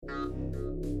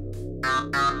Hey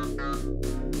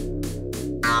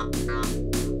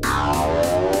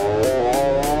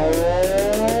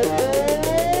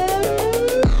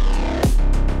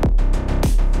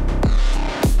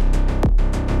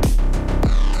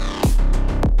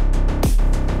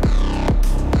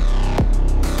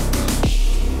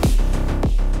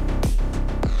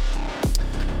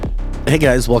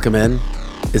guys, welcome in.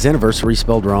 Is anniversary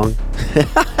spelled wrong?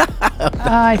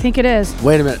 I think it is.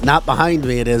 Wait a minute, not behind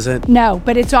me, it isn't. No,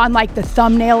 but it's on like the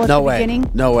thumbnail at the beginning.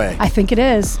 No way. I think it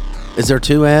is. Is there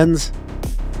two N's?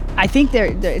 I think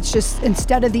it's just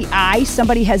instead of the I,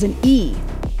 somebody has an E.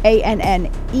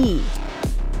 A-N-N-E.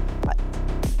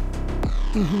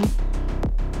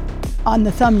 On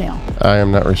the thumbnail. I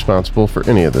am not responsible for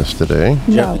any of this today.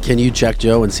 No. Can you check,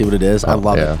 Joe, and see what it is? I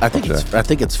love yeah, it. I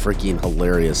think it's freaking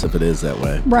hilarious if it is that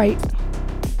way. Right.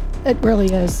 It really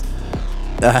is.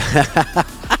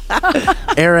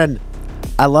 Aaron,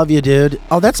 I love you, dude.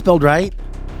 Oh, that's spelled right.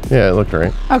 Yeah, it looked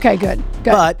right. Okay, good.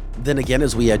 But then again,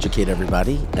 as we educate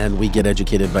everybody and we get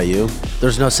educated by you,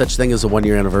 there's no such thing as a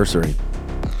 1-year anniversary.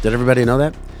 Did everybody know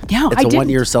that? Yeah, it's a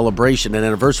 1-year celebration. An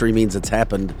anniversary means it's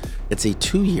happened. It's a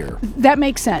 2-year. That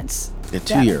makes sense. A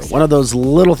 2-year. One of those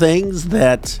little things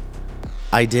that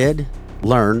I did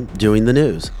learn doing the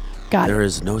news. There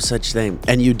is no such thing.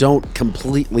 And you don't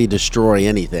completely destroy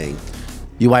anything.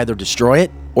 You either destroy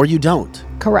it or you don't.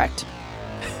 Correct.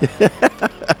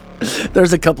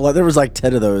 There's a couple there was like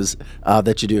 10 of those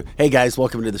that you do. Hey guys,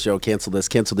 welcome to the show. Cancel this,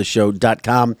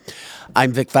 canceltheshow.com.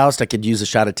 I'm Vic Faust. I could use a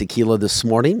shot of tequila this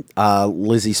morning.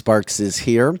 Lizzie Sparks is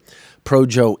here.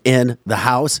 Projo in the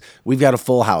house. We've got a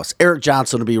full house. Eric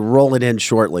Johnson will be rolling in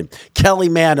shortly. Kelly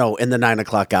Mano in the 9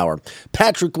 o'clock hour.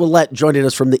 Patrick Willett joining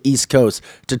us from the East Coast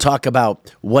to talk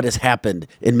about what has happened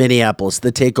in Minneapolis,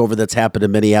 the takeover that's happened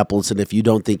in Minneapolis. And if you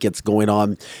don't think it's going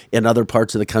on in other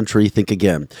parts of the country, think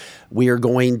again. We are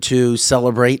going to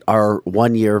celebrate our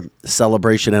 1-year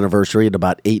celebration anniversary at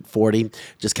about 8:40.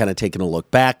 Just kind of taking a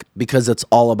look back because it's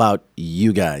all about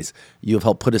you guys. You have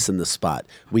helped put us in this spot.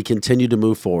 We continue to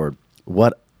move forward.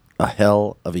 What a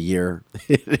hell of a year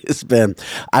it has been.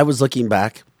 I was looking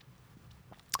back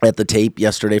at the tape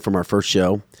yesterday from our first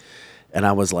show, and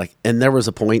I was like, and there was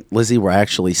a point, Lizzie, where I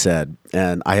actually said,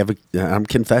 and I'm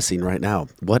confessing right now,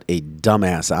 what a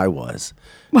dumbass I was.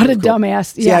 What a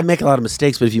dumbass. Yeah, I make a lot of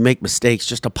mistakes, but if you make mistakes,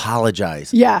 just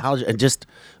apologize. Yeah. And just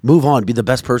move on. Be the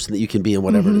best person that you can be in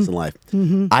whatever it is in life.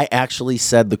 I actually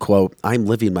said the quote, I'm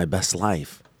living my best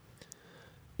life.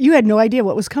 You had no idea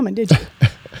what was coming, did you?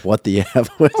 What the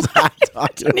F was I talking? I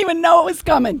didn't even know it was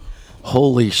coming.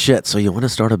 Holy shit. So you want to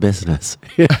start a business?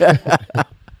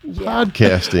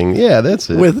 Podcasting. Yeah, that's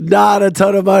it. With not a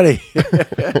ton of money.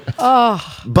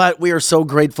 But we are so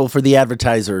grateful for the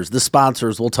advertisers, the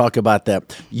sponsors. We'll talk about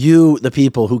that. You, the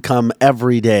people who come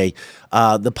every day,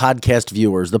 the podcast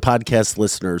viewers, the podcast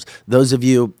listeners, those of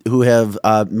you who have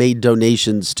made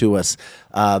donations to us,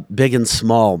 big and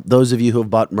small, those of you who have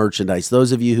bought merchandise,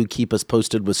 those of you who keep us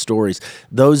posted with stories,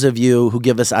 those of you who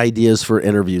give us ideas for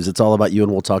interviews. It's all about you,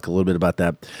 and we'll talk a little bit about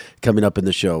that coming up in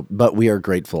the show. But we are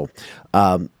grateful.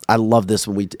 I love this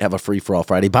when we have a free-for-all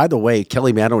Friday. By the way,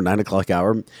 Kelly Mano, 9 o'clock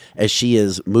hour, as she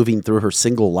is moving through her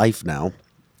single life now,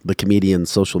 the comedian,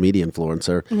 social media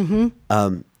influencer,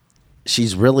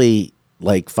 she's really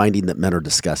like finding that men are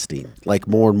disgusting, like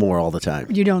more and more all the time.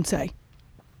 You don't say.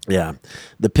 Yeah.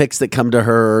 The pics that come to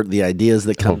her, the ideas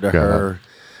that come to her,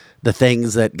 the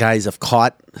things that guys have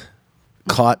caught,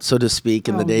 so to speak,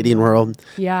 in the dating world.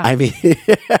 Yeah. I mean,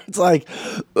 it's like...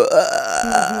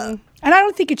 And I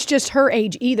don't think it's just her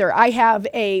age either. I have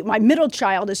my middle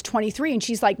child is 23, and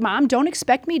she's like, Mom, don't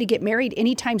expect me to get married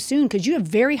anytime soon because you have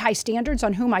very high standards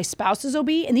on who my spouses will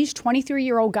be, and these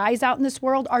 23-year-old guys out in this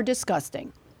world are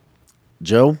disgusting.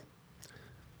 Joe,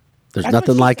 there's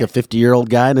nothing like a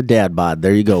 50-year-old guy and a dad bod.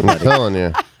 There you go, buddy. I'm telling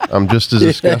you, I'm just as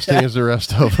disgusting as the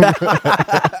rest of them.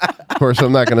 Of course,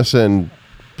 I'm not going to send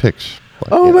pics.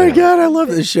 Oh, my God, I love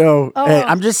this show. Hey,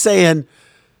 I'm just saying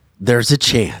there's a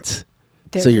chance.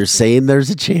 So you're saying there's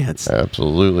a chance.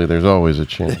 Absolutely. There's always a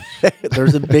chance.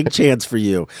 There's a big chance for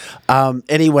you.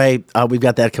 Anyway, we've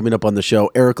got that coming up on the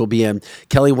show. Eric will be in.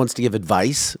 Kelly wants to give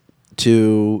advice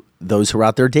to those who are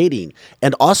out there dating,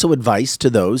 and also advice to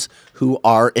those who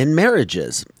are in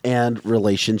marriages and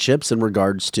relationships in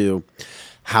regards to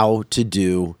how to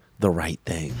do the right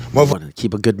thing. You want to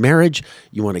keep a good marriage.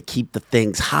 You want to keep the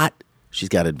things hot. She's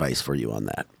got advice for you on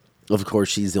that. Of course,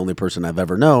 she's the only person I've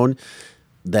ever known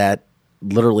that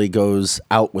literally goes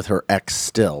out with her ex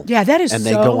still. Yeah, that is and so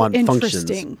they go on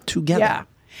interesting. Functions together. Yeah.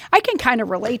 I can kind of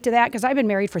relate to that because I've been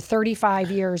married for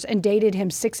 35 years and dated him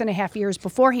 6.5 years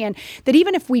beforehand, that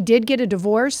even if we did get a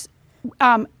divorce,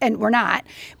 and we're not,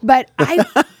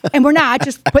 and we're not,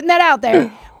 just putting that out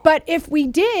there. But if we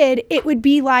did, it would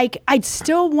be like, I'd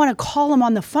still want to call him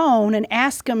on the phone and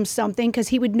ask him something because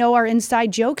he would know our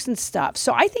inside jokes and stuff.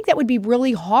 So I think that would be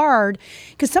really hard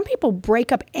because some people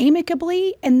break up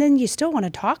amicably and then you still want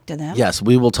to talk to them. Yes,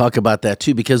 we will talk about that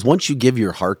too, because once you give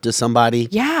your heart to somebody,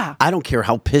 I don't care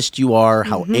how pissed you are,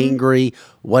 how angry,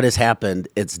 what has happened,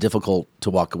 it's difficult to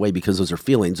walk away because those are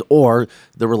feelings, or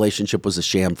the relationship was a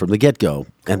sham from the get-go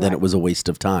and then it was a waste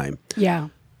of time. Yeah.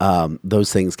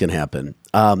 Those things can happen.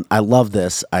 I love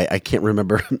this. I can't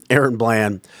remember. Aaron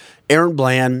Bland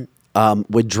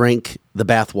would drink the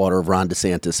bathwater of Ron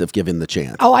DeSantis if given the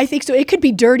chance. Oh, I think so. It could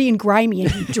be dirty and grimy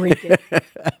and he'd drink it.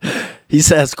 He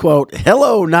says, quote,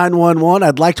 "Hello, 911.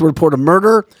 I'd like to report a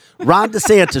murder. Ron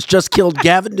DeSantis just killed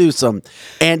Gavin Newsom."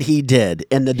 And he did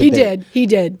in the debate. He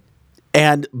did.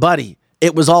 And, buddy,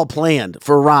 it was all planned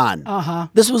for Ron.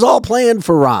 This was all planned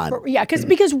for Ron. Yeah,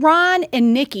 because Ron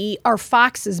and Nikki are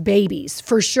Fox's babies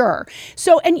for sure.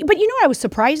 So, but you know what I was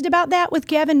surprised about that with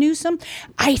Gavin Newsom?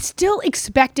 I still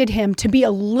expected him to be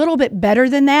a little bit better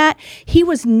than that. He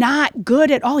was not good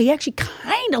at all. He actually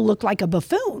kind of looked like a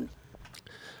buffoon.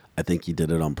 I think he did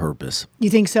it on purpose.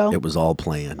 You think so? It was all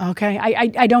planned. Okay,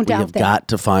 I don't doubt that. We have got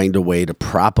to find a way to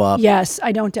prop up. Yes,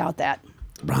 I don't doubt that.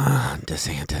 Ron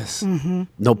DeSantis.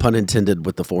 No pun intended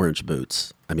with the 4-inch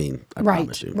boots. I mean, I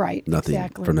promise you. Right. Nothing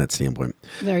Exactly. from that standpoint.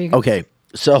 There you go. Okay.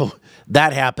 So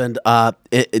that happened.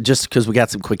 Just because we got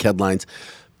some quick headlines.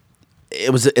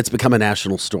 It's become a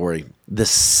national story. This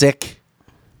sick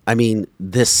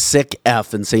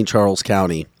F in St. Charles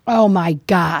County. Oh my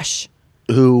gosh.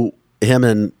 Who him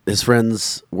and his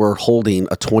friends were holding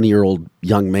a 20-year-old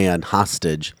young man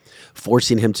hostage,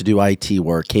 forcing him to do IT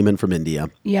work, came in from India.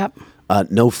 Yep.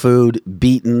 No food,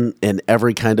 beaten in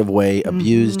every kind of way,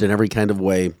 abused in every kind of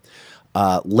way,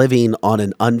 living on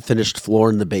an unfinished floor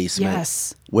in the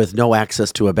basement with no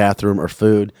access to a bathroom or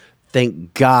food.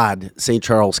 Thank God St.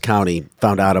 Charles County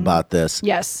found out about this.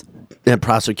 Yes. And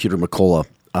Prosecutor McCullough,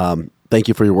 thank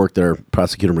you for your work there,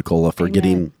 Prosecutor McCullough, for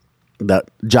getting that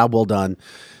job well done,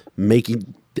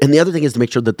 and the other thing is to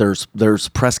make sure that there's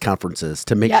press conferences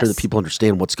to make sure that people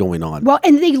understand what's going on. Well,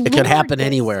 and it could happen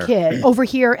anywhere. Kid over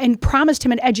here and promised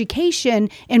him an education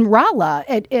in Rolla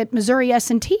at Missouri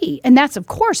S&T, and that's of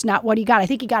course not what he got. I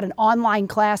think he got an online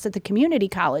class at the community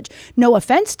college. No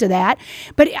offense to that,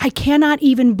 but I cannot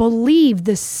even believe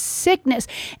the sickness.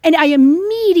 And I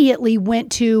immediately went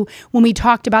to when we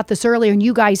talked about this earlier, and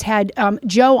you guys had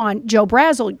Joe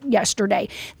Brazel yesterday.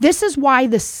 This is why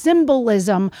the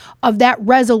symbolism of that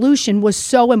resolution was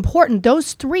so important.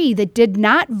 Those 3 that did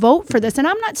not vote for this, and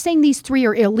I'm not saying these 3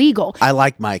 are illegal. I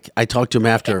like Mike. I talked to him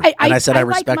after, and I said I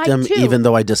respect him, even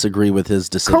though I disagree with his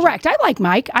decision. Correct. I like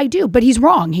Mike. I do, but he's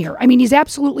wrong here. I mean, he's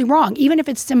absolutely wrong. Even if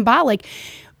it's symbolic,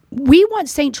 we want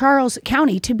St. Charles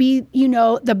County to be,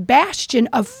 the bastion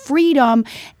of freedom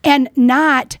and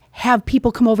not have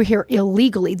people come over here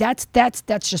illegally. That's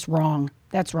just wrong.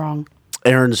 That's wrong.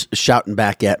 Aaron's shouting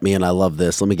back at me, and I love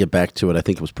this. Let me get back to it. I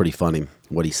think it was pretty funny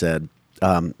what he said,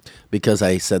 because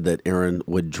I said that Aaron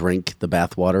would drink the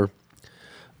bathwater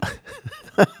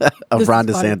of Ron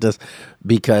DeSantis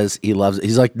because he loves it.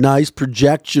 He's like, nice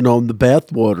projection on the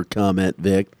bathwater comment,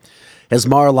 Vic. Has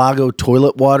Mar-a-Lago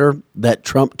toilet water that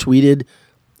Trump tweeted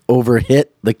over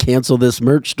hit the cancel this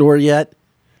merch store yet?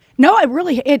 No,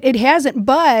 it hasn't,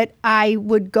 but I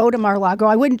would go to Mar-a-Lago.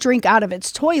 I wouldn't drink out of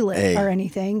its toilet or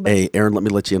anything. But. Hey, Aaron, let me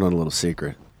let you in on a little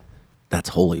secret. That's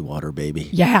holy water, baby.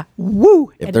 Yeah.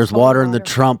 Woo. If there's water in the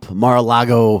Trump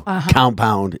Mar-a-Lago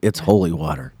compound, it's holy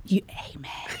water.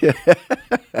 Amen.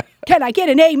 Can I get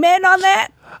an amen on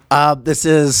that? This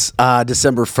is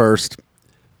December 1st.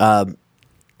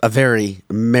 A very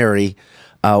merry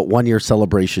 1-year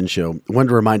celebration show. I wanted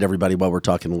to remind everybody while we're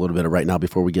talking a little bit right now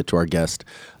before we get to our guest,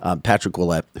 Patrick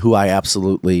Willett, who I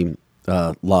absolutely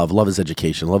love his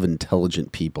education, love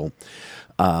intelligent people.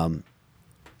 First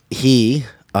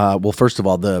of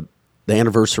all, the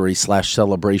anniversary /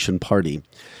 celebration party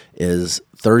is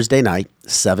Thursday night,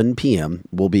 7 p.m.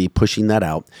 We'll be pushing that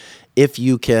out. If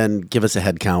you can give us a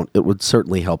head count, it would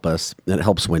certainly help us. And it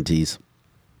helps Winties.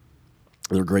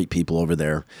 They're great people over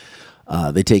there.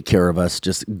 They take care of us,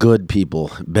 just good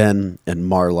people. Ben and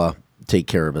Marla take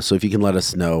care of us. So if you can let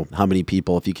us know how many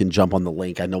people, if you can jump on the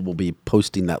link, I know we'll be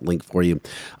posting that link for you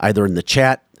either in the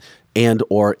chat and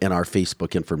or in our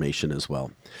Facebook information as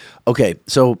well. Okay,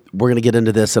 so we're going to get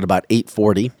into this at about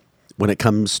 8:40 when it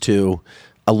comes to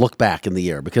a look back in the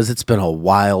year, because it's been a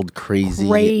wild,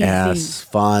 crazy ass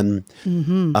fun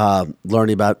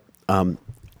learning about.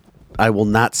 I will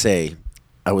not say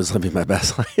I was living my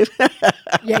best life.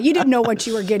 Yeah, you didn't know what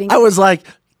you were getting. I was like,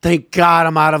 Thank God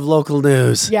I'm out of local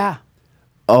news. Yeah.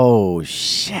 Oh,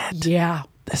 shit. Yeah.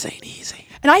 This ain't easy.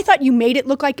 And I thought you made it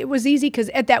look like it was easy because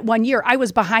at that 1 year, I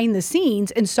was behind the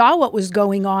scenes and saw what was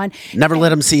going on. Never let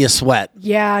them see you sweat.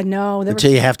 Yeah, no.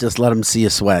 Until you have to let them see you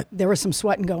sweat. There was some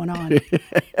sweating going on.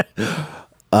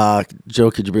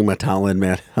 Joe, could you bring my towel in,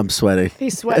 man? I'm sweating.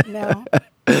 He's sweating now.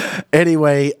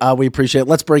 Anyway, we appreciate it.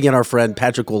 Let's bring in our friend,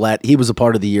 Patrick Ouellette. He was a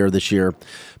part of the year this year.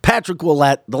 Patrick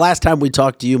Ouellette, the last time we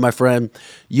talked to you, my friend,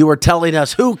 you were telling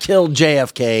us who killed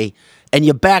JFK, and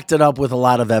you backed it up with a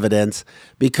lot of evidence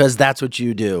because that's what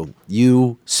you do.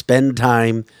 You spend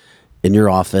time in your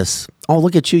office. Oh,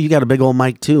 look at you. You got a big old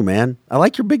mic too, man. I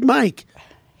like your big mic.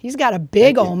 He's got a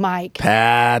big old mic.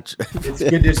 Pat. It's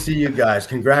good to see you guys.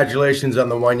 Congratulations on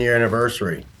the 1 year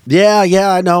anniversary. Yeah,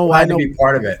 I know. Glad to be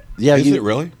part of it. Yeah, Is it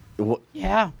really?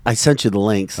 Yeah. I sent you the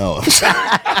links. Oh,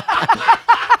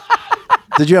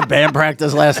 Did you have band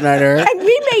practice last night, Eric? And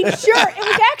we made sure. It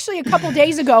was actually a couple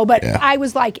days ago, but I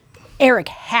was like, Eric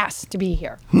has to be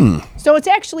here. So it's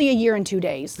actually a year and 2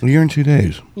 days. a year and 2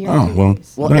 days. Well,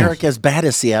 Well, nice. Eric, as bad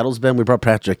as Seattle's been, we brought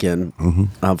Patrick in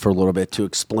for a little bit to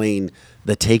explain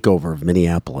the takeover of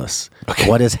Minneapolis. Okay.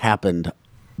 What has happened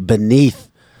beneath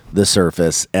the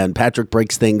surface, and Patrick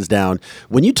breaks things down.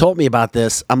 When you told me about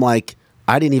this, I'm like,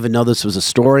 I didn't even know this was a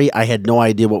story. I had no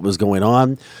idea what was going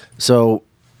on. So,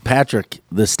 Patrick,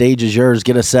 the stage is yours.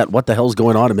 Get us set. What the hell's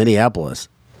going on in Minneapolis?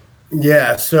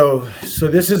 Yeah, so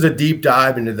this is a deep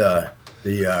dive into the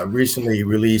recently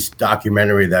released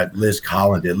documentary that Liz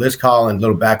Collin did. Liz Collin,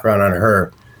 little background on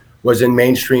her, was in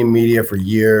mainstream media for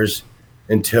years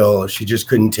until she just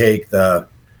couldn't take the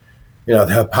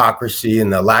hypocrisy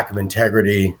and the lack of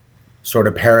integrity sort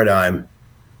of paradigm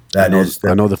that is.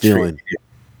 I know the feeling.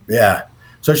 Yeah.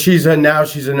 So now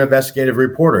she's an investigative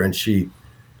reporter, and she,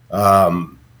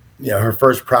 her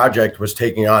first project was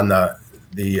taking on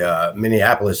the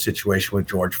Minneapolis situation with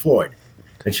George Floyd,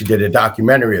 and she did a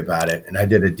documentary about it, and I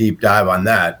did a deep dive on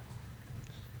that.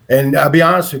 And I'll be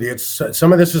honest with you,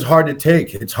 some of this is hard to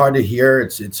take. It's hard to hear.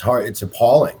 It's hard. It's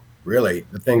appalling, really,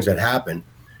 the things that happen,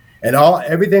 and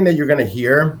everything that you're going to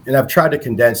hear. And I've tried to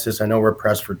condense this. I know we're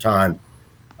pressed for time.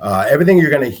 Everything you're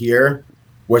going to hear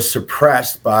was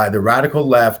suppressed by the radical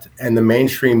left and the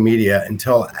mainstream media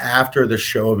until after the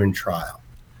Chauvin trial,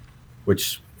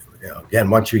 which, again,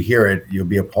 once you hear it, you'll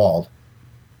be appalled.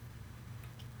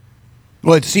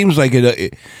 Well, it seems like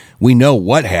we know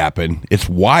what happened. It's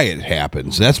why it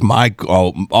happens. That's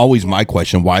always my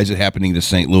question. Why is it happening to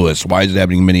St. Louis? Why is it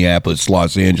happening in Minneapolis,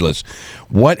 Los Angeles?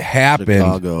 What happened?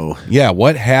 Chicago. Yeah,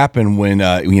 what happened when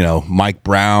Mike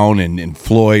Brown and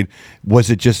Floyd? Was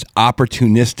it just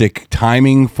opportunistic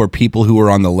timing for people who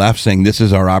were on the left saying this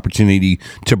is our opportunity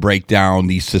to break down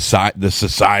the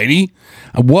society?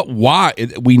 Why?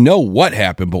 We know what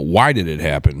happened, but why did it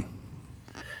happen?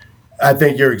 I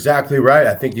think you're exactly right.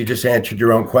 I think you just answered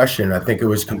your own question. I think it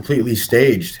was completely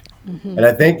staged. Mm-hmm. And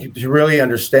I think to really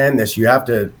understand this, you have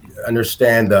to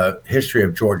understand the history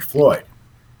of George Floyd.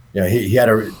 He had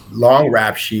a long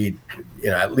rap sheet,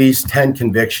 at least 10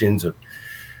 convictions of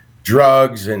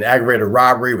drugs and aggravated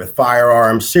robbery with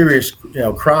firearms, serious,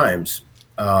 crimes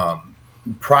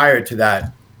prior to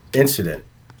that incident.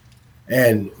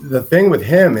 And the thing with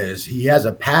him is he has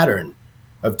a pattern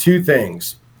of two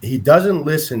things. He doesn't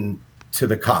listen to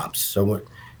the cops. So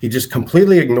he just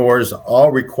completely ignores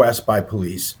all requests by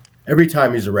police every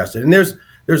time he's arrested. And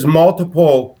there's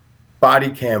multiple body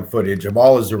cam footage of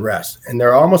all his arrests, and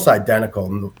they're almost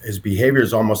identical. His behavior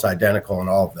is almost identical in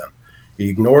all of them. He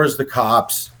ignores the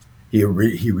cops. He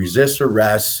resists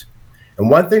arrests. And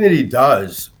one thing that he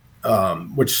does,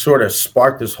 which sort of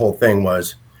sparked this whole thing,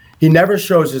 was he never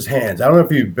shows his hands. I don't know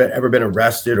if you've ever been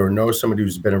arrested or know somebody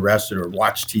who's been arrested or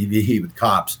watched TV with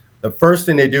cops. The first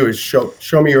thing they do is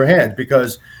show me your hands,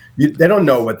 because they don't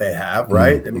know what they have,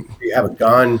 right? Mm-hmm. I mean, you have a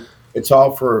gun. It's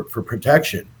all for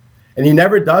protection. And he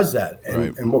never does that. And,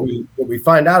 right. And what we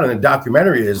find out in the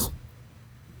documentary is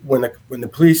when the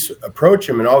police approach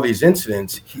him in all these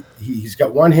incidents, he's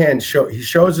got one hand, he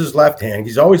shows his left hand.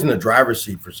 He's always in the driver's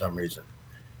seat for some reason.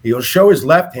 He'll show his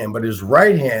left hand, but his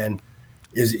right hand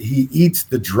he eats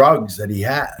the drugs that he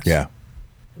has. Yeah.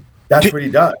 That's what he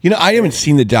does. I haven't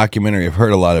seen the documentary. I've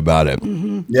heard a lot about it.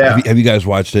 Mm-hmm. Yeah. Have you guys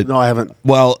watched it? No, I haven't.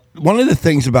 Well, one of the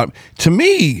things to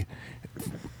me,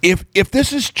 if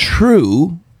this is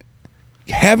true,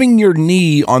 having your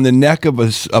knee on the neck of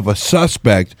a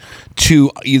suspect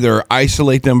to either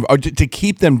isolate them or to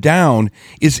keep them down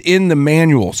is in the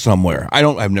manual somewhere.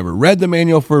 I've never read the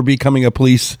manual for becoming a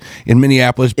police in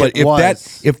Minneapolis, but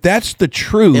if that's the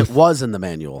truth, it was in the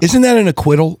manual. Isn't that an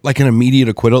acquittal, like an immediate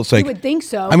acquittal? It's like, you would think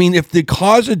so. I mean, if the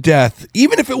cause of death,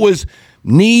 even if it was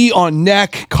knee on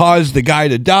neck caused the guy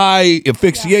to die,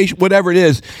 asphyxiation, whatever it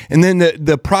is, and then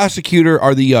the prosecutor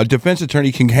or the defense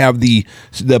attorney can have the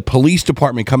police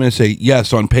department come in and say,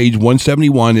 yes, on page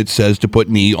 171 it says to put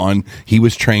knee on, he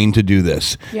was trained to do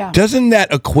this. Yeah. Doesn't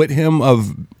that acquit him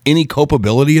of any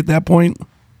culpability at that point?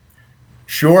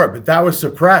 Sure, but that was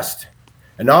suppressed.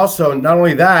 And also, not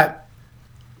only that,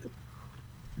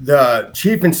 the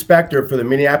chief inspector for the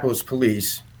Minneapolis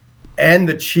police and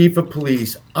the chief of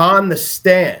police on the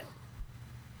stand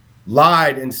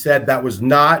lied and said that was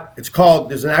not,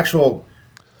 there's an actual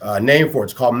name for it.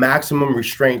 It's called maximum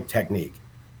restraint technique.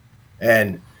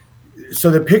 And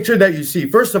so the picture that you see,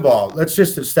 first of all, let's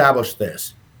just establish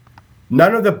this.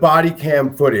 None of the body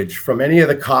cam footage from any of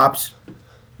the cops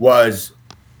was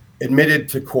admitted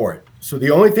to court. So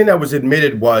the only thing that was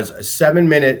admitted was a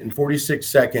 7-minute and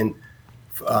 46-second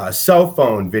cell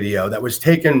phone video that was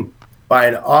taken by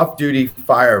an off-duty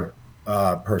fire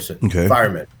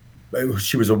fireman.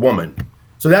 She was a woman.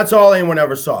 So that's all anyone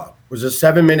ever saw, was a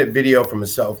 7-minute video from a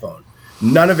cell phone.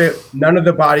 None of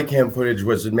the body cam footage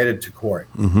was admitted to court.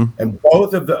 Mm-hmm. And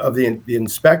both of the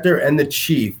inspector and the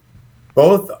chief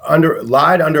both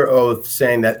lied under oath,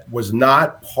 saying that was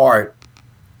not part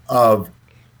of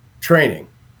training.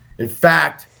 In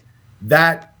fact,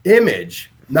 that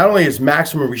image not only is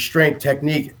maximum restraint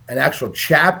technique an actual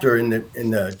chapter in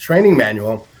the training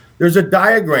manual, there's a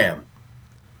diagram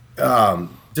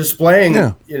displaying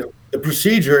the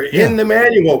procedure in the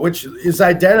manual, which is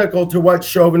identical to what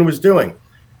Chauvin was doing.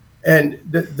 And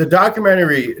the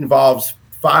documentary involves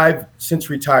 5 since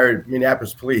retired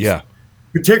Minneapolis police,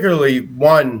 particularly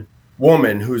one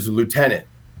woman who's a lieutenant.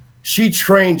 She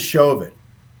trained Chauvin,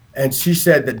 and she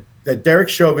said that Derek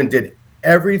Chauvin did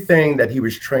everything that he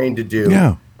was trained to do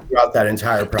throughout that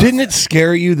entire process. Didn't it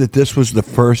scare you that this was the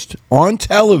first on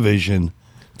television,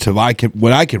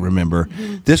 what I can remember,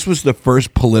 this was the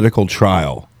first political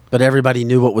trial? But everybody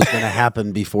knew what was going to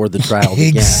happen before the trial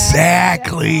began.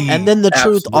 Exactly. And then the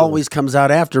truth always comes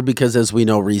out after, because as we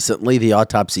know recently, the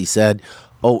autopsy said,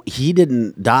 oh, he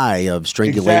didn't die of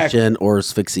strangulation or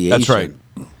asphyxiation. That's right.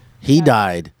 He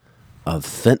died of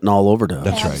fentanyl overdose.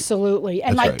 That's right. Absolutely.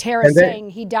 And That's like right. Tara's saying,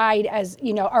 he died as,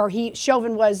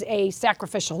 Chauvin was a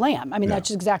sacrificial lamb. I mean, that's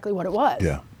exactly what it was.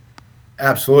 Yeah.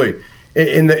 Absolutely.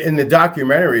 In the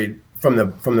documentary from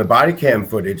the body cam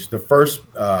footage, the first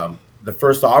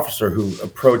officer who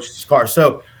approached his car.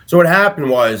 So what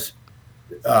happened was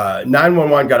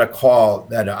 911 got a call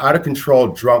that an out of control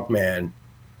drunk man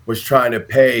was trying to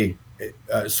pay.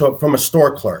 From a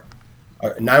store clerk.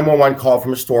 A 911 call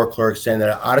from a store clerk saying that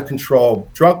an out-of-control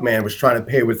drunk man was trying to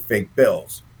pay with fake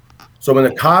bills. So when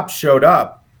the cops showed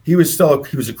up, he was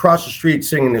across the street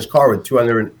sitting in his car with two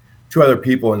other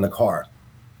people in the car.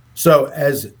 So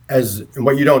as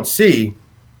what you don't see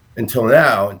until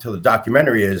the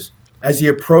documentary is, as he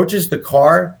approaches the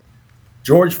car,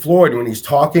 George Floyd, when he's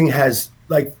talking, has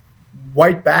like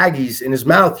white baggies in his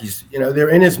mouth. They're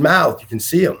in his mouth. You can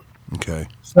see them. Okay.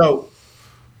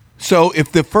 So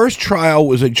if the first trial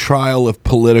was a trial of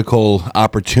political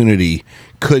opportunity,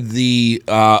 could the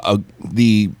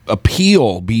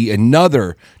appeal be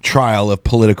another trial of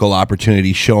political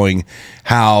opportunity, showing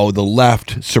how the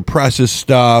left suppresses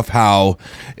stuff? Are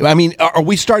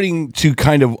we starting to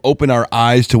kind of open our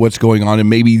eyes to what's going on, and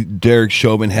maybe Derek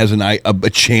Chauvin has a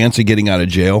chance of getting out of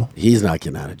jail? He's not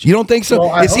getting out of jail. You don't think so?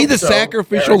 Well, Is he the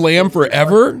sacrificial lamb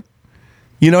forever?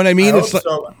 You know what I mean?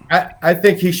 I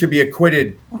think he should be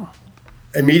acquitted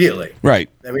immediately. Right.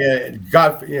 I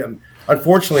mean,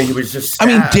 unfortunately, he was just. I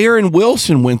mean, Darren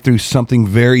Wilson went through something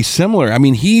very similar. I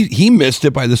mean, he missed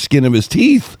it by the skin of his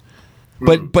teeth,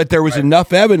 but there was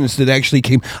enough evidence that actually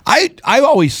came. I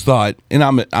always thought, and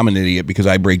I'm an idiot because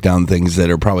I break down things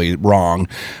that are probably wrong,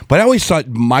 but I always thought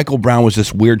Michael Brown was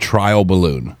this weird trial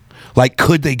balloon. Like,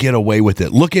 could they get away with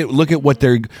it? Look at what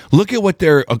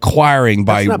they're acquiring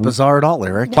by. That's not bizarre at all,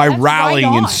 Eric. By That's rallying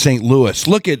right in on. St. Louis.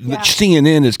 Look at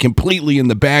CNN is completely in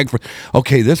the bag for.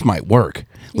 Okay, this might work.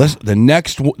 The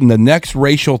next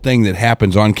racial thing that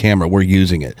happens on camera, we're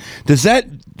using it. Does that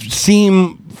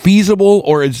seem feasible,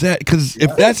 or is that because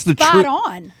if that's the Spot truth?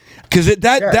 on. Because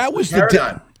that was the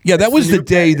day. Yeah, that was the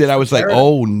day that I was like,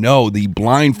 oh no, the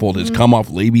blindfold has come off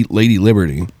Lady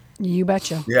Liberty. You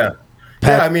betcha. Yeah.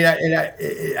 Yeah, I mean,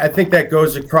 I think that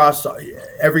goes across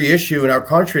every issue in our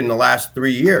country in the last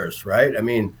 3 years, right? I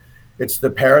mean, it's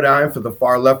the paradigm for the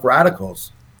far left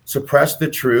radicals. Suppress the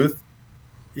truth,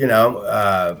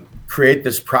 create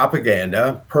this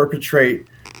propaganda, perpetrate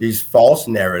these false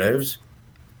narratives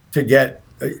to get,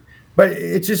 but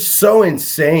it's just so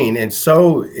insane and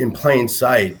so in plain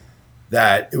sight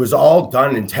that it was all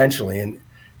done intentionally. And,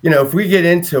 if we get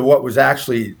into what was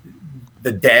actually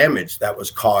the damage that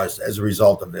was caused as a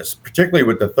result of this, particularly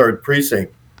with the 3rd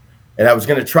precinct, and I was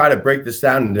going to try to break this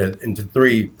down into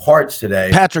 3 parts today.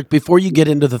 Patrick, before you get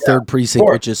into the 3rd precinct,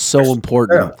 which is so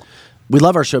important, we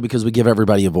love our show because we give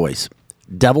everybody a voice.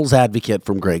 Devil's advocate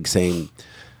from Greg saying,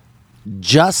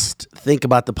 just think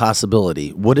about the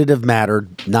possibility. Would it have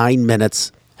mattered 9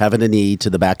 minutes having a knee to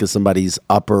the back of somebody's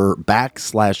upper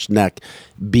back/neck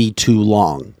be too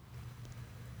long?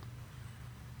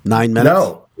 9 minutes?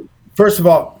 No. First of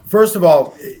all,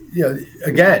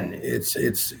 again,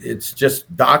 it's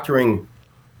just doctoring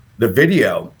the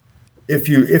video. If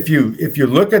you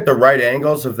look at the right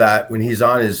angles of that when he's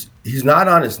not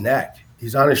on his neck,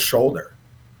 he's on his shoulder,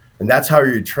 and that's how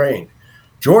you're trained.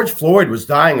 George Floyd was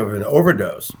dying of an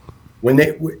overdose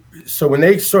so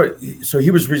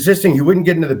he was resisting. He wouldn't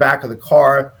get into the back of the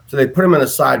car, so they put him on the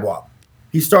sidewalk.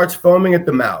 He starts foaming at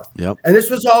the mouth. Yep. And this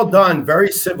was all done very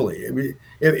civilly. I mean,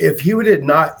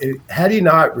 had he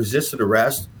not resisted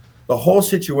arrest, the whole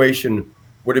situation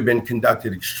would have been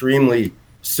conducted extremely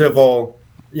civil,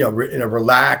 in a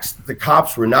relaxed. The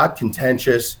cops were not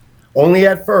contentious, only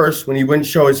at first when he wouldn't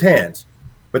show his hands.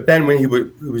 But then when he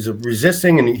was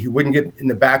resisting and he wouldn't get in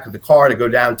the back of the car to go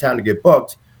downtown to get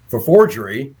booked for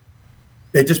forgery,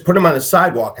 they just put him on the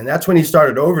sidewalk. And that's when he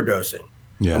started overdosing.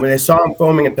 Yeah. And when they saw him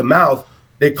foaming at the mouth,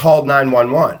 they called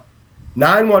 911.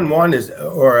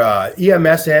 911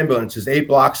 EMS ambulance is 8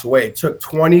 blocks away. It took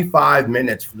 25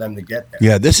 minutes for them to get there.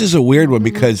 Yeah, this is a weird one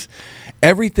because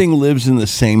everything lives in the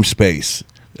same space.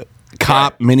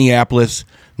 Cop, Minneapolis,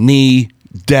 knee,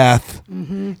 death.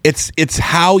 Mm-hmm. It's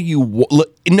how you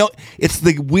look. It's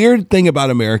the weird thing about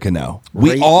America now.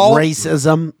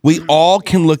 Racism. We all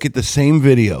can look at the same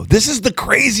video. This is the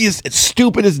craziest,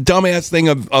 stupidest, dumbass thing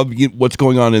of what's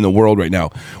going on in the world right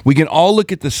now. We can all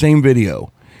look at the same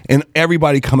video and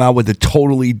everybody come out with a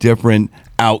totally different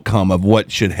outcome of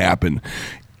what should happen.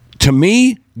 To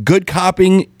me, good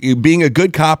copping, being a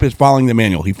good cop is following the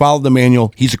manual. He followed the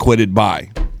manual. He's acquitted.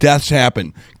 By deaths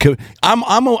happen.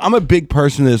 I'm a big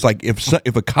person that's like,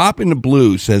 if a cop in the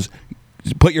blue says,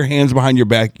 put your hands behind your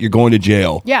back, you're going to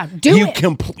jail. Yeah, you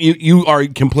are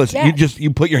complicit. Yes.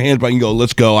 You put your hands behind and go,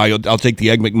 let's go. I'll take the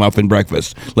Egg McMuffin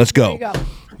breakfast. Let's go. There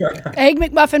you go. Egg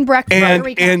McMuffin breakfast.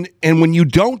 And when you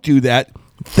don't do that,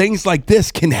 things like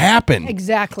this can happen.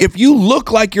 Exactly. If you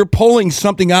look like you're pulling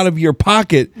something out of your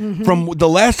pocket, from the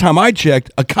last time I checked,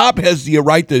 a cop has the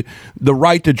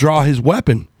right to draw his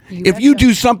weapon. If you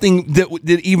do something that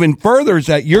even furthers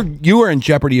that, you are in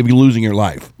jeopardy of you losing your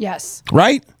life. Yes.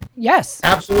 Right? Yes.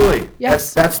 Absolutely.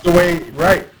 Yes. That's the way.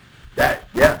 Right.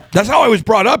 That's how I was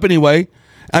brought up anyway.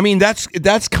 I mean,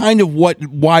 that's kind of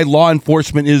why law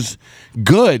enforcement is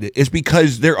good, is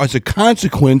because there is a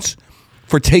consequence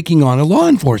for taking on a law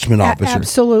enforcement officer.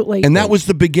 Absolutely. And that was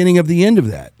the beginning of the end of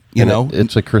that.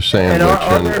 It's a Chris sandwich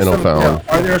in O'Fallon.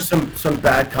 Are there some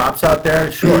bad cops out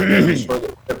there? Sure.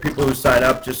 The people who sign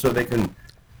up just so they can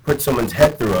put someone's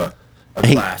head through a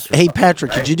glass. Hey,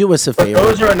 Patrick, could you do us a favor? But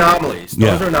those are anomalies.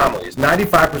 Those are anomalies.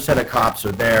 95% of cops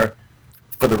are there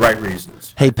for the right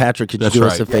reasons. Hey, Patrick, could you do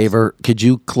us a favor? Yes. Could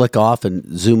you click off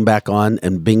and zoom back on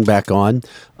and bing back on?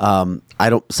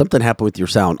 Something happened with your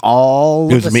sound. It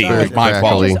was me. It was my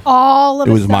fault.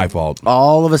 It was my fault.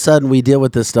 All of a sudden, we deal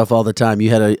with this stuff all the time.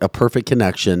 You had a perfect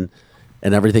connection,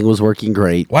 and everything was working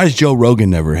great. Why does Joe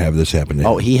Rogan never have this happen to him?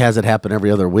 Oh, he has it happen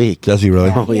every other week. Does he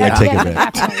really? Oh, yeah. I take it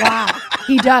back. Wow.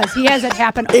 He does. He has it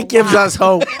happen. It gives us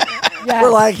hope. Yes.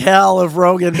 We're like, hell, if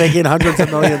Rogan making hundreds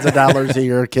of millions of dollars a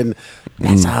year can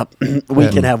mess up, we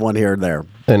can have one here and there.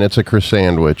 And it's a Chris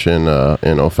sandwich in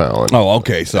O'Fallon. Oh,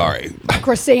 okay, sorry.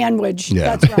 Chris sandwich.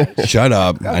 Yeah. That's right. Shut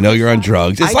up. I know you're on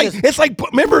drugs. It's like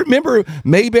remember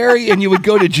Mayberry, and you would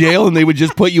go to jail and they would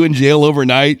just put you in jail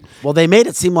overnight? Well, they made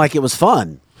it seem like it was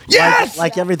fun. Yes!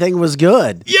 Like everything was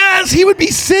good. Yes, he would be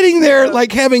sitting there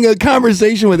like having a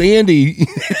conversation with Andy.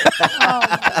 Oh,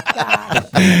 my gosh.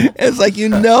 It's like, he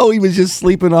was just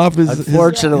sleeping off his...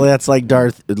 Unfortunately, that's like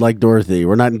Dorothy.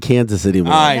 We're not in Kansas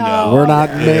anymore. I know. We're not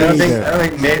made. I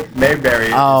think Mayberry.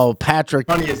 Oh, Patrick.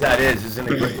 Funny as that isn't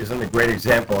a great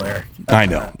example there. I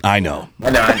know.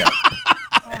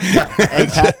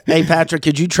 Hey, Patrick,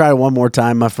 could you try one more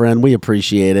time, my friend? We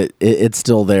appreciate it. It's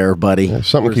still there, buddy. Yeah,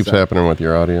 something keeps happening with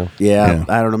your audio. Yeah,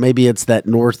 I don't know. Maybe it's that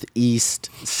northeast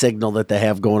signal that they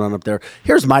have going on up there.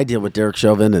 Here's my deal with Derek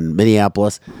Chauvin in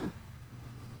Minneapolis.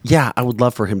 Yeah, I would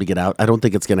love for him to get out. I don't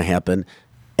think it's going to happen.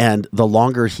 and the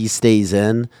longer he stays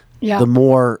in, Yeah. the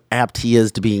more apt he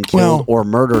is to being killed or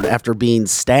murdered after being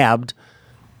stabbed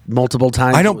multiple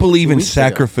times. I don't believe 2 in weeks ago.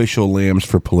 sacrificial lambs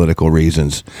for political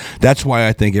reasons. That's why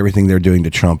I think everything they're doing to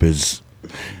Trump is.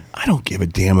 I don't give a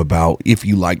damn about if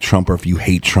you like Trump or if you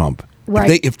hate Trump.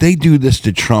 Right. If they do this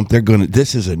to Trump, they're gonna.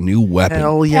 This is a new weapon.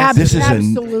 Hell yes.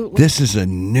 Absolutely. This is a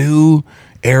new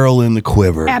arrow in the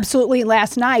quiver. Absolutely.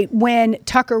 Last night, when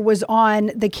Tucker was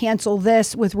on the Cancel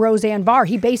This with Roseanne Barr,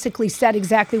 he basically said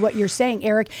exactly what you're saying,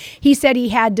 Eric. He said he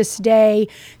had to stay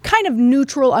kind of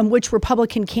neutral on which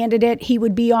Republican candidate he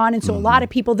would be on. And so a lot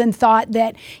of people then thought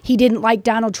that he didn't like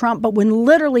Donald Trump. But when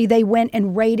literally they went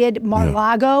and raided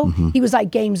Mar-a-Lago, he was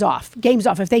like, game's off. Game's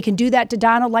off. If they can do that to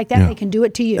Donald like that, they can do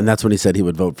it to you. And that's when he said he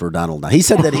would vote for Donald. Now, he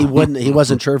said that he wouldn't. He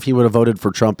wasn't sure if he would have voted for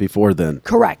Trump before then.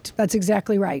 Correct. That's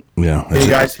exactly right. Yeah. Can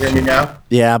you guys hear me now?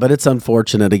 Yeah, but it's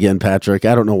unfortunate again, Patrick.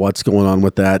 I don't know what's going on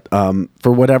with that.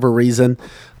 For whatever reason,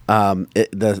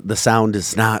 the sound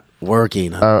is not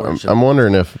working. I'm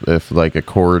wondering if like a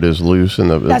cord is loose in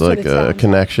the That's what like it a sounds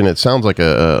connection. It sounds like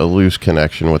a loose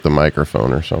connection with the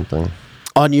microphone or something.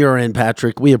 On your end,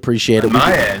 Patrick, we appreciate it. On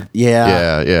my end?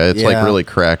 Yeah. Yeah. It's like really Or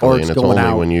crackly, it's and it's going only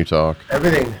out. when you talk.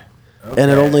 Everything.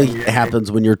 And it only Okay. happens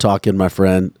when you're talking, my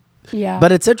friend. Yeah.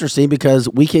 But it's interesting because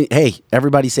we can, hey,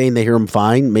 everybody's saying they hear him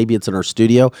fine. Maybe it's in our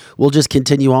studio. We'll just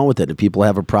continue on with it. If people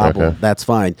have a problem, Okay. that's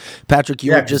fine. Patrick,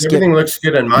 you Yeah, were 'cause just everything getting, looks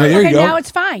good on my there end. you Okay, go. now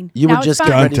it's fine. you Now were it's just fine.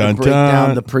 getting ready Dun, to break dun, down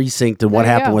dun. the precinct and what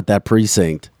There you happened go. with that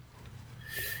precinct.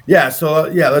 Yeah, so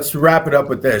let's wrap it up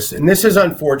with this. And this is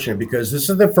unfortunate because this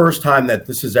is the first time that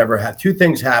this has ever had. Two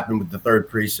things happened with the third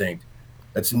precinct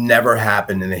that's never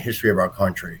happened in the history of our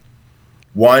country.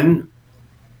 One,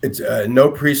 it's no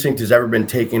precinct has ever been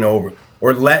taken over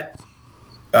or let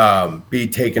be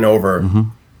taken over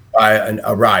by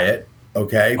a riot.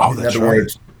 Okay, Oh, in that's other right.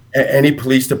 words, any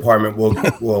police department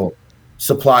will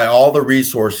supply all the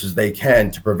resources they can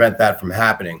to prevent that from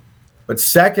happening. But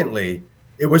secondly,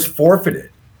 it was forfeited.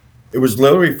 It was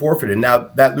literally forfeited. Now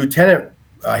that Lieutenant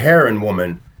Heron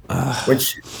woman, when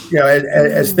she,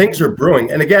 as things are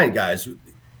brewing, and again, guys,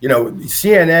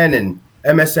 CNN and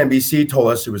MSNBC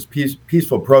told us it was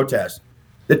peaceful protest.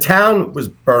 The town was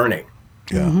burning.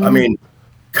 Yeah. I mean,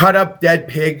 cut up dead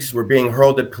pigs were being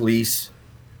hurled at police.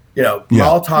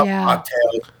 Molotov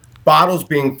cocktails, bottles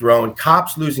being thrown,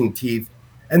 cops losing teeth,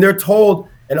 and they're told,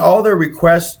 and all their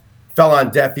requests fell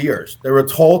on deaf ears. They were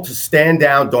told to stand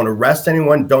down, don't arrest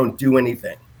anyone, don't do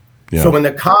anything. Yeah. So when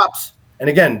the cops, and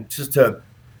again, just to,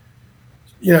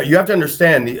 you have to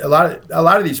understand a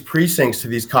lot of these precincts to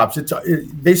these cops,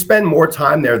 they spend more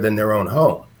time there than their own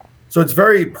home, so it's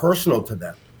very personal to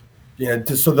them.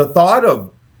 So the thought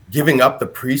of giving up the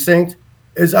precinct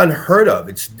is unheard of.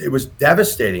 It was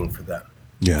devastating for them.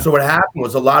 Yeah. So what happened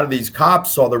was a lot of these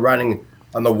cops saw the writing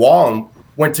on the wall and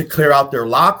went to clear out their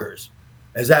lockers.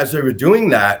 As they were doing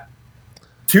that,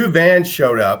 2 vans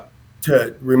showed up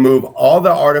to remove all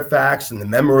the artifacts and the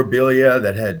memorabilia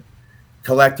that had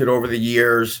collected over the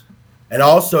years, and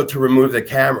also to remove the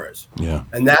cameras. Yeah.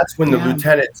 And that's when the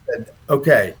lieutenant said,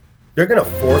 "Okay, they're going to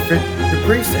forfeit the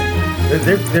precinct.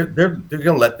 They're going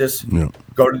to let this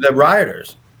go to the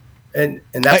rioters." And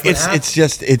that's what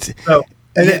happened. So,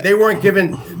 and they weren't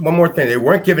given one more thing. They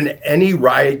weren't given any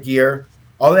riot gear.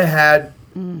 All they had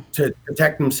to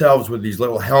protect themselves with these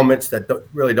little helmets that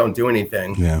really don't do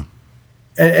anything. Yeah.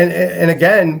 And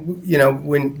again,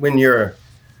 when you're,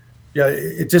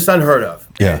 it's just unheard of.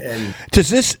 Yeah. And Does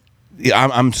this?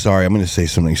 I'm sorry. I'm going to say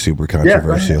something super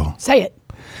controversial. Say it.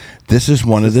 This is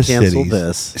one of the cancel cities.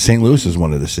 this. St. Louis is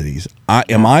one of the cities.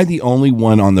 Am I the only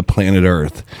one on the planet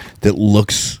Earth that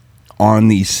looks on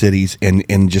these cities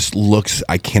and just looks?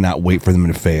 I cannot wait for them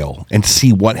to fail and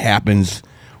see what happens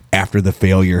after the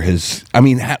failure has. I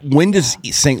mean, when does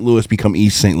St. Louis become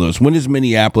East St. Louis? When does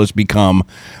Minneapolis become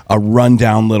a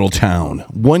rundown little town?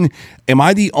 When am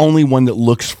I the only one that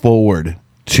looks forward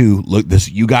to look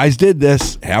this? You guys did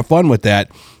this. Have fun with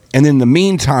that. And in the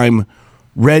meantime,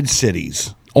 red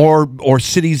cities or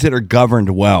cities that are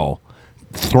governed well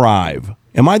thrive.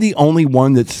 Am I the only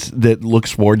one that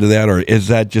looks forward to that, or is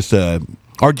that just a?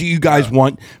 Or do you guys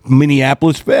want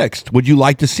Minneapolis fixed? Would you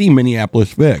like to see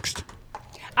Minneapolis fixed?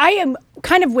 I am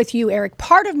kind of with you, Eric.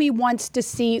 Part of me wants to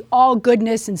see all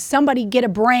goodness and somebody get a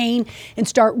brain and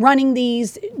start running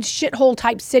these shithole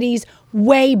type cities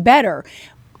way better.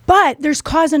 But there's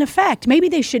cause and effect. Maybe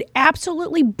they should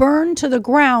absolutely burn to the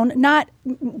ground,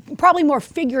 probably more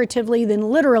figuratively than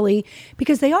literally,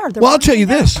 because they are. Well, I'll tell you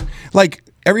this. Like,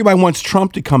 everybody wants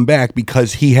Trump to come back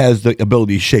because he has the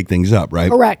ability to shake things up,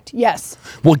 right? Correct. Yes.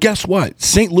 Well, guess what?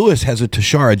 St. Louis has a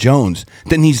Tashara Jones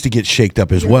that needs to get shaked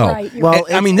up as well. right, you're Well,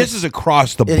 I mean, this is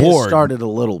across the It has board. started a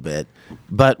little bit,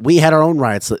 but we had our own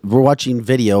riots. We're watching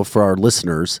video for our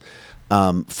listeners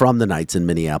from the nights in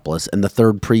Minneapolis and the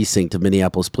 3rd precinct of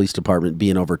Minneapolis Police Department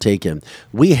being overtaken.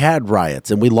 We had riots,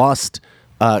 and we lost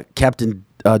Captain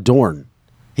Dorn.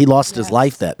 He lost his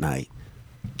life that night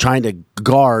trying to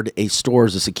guard a store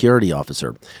as a security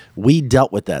officer. We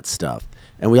dealt with that stuff.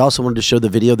 And we also wanted to show the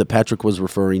video that Patrick was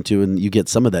referring to, and you get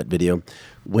some of that video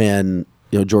when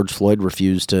George Floyd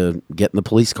refused to get in the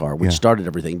police car, which started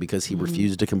everything because he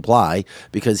refused to comply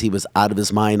because he was out of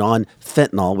his mind on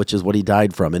fentanyl, which is what he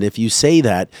died from. And if you say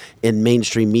that in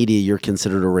mainstream media, you're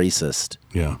considered a racist.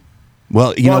 Yeah.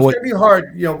 Well, you know it's what? going to be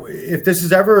hard. If this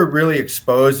is ever really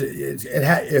exposed,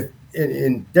 if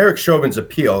in Derek Chauvin's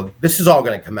appeal, this is all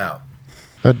going to come out.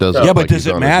 That does. Yeah, but does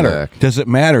it matter? Does it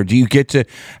matter? Do you get to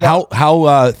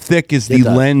how thick is the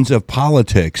lens of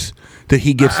politics that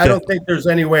he gets? I don't think there's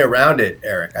any way around it,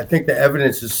 Eric. I think the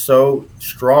evidence is so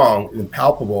strong and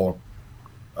palpable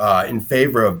in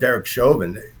favor of Derek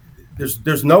Chauvin.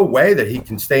 There's no way that he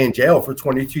can stay in jail for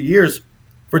 22 years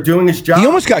for doing his job. He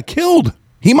almost got killed.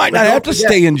 He might not have to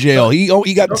stay in jail.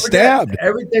 He got stabbed.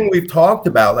 Everything we've talked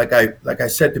about, like I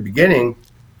said at the beginning,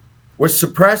 was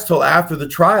suppressed till after the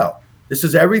trial. This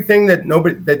is everything that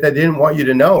they didn't want you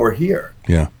to know or hear.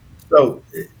 Yeah. So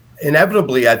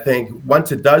inevitably, I think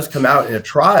once it does come out in a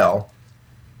trial,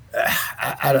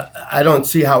 I don't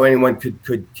see how anyone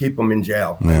could keep him in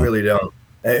jail. Yeah. I really don't.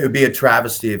 It would be a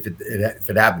travesty if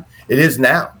it happened. It is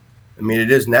now. I mean,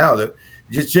 it is now. That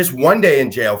just one day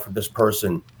in jail for this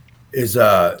person is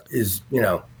a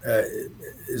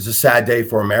sad day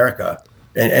for America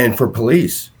and for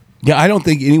police. Yeah, I don't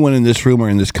think anyone in this room or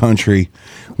in this country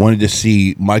wanted to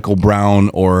see Michael Brown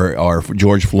or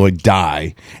George Floyd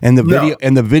die. And the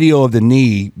video of the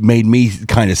knee made me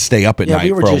kind of stay up at night for a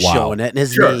while. We were just showing it, and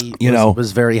his knee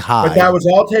was very high. But that was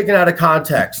all taken out of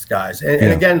context, guys.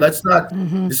 And again, let's not.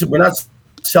 We're not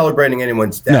celebrating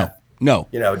anyone's death. No.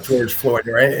 George Floyd.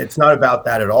 It's not about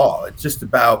that at all. It's just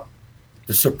about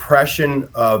the suppression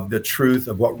of the truth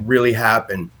of what really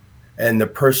happened and the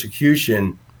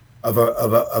persecution of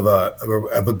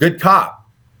a good cop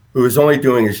who is only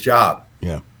doing his job.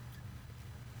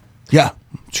 Yeah,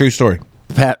 true story.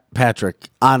 Patrick,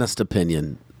 honest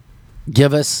opinion.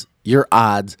 Give us your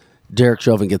odds Derek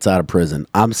Chauvin gets out of prison.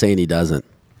 I'm saying he doesn't.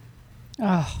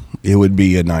 Oh. It would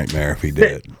be a nightmare if he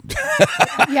did.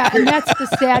 Yeah, and that's the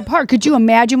sad part. Could you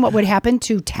imagine what would happen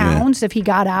to towns if he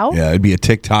got out? Yeah, it'd be a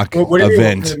TikTok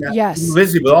event. Yes.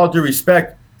 Lizzie, with all due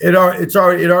respect, it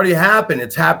already happened.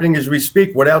 It's happening as we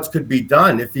speak. What else could be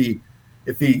done if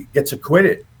he gets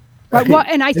acquitted? Right. Well,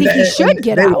 and I think he should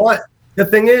get out. The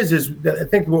thing is I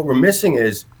think what we're missing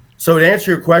is, so to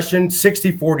answer your question,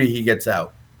 60-40 he gets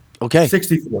out. Okay.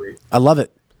 60-40. I love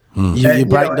it. You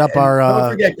brightened up our. Don't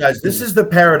forget, guys, this is the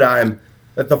paradigm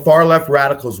that the far left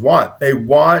radicals want. They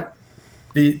want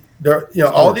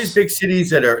all these big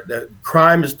cities the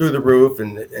crime is through the roof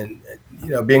and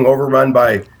being overrun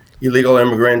by illegal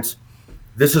immigrants.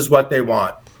 This is what they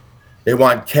want. They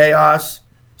want chaos.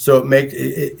 So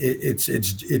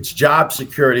it's job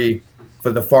security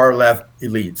for the far left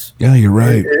elites. Yeah, you're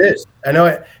right. It is. I know.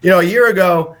 A year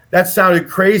ago that sounded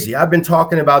crazy. I've been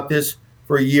talking about this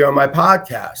for a year on my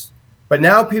podcast, but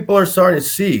now people are starting to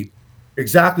see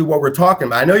exactly what we're talking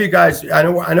about. I know you guys. I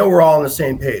know we're all on the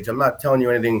same page. I'm not telling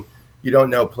you anything you don't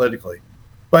know politically,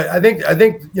 but I think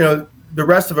the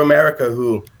rest of America,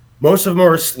 who most of them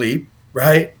are asleep,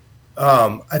 right?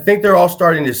 I think they're all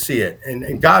starting to see it,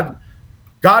 and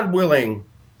God willing,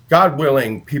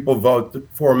 people vote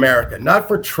for America, not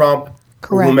for Trump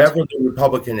or whomever the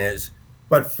Republican is,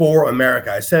 but for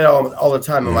America. I say it all the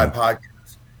time on my podcast.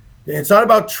 It's not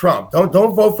about Trump. Don't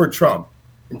vote for Trump.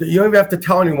 You don't even have to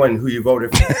tell anyone who you voted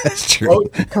for. That's true.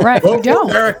 Correct. Vote for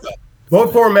America.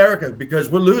 Vote for America because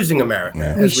we're losing America.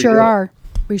 Yeah. We sure are.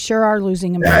 We sure are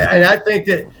losing America. And I think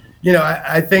that,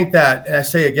 I think that, and I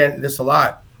say again this a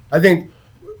lot, I think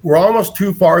we're almost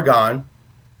too far gone.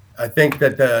 I think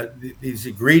that these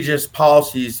egregious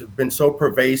policies have been so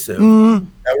pervasive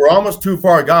that we're almost too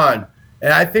far gone.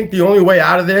 And I think the only way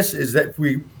out of this is that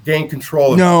we gain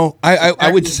control of No,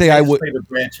 I would say I would. legislative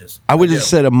branches. I would have do.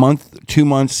 said a month, 2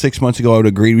 months, 6 months ago, I would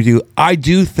agree with you. I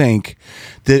do think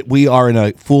that we are in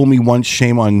a fool me once,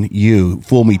 shame on you,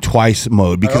 fool me twice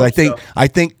mode, because hope I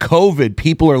so. think COVID,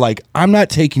 people are like, I'm not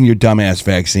taking your dumbass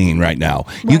vaccine right now.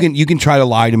 Right. You can try to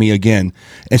lie to me again.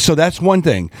 And so that's one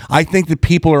thing. I think that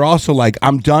people are also like,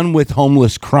 I'm done with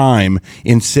homeless crime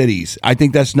in cities. I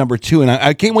think that's number 2. And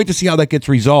I can't wait to see how that gets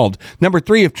resolved. Number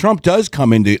 3, if Trump does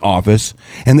come into office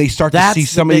and they start That's to see the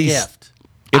some of big these, gift.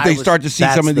 if they I was- start to see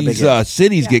that's some of the these big gift.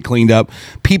 cities get cleaned up,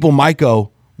 people might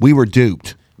go, we were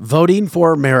duped. Voting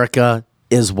for America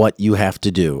is what you have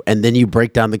to do. And then you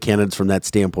break down the candidates from that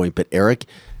standpoint. But Eric,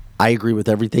 I agree with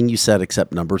everything you said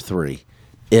except number 3.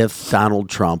 If Donald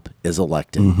Trump is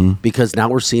elected, because now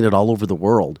we're seeing it all over the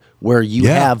world where you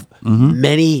Yeah. have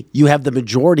you have the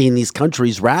majority in these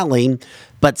countries rallying,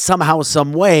 but somehow,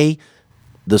 some way,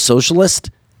 the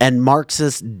socialist and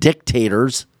Marxist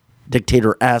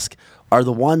dictator-esque, are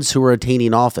the ones who are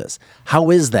attaining office. How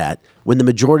is that when the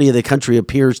majority of the country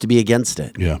appears to be against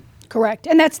it? Yeah. Correct.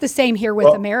 And that's the same here with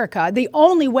America. The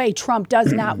only way Trump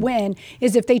does not win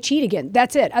is if they cheat again.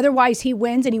 That's it. Otherwise, he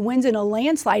wins, and he wins in a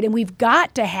landslide, and we've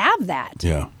got to have that.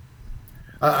 Yeah.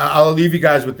 I'll leave you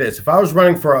guys with this. If I was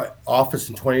running for office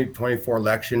in 2024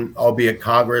 election, albeit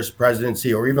Congress,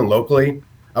 presidency, or even locally,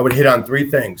 I would hit on 3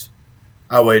 things.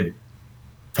 I would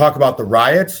talk about the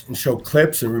riots and show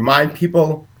clips and remind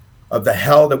people of the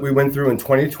hell that we went through in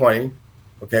 2020,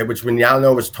 okay, which we now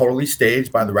know was totally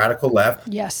staged by the radical left.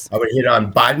 Yes. I would hit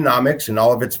on Bidenomics and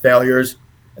all of its failures,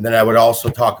 and then I would also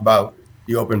talk about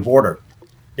the open border.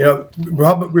 You know,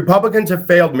 Republicans have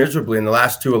failed miserably in the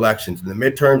last 2 elections, in the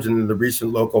midterms and in the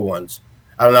recent local ones.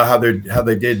 I don't know how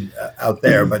they did out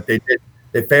there, but they did.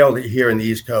 They failed here in the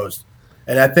East Coast,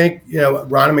 and I think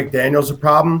Ronna McDaniel's a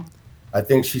problem. I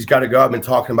think she's got to go. I've been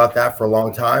talking about that for a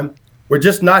long time. We're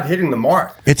just not hitting the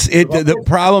mark. The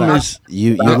problem is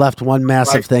You left one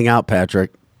massive thing out,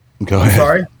 Patrick. go I'm ahead.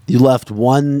 sorry. You left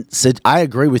one. I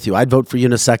agree with you. I'd vote for you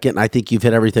in a second. And I think you've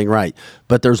hit everything right.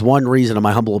 But there's one reason, in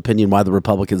my humble opinion, why the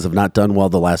Republicans have not done well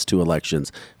the last 2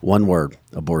 elections. One word: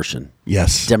 abortion.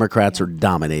 Yes. Democrats are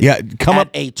dominating. Yeah, come at up-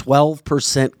 a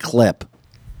 12% clip.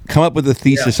 Come up with a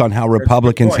thesis Yeah, on how that's a good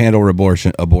Republicans point. handle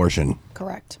abortion.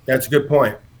 Correct. That's a good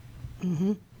point.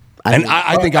 And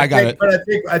I think I got it. But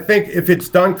I think if it's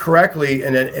done correctly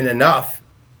and enough,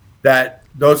 that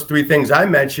those 3 things I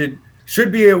mentioned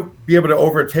should be able to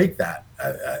overtake that.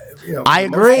 I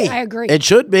agree. I agree. It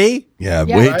should be. Yeah,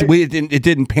 Yeah. it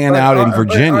didn't pan out in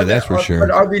Virginia, that's for sure.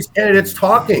 But are these candidates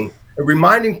talking and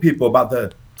reminding people about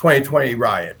the 2020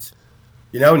 riots?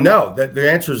 No.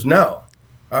 The answer is no.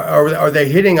 Are they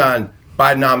hitting on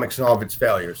Bidenomics and all of its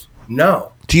failures?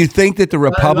 No. Do you think that the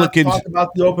Republicans Talk about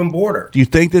the open border. Do you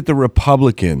think that the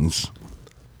Republicans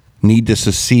need to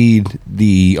secede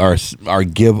or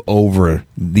give over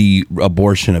the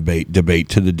abortion debate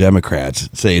to the Democrats?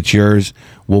 Say it's yours.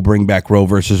 We'll bring back Roe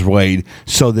versus Wade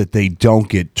so that they don't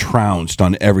get trounced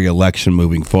on every election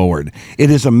moving forward.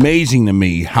 It is amazing to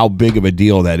me how big of a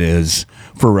deal that is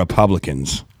for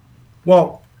Republicans.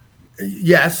 Well,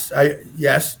 yes,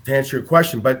 to answer your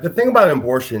question. But the thing about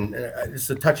abortion, it's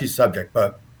a touchy subject,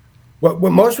 but what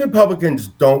most Republicans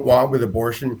don't want with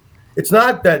abortion, it's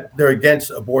not that they're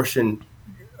against abortion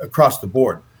across the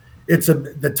board. It's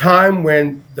the time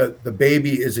when the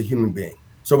baby is a human being.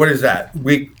 So what is that?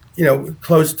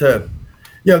 Close to,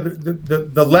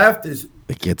 the left is.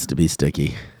 It gets to be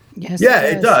sticky. Yes. Yeah,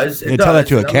 it does. You tell that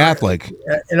to a Catholic.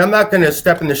 And I'm not going to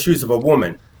step in the shoes of a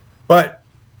woman, but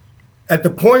at the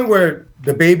point where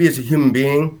the baby is a human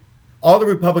being, all the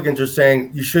Republicans are saying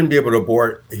you shouldn't be able to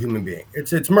abort a human being.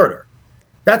 It's murder.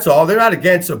 That's all. They're not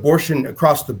against abortion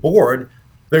across the board.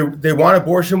 They want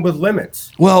abortion with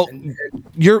limits. Well,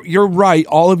 you're right.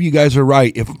 All of you guys are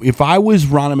right. If I was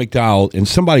Ronna McDowell, and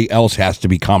somebody else has to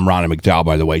become Ronna McDowell,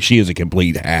 by the way, she is a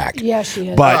complete hack. Yeah, she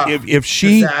is. But if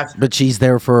she, Disaster. But she's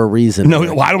there for a reason. no,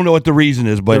 well, I don't know what the reason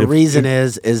is, but The reason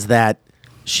is that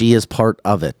she is part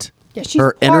of it. Yeah, she's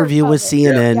Her part interview of with it.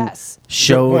 CNN Yes.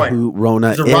 showed Good point. who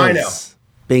Rona She's a is. rhino.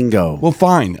 Bingo. well,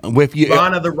 fine.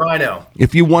 Ronna the Rhino.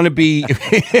 If you want to be,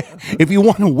 if you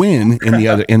want to win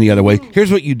in the other way,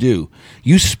 here's what you do: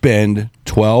 you spend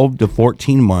 12 to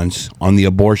 14 months on the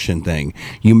abortion thing.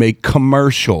 You make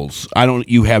commercials.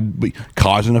 You have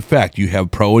cause and effect. You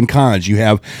have pro and cons.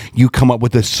 You come up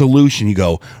with a solution. You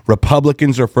go,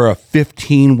 Republicans are for a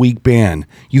 15-week ban.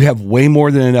 You have way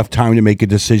more than enough time to make a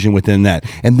decision within that,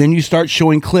 and then you start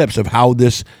showing clips of how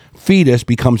this fetus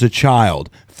becomes a child.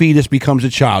 Fetus becomes a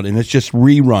child, and it's just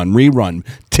rerun,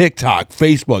 TikTok,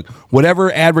 Facebook,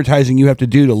 whatever advertising you have to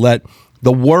do to let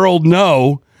the world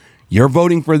know You're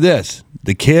voting for this.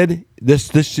 The kid,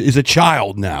 this is a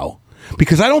child now.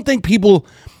 Because I don't think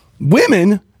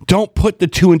women don't put the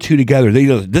two and two together. They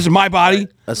go, this is my body.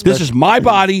 This is my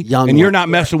body, and you're not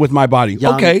messing with my body.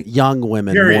 Okay, young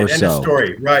women Period. more End so. of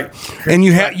story. Right. and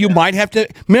you might have to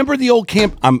remember the old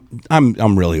camp.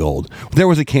 I'm really old. There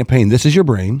was a campaign. This is your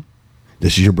brain.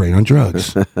 This is your brain on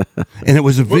drugs, and it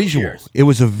was a visual. Years. It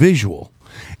was a visual,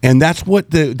 and that's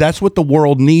what the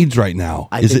world needs right now.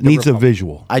 It needs a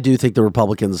visual. I do think the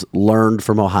Republicans learned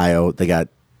from Ohio. They got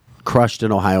crushed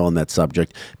in Ohio on that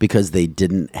subject because they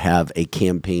didn't have a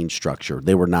campaign structure.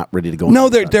 They were not ready to go. No,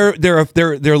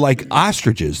 they're like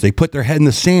ostriches. They put their head in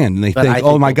the sand and they But I think, think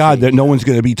 "Oh my they'll God, that change no one's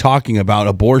going to be talking about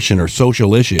abortion or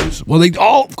social issues." Well,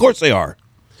 of course they are.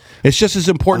 It's just as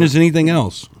important as anything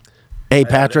else. Hey,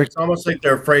 Patrick. It's almost like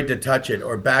they're afraid to touch it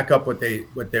or back up what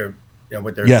they're.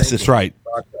 Yes, that's right.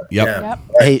 Yep. Yep.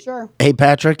 Hey, Sure. hey,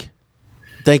 Patrick.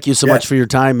 Thank you so much for your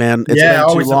time, man. It's Yeah, been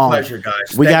always too long. a pleasure,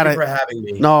 guys. We Thank gotta, you for having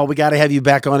me. No, we got to have you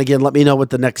back on again. Let me know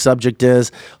what the next subject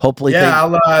is. Hopefully,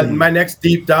 Yeah, my next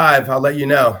deep dive, I'll let you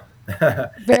know.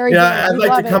 Very good. I'd We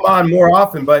like to love come it. on more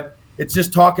often, but it's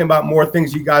just talking about more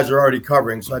things you guys are already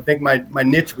covering. So I think my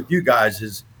niche with you guys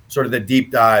is sort of the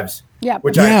deep dives, Yep.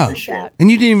 which I Yeah. appreciate. And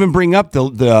you didn't even bring up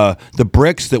the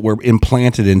bricks that were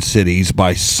implanted in cities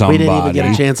by we somebody. didn't even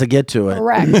get a chance to get to it.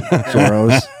 Correct.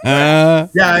 Soros. Yeah,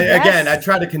 Yes. again, I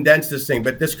tried to condense this thing,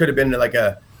 but this could have been like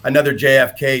another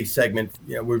JFK segment,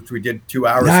 which we did 2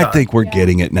 hours. I on. think we're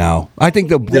getting it now. I think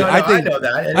I know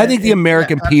that. I think the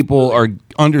American people are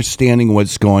understanding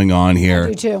what's going on here. I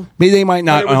do too. Maybe they might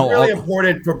not. But it was really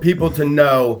important for people to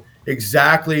know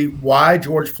exactly why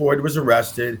George Floyd was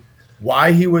arrested,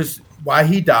 why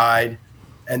he died,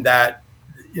 and that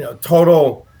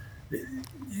total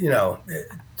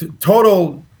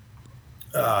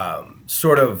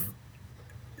sort of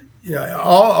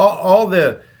all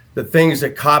the things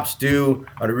that cops do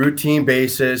on a routine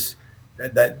basis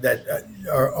that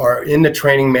are in the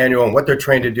training manual and what they're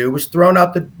trained to do was thrown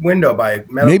out the window by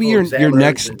medical Maybe your examiners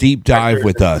next and deep dive inspectors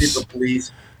with and us. chief of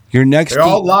police. Your next. They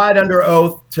all lied under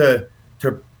oath to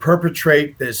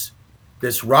perpetrate this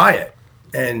riot,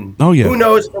 and who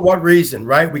knows for what reason,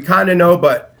 right? We kind of know,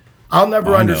 but I'll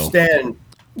never understand.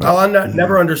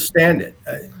 Never understand it.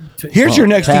 Here's your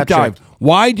next deep Patrick. dive.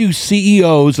 Why do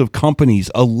CEOs of companies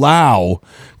allow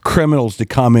criminals to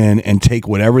come in and take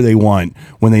whatever they want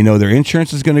when they know their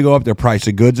insurance is going to go up, their price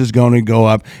of goods is going to go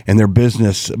up, and their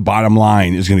business bottom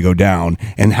line is going to go down,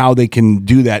 and how they can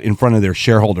do that in front of their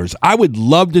shareholders? I would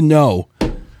love to know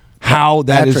how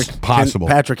that is possible.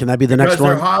 Patrick, can that be the next Because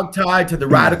they're one? hogtied to the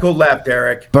radical left,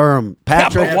 Eric. Boom.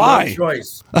 Patrick, They have Why? no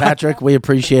choice. Patrick, we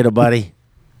appreciate it, buddy.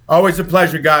 Always a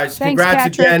pleasure, guys. Thanks, Congrats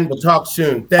Patrick. again. We'll talk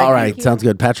soon. Thank All you. right, sounds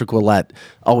good. Patrick Willett,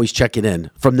 always checking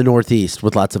in from the Northeast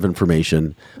with lots of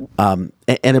information, and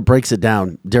it breaks it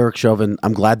down. Derek Chauvin,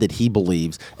 I'm glad that he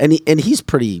believes, and he's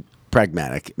pretty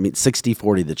pragmatic. I mean,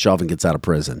 60-40 that Chauvin gets out of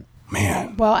prison.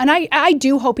 Man. Well, and I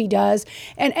do hope he does.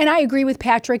 And I agree with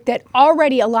Patrick that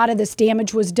already a lot of this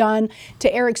damage was done,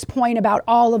 to Eric's point about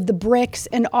all of the bricks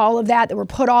and all of that were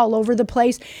put all over the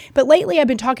place. But lately I've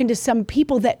been talking to some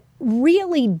people that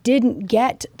really didn't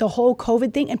get the whole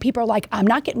COVID thing. And people are like, I'm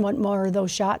not getting one more of those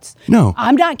shots. No.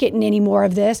 I'm not getting any more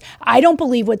of this. I don't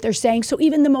believe what they're saying. So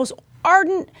even the most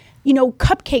ardent,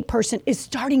 cupcake person is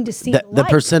starting to see The light.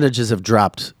 percentages have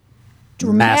dropped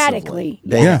Dramatically.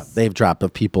 massively. They've dropped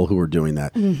of people who are doing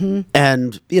that. Mm-hmm.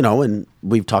 And, and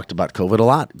we've talked about COVID a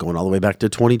lot, going all the way back to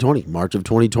 2020, March of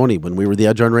 2020, when we were the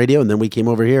Edge on Radio, and then we came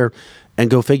over here. And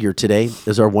go figure, today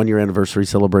is our 1-year anniversary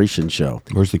celebration show.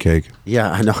 Where's the cake? Yeah,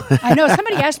 I know. I know.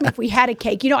 Somebody asked me if we had a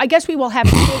cake. I guess we will have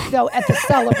a cake, though, at the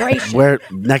celebration. Where's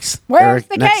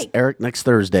the cake? Eric, next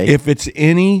Thursday. If it's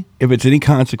any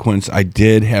consequence, I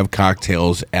did have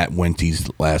cocktails at Wendy's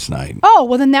last night. Oh,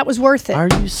 well, then that was worth it. Are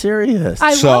you serious?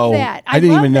 I love that. I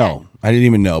didn't love even that. know. I didn't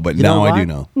even know, but now know I what? do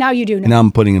know. Now you do know. Now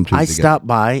I'm putting them two I together. stopped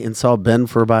by and saw Ben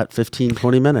for about 15,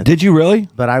 20 minutes. Did you really?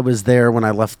 But I was there when I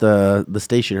left the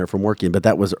station here from working, but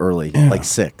that was early, like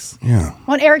 6. Yeah.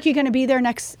 Well, and Eric, you going to be there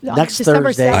next December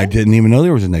Thursday. 7th? I didn't even know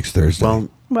there was a next Thursday. Well,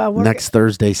 we're- next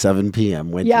Thursday, 7 p.m.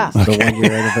 Wendy's, Yeah. the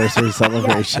 1-year anniversary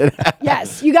celebration.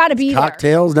 Yes, you got to be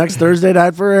Cocktails next Thursday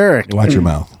night for Eric. Watch your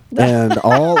mouth. And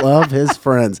all of his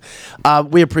friends.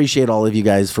 We appreciate all of you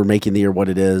guys for making the year what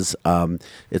it is.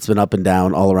 It's been up and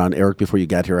down all around. Eric, before you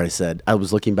got here, I said, I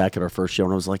was looking back at our first show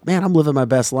and I was like, man, I'm living my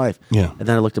best life. Yeah. And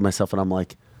then I looked at myself and I'm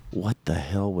like, what the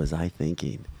hell was I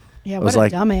thinking? there. Yeah, I what was a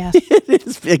like, dumbass. It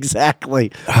is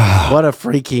exactly. What a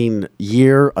freaking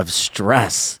year of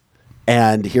stress.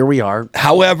 And here we are.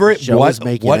 However, Show is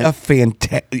making what it. a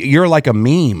fantastic. You're like a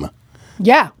meme.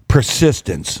 Yeah.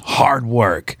 persistence, hard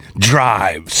work,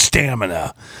 drive,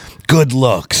 stamina, good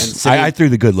looks. And sitting- I threw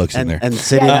the good looks in there. And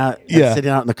sitting out, yeah.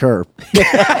 sitting out in the curb.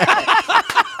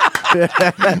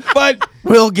 But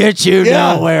We'll get you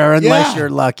Yeah. nowhere unless Yeah. you're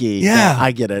lucky. Yeah.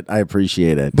 I get it. I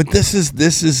appreciate it. But this is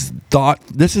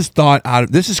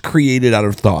created out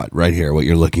of thought right here, what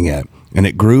you're looking at. And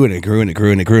it grew and it grew and it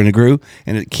grew and it grew and it grew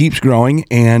and it keeps growing.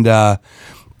 And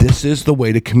this is the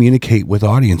way to communicate with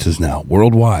audiences now,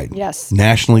 worldwide. Yes.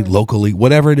 Nationally, locally,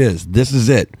 whatever it is. This is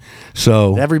it.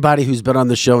 So Everybody who's been on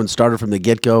the show and started from the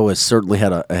get-go has certainly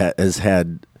had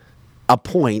a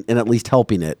point in at least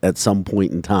helping it at some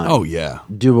point in time. oh yeah.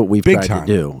 Do what we've Big tried time.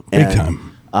 to do. Big And,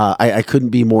 time. I couldn't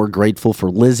be more grateful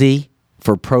for Lizzie,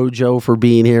 for Projo for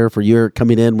being here, for your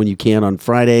coming in when you can on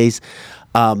Fridays.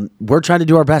 We're trying to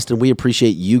do our best, and we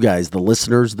appreciate you guys, the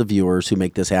listeners, the viewers who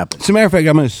make this happen. As a matter of fact,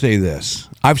 I'm going to say this.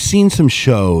 I've seen some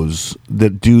shows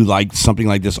that do like something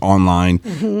like this online.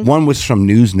 One was from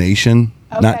News Nation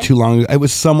not Okay. too long ago. It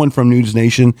was someone from News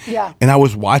Nation. Yeah. And I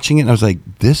was watching it and I was like,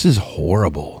 this is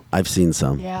horrible. I've seen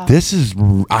some. Yeah. This is,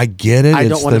 I get it. I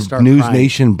don't It's want to the start News crying.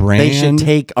 Nation brand. They should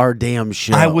take our damn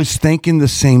show. I was thinking the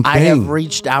same thing. I have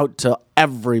reached out to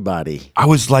everybody. I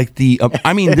was like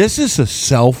I mean, this is a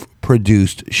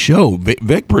self-produced show.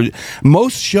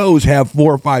 Most shows have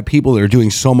 4 or 5 people that are doing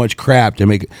so much crap to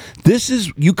make it. This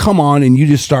is, you come on and you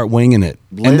just start winging it.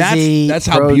 Lizzie, And that's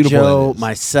how Projo, beautiful it is.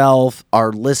 myself,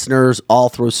 our listeners all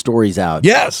throw stories out.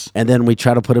 Yes. And then we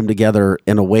try to put them together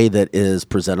in a way that is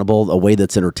presentable, a way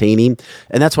that's entertaining.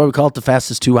 And that's why we call it the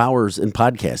fastest 2 hours in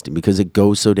podcasting, because it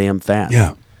goes so damn fast.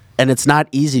 Yeah. And it's not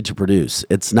easy to produce.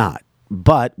 It's not.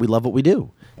 But we love what we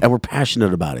do. And we're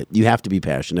passionate about it. You have to be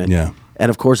passionate. Yeah. And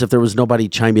of course, if there was nobody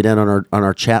chiming in on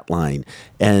our chat line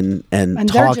and And they're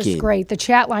talking just great. The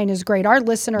chat line is great. Our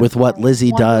listeners with what are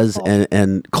Lizzie does wonderful.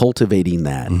 and cultivating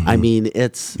that. I mean,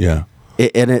 it's Yeah.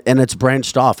 and it's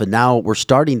branched off, and now we're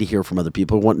starting to hear from other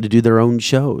people wanting to do their own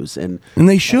shows and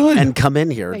they should. and come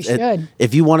in here. They should.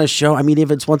 If you want a show, I mean,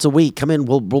 if it's once a week, come in.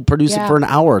 We'll produce it Yeah. for an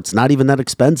hour. It's not even that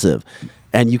expensive,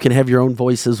 and you can have your own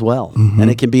voice as well,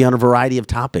 and it can be on a variety of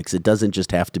topics. It doesn't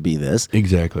just have to be this.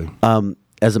 Exactly.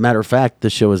 As a matter of fact, the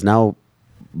show is now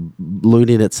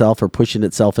looting itself or pushing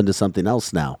itself into something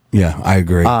else now. Yeah, I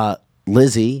agree.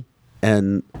 Lizzie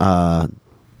and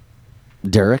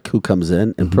Derek, who comes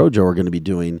in, and Projo are going to be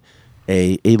doing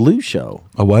a Lou show.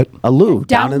 A what? A Lou.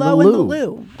 Down in the Low Lou. in the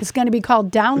Lou. It's going to be called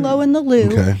Down Low in the Lou.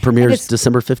 Okay. And Premieres it's-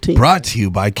 December 15th. Brought to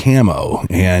you by Camo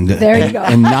and There you go.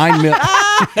 and 9 mil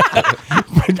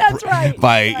That's right.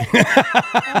 by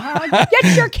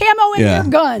Get your camo in your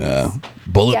guns.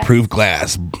 bulletproof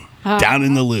glass down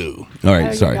in the loo. All right,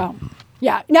 There sorry. you go.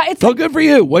 Yeah. Now it's Oh, good for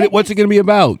you. What's it going to be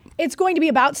about? It's going to be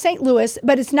about St. Louis,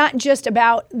 but it's not just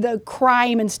about the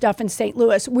crime and stuff in St.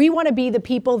 Louis. We want to be the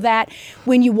people that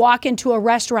when you walk into a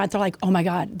restaurant, they're like, oh my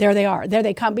God, there they are. There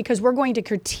they come. Because we're going to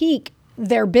critique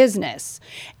their business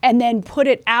and then put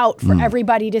it out for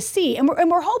everybody to see. And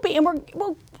we're hoping, and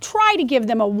we'll try to give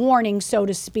them a warning, so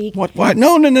to speak. What?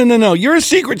 No. You're a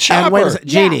secret shopper. And wait a second,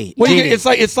 Jeannie. What do you- Jeannie.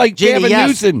 it's like Jeannie, Gavin yes.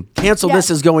 Newsom. Cancel Yeah. this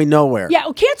is going nowhere. Yeah,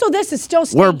 well, cancel this is still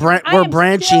staying. We're I am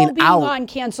branching still being out. on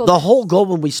cancel The this. whole goal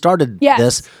when we started Yes.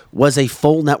 this was a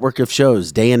full network of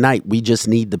shows, day and night. We just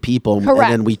need the people, Correct.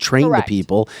 and then we train Correct. the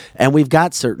people. And we've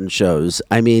got certain shows.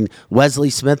 I mean, Wesley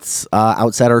Smith's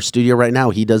outside our studio right now.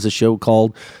 He does a show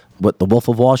called The Wolf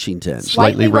of Washington.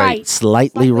 Slightly right.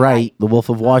 Slightly right. The Wolf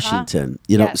of Washington.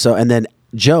 You know. Yes. So and then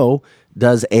Joe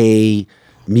does a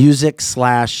music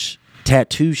 /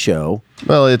 tattoo show.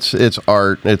 Well, it's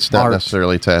art. It's not Art.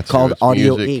 necessarily tattoo. Called It's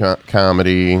Audio music, Inc.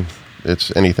 comedy.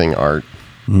 It's anything art.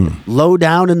 Low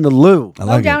down in the Lou. I Go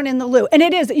like down it. in the loo. And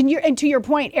it is. And to your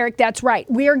point, Eric, that's right.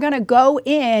 We are going to go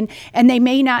in and they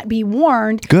may not be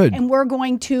warned. Good. And we're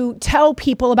going to tell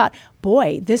people about,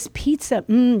 boy, this pizza,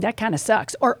 that kind of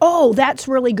sucks. Or, oh, that's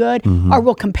really good. Or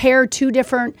we'll compare 2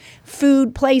 different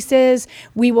food places.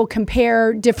 We will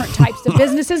compare different types of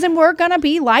businesses. And we're going to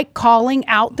be like calling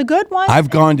out the good ones. I've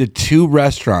gone to 2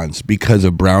 restaurants because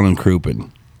of Brown and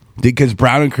Crouppen. Because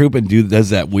Brown and Crouppen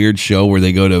does that weird show where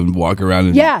they go to walk around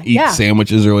and Yeah, eat yeah.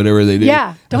 sandwiches or whatever they do.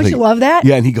 Yeah. Don't I you love that?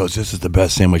 Yeah, and he goes, "This is the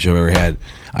best sandwich I've ever had."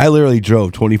 I literally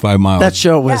drove 25 miles. That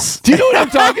show was Do you know what I'm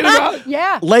talking about?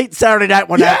 Yeah. late Saturday night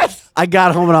when Yes! I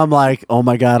got home and I'm like, oh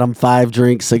my God, I'm 5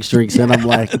 drinks, 6 drinks in. I'm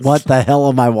like, what the hell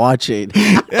am I watching?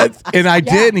 And I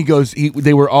did, and he goes,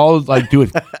 they were all like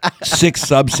doing 6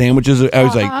 sub sandwiches. I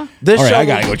was like, This all right, show I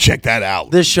gotta will- go check that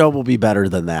out. This show will be better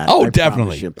than that. Oh, I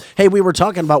definitely. promise you. Hey, we were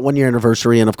talking about 1 year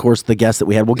anniversary, and of course, the guest that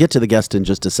we had. We'll get to the guest in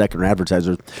just a second, or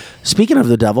advertisers. Speaking of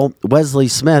the devil, Wesley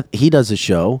Smith, he does a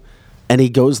show, and he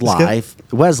goes live.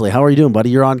 Wesley, how are you doing, buddy?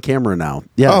 You're on camera now.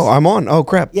 Yes. Oh, I'm on. Oh,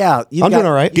 crap. Yeah, I'm doing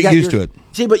all right. Get used to it.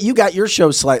 See, but you got your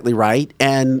show slightly right,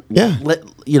 and Yeah.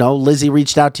 Lizzie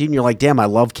reached out to you, and you're like, "Damn, I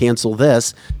love Cancel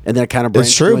This," and then it kind of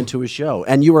branched you true. into a show.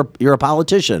 And you're a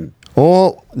politician.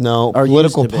 Well, no, Or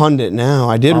political used to be. pundit now.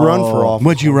 I did run for office.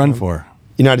 What'd you run for?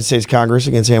 United States Congress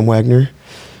against Ann Wagner.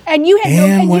 And you had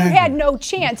Ann you Wagner. had no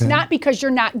chance, not because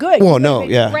you're not good. Well, You no, would've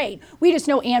been yeah. great. We just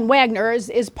know Ann Wagner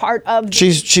is part of the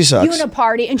She sucks.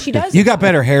 Uniparty, and she does. You got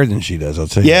better hair than she does, I'll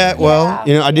tell you. Yeah, well,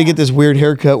 I did get this weird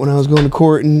haircut when I was going to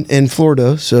court in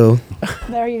Florida, so.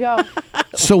 There you go.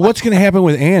 So what's going to happen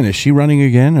with Ann? Is she running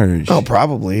again, or? Oh,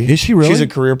 probably. Is she really? She's a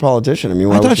career politician. I mean,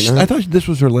 why I would thought she not? I thought this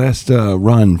was her last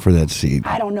run for that seat.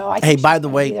 I don't know. I Hey, think by she's the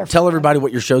gonna way, be there tell forever. everybody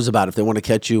what your show's about if they want to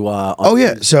catch you. On Oh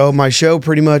yeah, so my show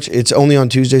pretty much it's only on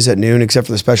Tuesdays at noon, except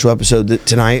for the special episode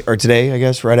tonight or today, I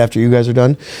guess, right after you guys are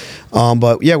done.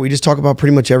 But yeah, we just talk about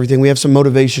pretty much everything. We have some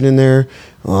motivation in there.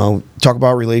 Talk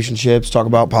about relationships, talk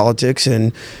about politics,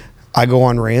 and I go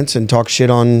on rants and talk shit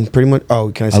on pretty much.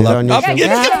 Oh, can I say that on your Oh, show?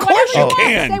 yeah, Say of course you whatever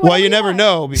can. want. Say Well, whatever you never want.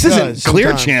 know. This Because isn't Clear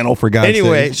sometimes- Channel, for God's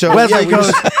Anyway, sake. so Wesley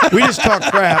yeah, we just talk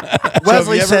crap. Wesley So if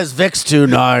you ever- says Vic's too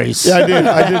nice. Yeah,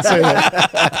 I did say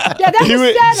that. Yeah, that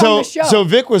was said on the show. So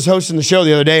Vic was hosting the show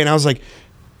the other day, and I was like,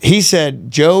 he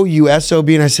said, "Joe, you SOB,"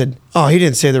 and I said, "Oh, he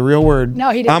didn't say the real word." No,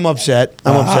 he didn't I'm say upset.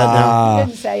 I'm upset now. He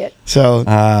didn't say it. So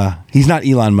He's not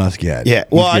Elon Musk yet. yeah,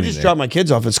 He's well, I getting just there. dropped my kids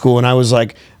off at school, and I was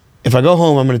like, if I go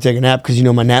home, I'm going to take a nap because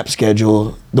my nap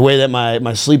schedule, the way that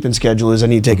my sleeping schedule is, I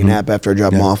need to take a nap after I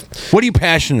drop them off. What are you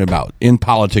passionate about in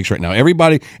politics right now? Every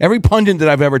pundit that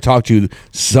I've ever talked to,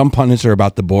 some pundits are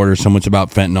about the border, someone's about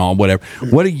fentanyl, whatever.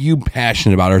 What are you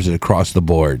passionate about, or is it across the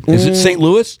board? Is it St.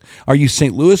 Louis? Are you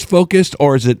St. Louis focused,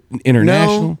 or is it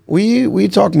international? No, we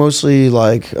talk mostly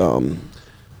like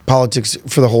politics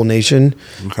for the whole nation.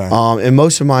 Okay. And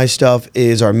most of my stuff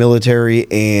is our military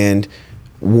and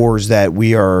wars that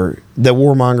that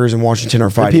warmongers in Washington are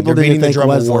And fighting. people They're need beating to the thank drum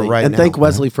of war Wesley right and now. thank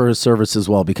Wesley for his service as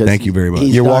well. Because Thank you very much.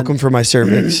 he's You're done- welcome for my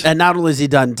service. And not only has he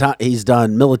done he's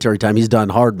done military time, he's done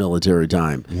hard military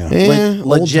time. Yeah,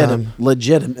 old time.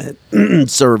 Legitimate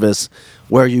service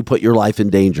where you put your life in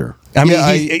danger. I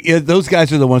mean, Yeah, those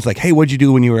guys are the ones like, hey, what'd you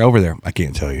do when you were over there? I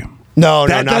can't tell you. No,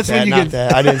 That- not that's when that. you Not get-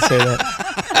 that. I didn't say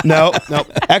that. No.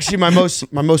 Actually, my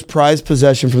most prized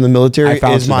possession from the I military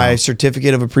found is my some.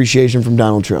 certificate of appreciation from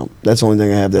Donald Trump. That's the only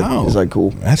thing I have that is like cool.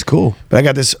 That's cool. But I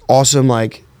got this awesome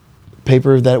like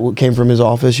paper that came from his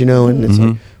office, and it's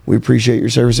like, we appreciate your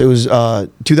service. It was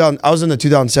 2000. I was in the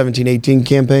 2017-18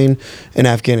 campaign in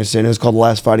Afghanistan. It was called The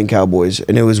Last Fighting Cowboys,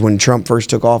 and it was when Trump first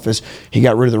took office. He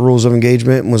got rid of the rules of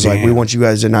engagement and was like, "We want you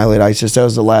guys to annihilate ISIS." That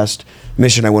was the last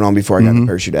mission I went on before I got in a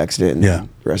parachute accident. And Yeah.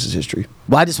 the rest is history.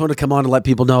 Well, I just want to come on and let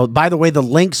people know. By the way, the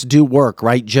links do work,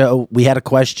 right, Joe? We had a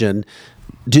question.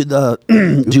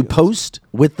 Do post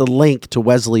with the link to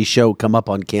Wesley's show come up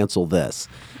on Cancel This?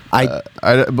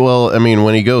 Well, I mean,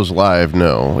 when he goes live,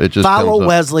 no, it just Follow comes up.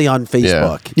 Wesley on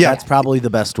Facebook. Yeah. That's probably the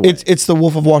best way. It's the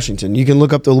Wolf of Washington. You can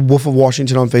look up the Wolf of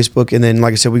Washington on Facebook, and then,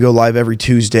 like I said, we go live every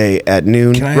Tuesday at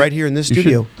noon, right here in this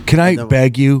studio. Can I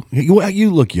beg you?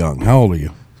 You look young. How old are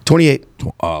you? 28.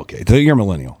 Oh, okay. So you're a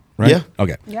millennial, right? Yeah.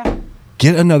 Okay. Yeah.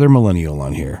 Get another millennial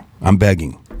on here. I'm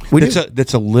begging.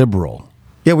 That's a liberal,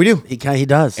 Yeah, we do. he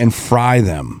does. and fry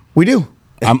them. We do.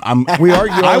 We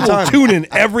argue all I the will time. tune in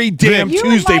every damn You would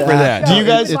Tuesday like for that. show. Do you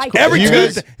guys- would like Every that. you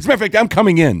guys- Tuesday. As a matter of fact, I'm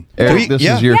coming in. Eric, this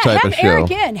yeah. is your Yeah, type have of show.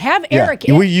 Eric in. Have Eric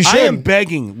in. You I should. am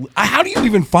begging. How do you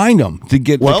even find them to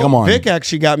get Well, to come on? Vic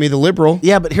actually got me the liberal.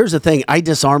 Yeah, but here's the thing. I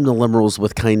disarm the liberals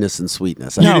with kindness and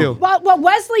sweetness. You do. Well,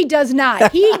 Wesley does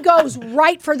not. He goes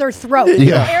right for their throat.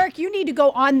 Yeah. Eric, you need to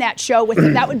go on that show with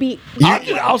him. That would be.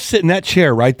 I'll sit in that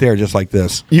chair right there, just like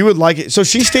this. You would like it. So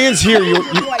she stands here.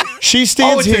 She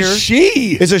stands it's here. a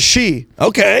she. It's a she.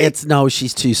 Okay. No,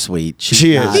 she's too sweet.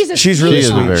 She not. is. She's really She is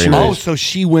sweet. very She nice. Oh, is. so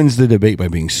she wins the debate by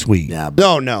being sweet. Yeah.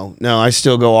 No. I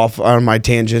still go off on my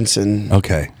tangents, and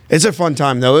Okay. it's a fun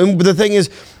time though. And the thing is,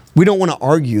 we don't want to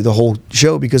argue the whole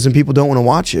show because then people don't want to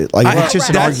watch it. Like it's just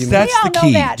an that's- argument. that's we all the know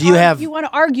key. that. Do you have- You want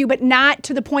to argue, but not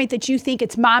to the point that you think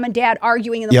it's mom and dad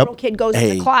arguing and the Yep. little kid goes in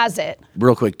Hey. the closet.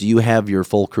 Real quick, do you have your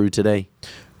full crew today?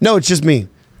 No, it's just me.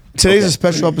 Today's a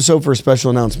special episode for a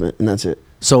special announcement, and that's it.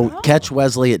 So catch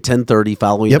Wesley at 10:30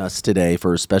 following Yep. us today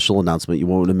for a special announcement. You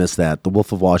won't want to miss that. The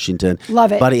Wolf of Washington.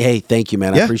 Love it. Buddy, hey, thank you,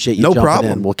 man. I Yeah, appreciate you no jumping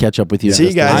problem. in. We'll catch up with you. See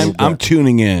you guys. I'm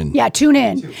tuning in. Yeah, tune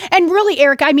in. And really,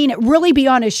 Eric, I mean it, really be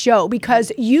on a show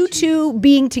because you two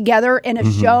being together in a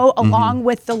show along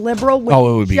with the liberal would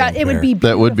Oh, it would be it would unfair. be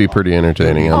That would be beautiful. pretty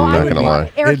entertaining. Oh, I'm I not would going to love lie.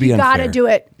 it. Eric, It'd be you got to unfair. do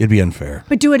it, It'd be unfair.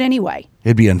 but do it anyway.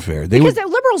 It'd be unfair. Because the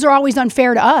liberals are always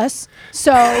unfair to us.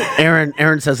 So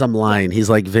Aaron says I'm lying.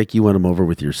 He's like, Vic, you won him over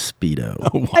with your Speedo.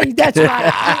 that's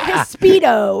right. His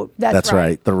Speedo. That's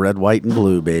right. The red, white, and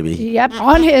blue, baby. Yep,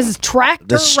 on his tractor.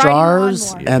 The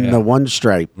stars riding lawnmower. and the one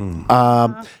stripe.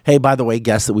 Hey, by the way,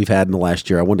 guests that we've had in the last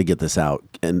year, I wanted to get this out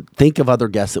and think of other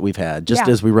guests that we've had, just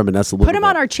Yeah. as we reminisce a little Put bit. them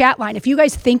on our chat line. If you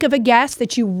guys think of a guest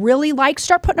that you really like,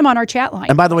 start putting them on our chat line.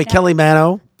 And by the way, Kelly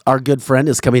Mano, our good friend,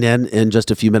 is coming in just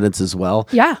a few minutes as well.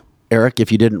 Yeah. Eric,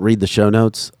 if you didn't read the show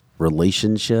notes,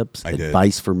 relationships, I did.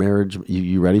 advice for marriage.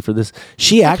 You ready for this?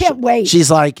 She actually, can't wait. She's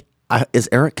like, is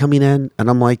Eric coming in? And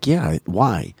I'm like, yeah.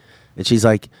 Why? And she's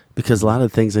like, because a lot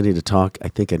of things I need to talk. I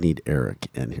think I need Eric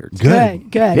in here. too."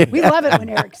 Good. We love it when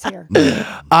Eric's here.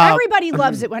 Everybody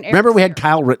loves it when Eric's Remember we had here.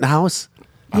 Kyle Rittenhouse?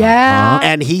 Yeah.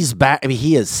 And he's back. I mean,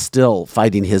 he is still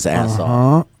fighting his ass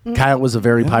off. Kyle was a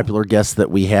very popular guest that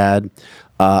we had.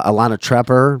 Alana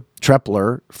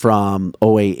Trepler from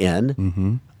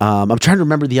OAN. I'm trying to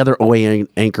remember the other OAN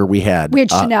anchor we had. We had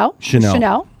Chanel.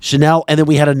 Chanel, and then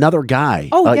we had another guy,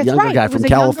 Oh, a that's younger right. guy It was from a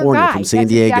younger California, guy. from San That's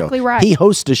Diego. exactly right. He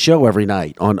hosts a show every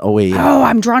night on OAN. Oh,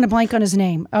 I'm drawing a blank on his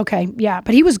name. Okay. Yeah.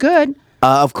 But he was good.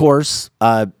 Of course,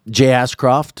 Jay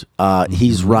Ashcroft,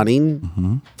 he's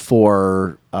running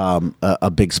for a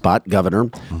big spot, governor.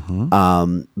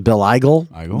 Bill Eigel,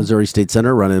 Missouri State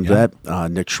Senator, running that.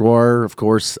 Nick Schroer, of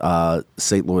course,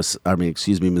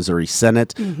 Missouri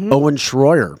Senate. Owen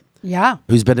Schroyer, Yeah.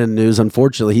 who's been in the news.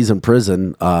 Unfortunately, he's in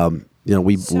prison.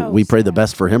 We pray the sad.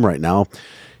 best for him right now.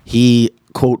 He,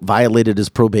 quote, violated his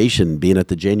probation being at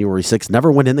the January 6th.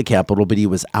 Never went in the Capitol, but he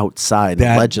was outside.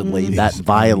 That Allegedly, that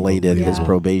violated his Yeah.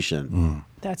 probation.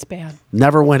 That's bad.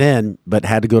 Never went in, but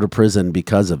had to go to prison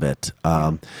because of it.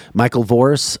 Michael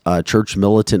Voris, church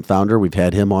militant founder, we've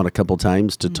had him on a couple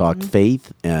times to talk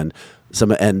faith and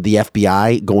the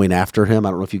FBI going after him.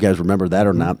 I don't know if you guys remember that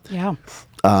or not. Yeah.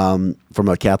 From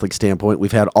a Catholic standpoint,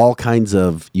 we've had all kinds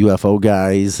of UFO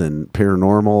guys and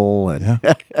paranormal. And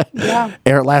Yeah.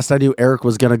 Eric, last I knew, Eric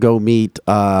was going to go meet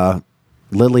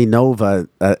Lily Nova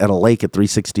at a lake at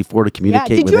 364 to Yeah. communicate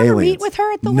Did with you ever aliens. meet with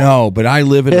her at the lake? No, but I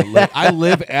live at a lake. I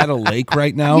live at a lake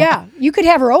right now. Yeah. You could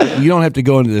have her over. You don't have to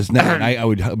go into this now.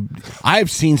 And I've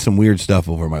seen some weird stuff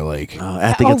over my lake.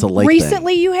 I think it's a lake thing.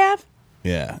 Recently you have?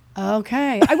 Yeah.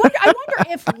 Okay. I wonder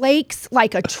if lakes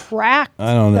like attract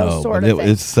I don't know. those sort but of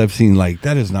things. I've seen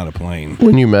that is not a plane.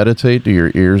 When you meditate, do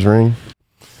your ears ring?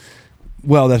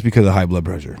 Well, that's because of high blood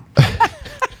pressure.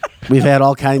 We've had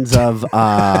all kinds of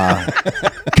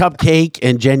Cupcake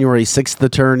and January 6th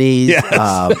attorneys.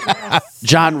 Yes.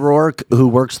 John Rourke, who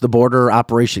works the border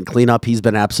Operation Cleanup, he's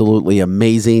been absolutely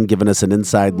amazing, giving us an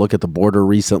inside look at the border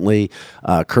recently.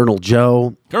 Colonel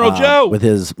Joe. With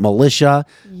his militia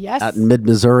Yes. out in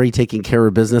mid-Missouri taking care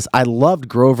of business. I loved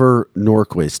Grover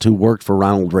Norquist, who worked for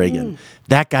Ronald Reagan.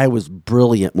 That guy was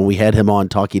brilliant when we had him on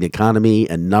talking economy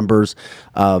and numbers.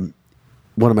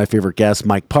 One of my favorite guests,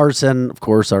 Mike Parson, of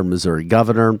course, our Missouri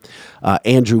governor.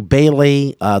 Andrew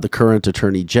Bailey, the current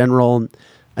attorney general.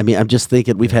 I mean, I'm just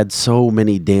thinking we've had so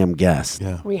many damn guests.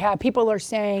 Yeah. We have people are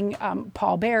saying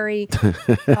Paul Berry.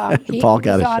 Paul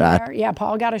got a shot. There. Yeah,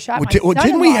 Paul got a shot. Well, My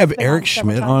didn't we son-in-law's have been Eric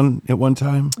several Schmidt times. on at one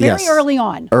time? Very Yes. early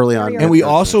on. Early on. And we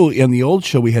also, in the old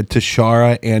show, we had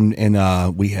Tashara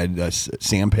and we had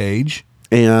Sam Page.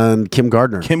 And Kim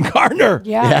Gardner. Kim Gardner.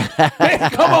 Yeah. Man,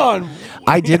 come on.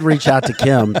 I did reach out to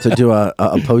Kim to do a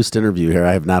post interview here.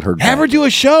 I have not heard Have back. her do a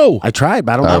show. I tried,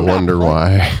 but I don't I know. wonder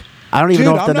why. I don't even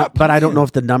Dude, know if I'm not but I don't playing. know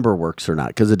if the number works or not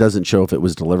because it doesn't show if it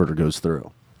was delivered or goes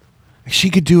through. She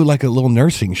could do like a little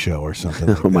nursing show or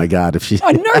something. Oh my God! If she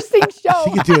A nursing show.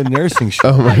 She could do a nursing show.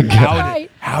 Oh my God.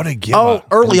 Right. How to give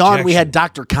early on we injection. had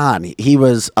Dr. Khan. He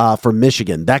was from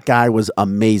Michigan. That guy was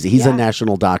amazing. He's a Yeah.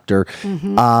 national doctor.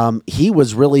 He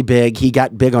was really big. He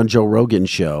got big on Joe Rogan's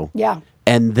show. Yeah.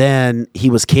 And then he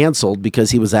was canceled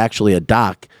because he was actually a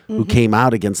doc who came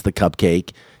out against the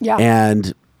Cupcake. Yeah.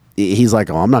 And he's like,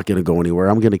 oh, I'm not going to go anywhere.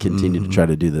 I'm going to continue to try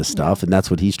to do this stuff. And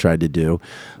that's what he's tried to do.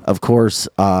 Of course,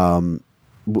 our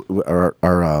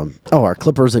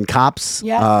Clippers and Cops.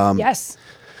 Yes. Yes.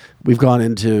 We've gone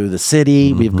into the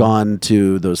city. We've gone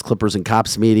to those Clippers and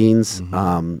Cops meetings.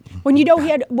 When he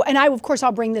had, and of course,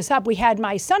 I'll bring this up. We had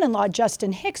my son-in-law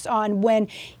Justin Hicks on when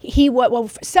he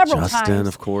several times. Justin,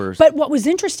 of course. But what was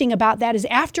interesting about that is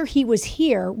after he was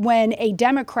here, when a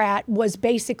Democrat was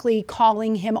basically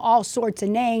calling him all sorts of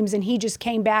names, and he just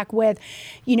came back with,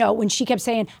 when she kept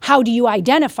saying, "How do you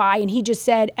identify?" and he just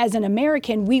said, "As an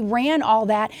American, we ran all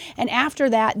that." And after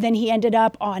that, then he ended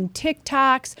up on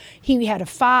TikToks. He had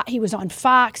he was on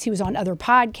Fox. He was on other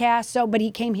podcasts. But he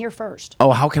came here first.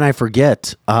 Oh, how can I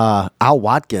forget Al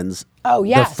Watkins? Oh,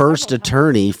 yeah. The first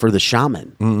attorney for the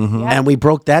shaman. Yeah. And we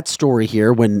broke that story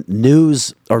here when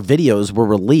news or videos were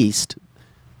released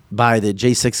by the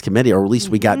J6 committee, or at least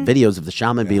we got videos of the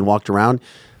shaman being walked around.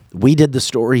 We did the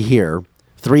story here.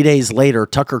 3 days later,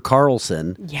 Tucker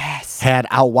Carlson had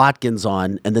Al Watkins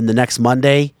on, and then the next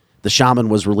Monday, the shaman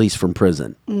was released from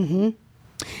prison.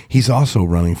 He's also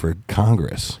running for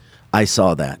Congress. I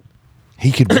saw that.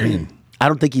 He could win. I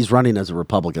don't think he's running as a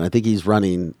Republican. I think he's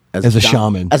running as a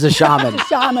shaman. As a shaman.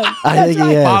 Shaman. I think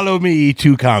he is. Follow me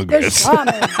to The Congress. shaman.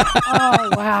 Oh,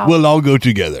 wow. We'll all go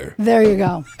together. There you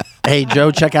go. Hey,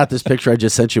 Joe, check out this picture I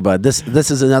just sent you, bud. This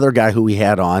is another guy who we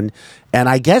had on, and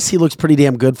I guess he looks pretty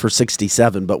damn good for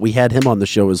 67, but we had him on the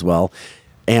show as well.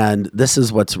 And this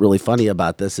is what's really funny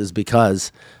about this is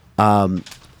because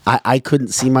I couldn't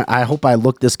see I hope I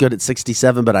look this good at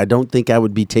 67, but I don't think I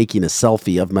would be taking a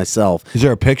selfie of myself. Is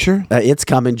there a picture? It's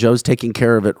coming. Joe's taking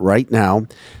care of it right now.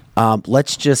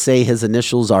 Let's just say his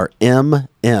initials are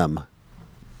MM.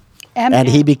 And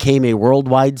he became a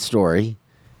worldwide story,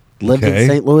 lived in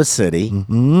St. Louis City,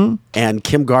 and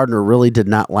Kim Gardner really did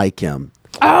not like him.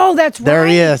 Oh, that's right. There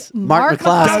he is, Mark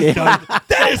McCloskey.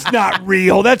 That is not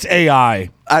real. That's AI.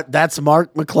 That's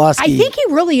Mark McCloskey. I think he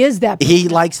really is that. He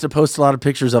likes to post a lot of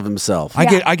pictures of himself. I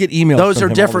get emails. Those from are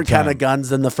him different all the kind time. of guns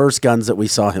than the first guns that we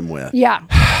saw him with. Yeah.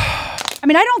 I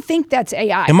mean, I don't think that's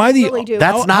AI. Am I the- really do.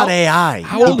 That's not AI.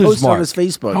 how old he is posted Mark? on his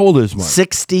Facebook. How old is Mark?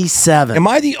 67. Am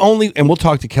I the only, and we'll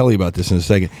talk to Kelly about this in a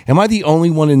second, am I the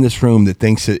only one in this room that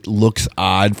thinks it looks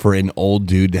odd for an old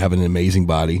dude to have an amazing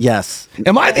body? Yes.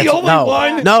 Am I the only no,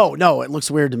 one? No, it looks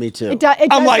weird to me too. It does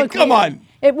I'm like, look come weird. on.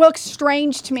 It looks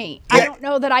strange to me. I don't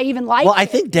know that I even like Well, it. I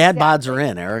think dad bods are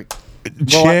in, Eric.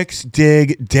 Chicks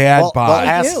dig dad Well, bod.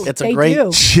 ask- do. it's a They great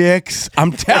do. Chicks,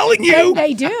 I'm telling you,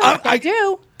 They do. They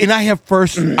do. And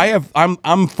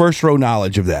I'm first row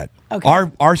knowledge of that. Okay. Our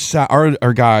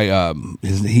guy,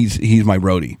 he's my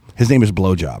roadie. His name is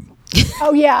Blowjob.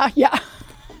 Oh, yeah.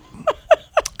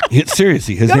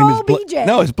 Seriously, his Good name is old BJ.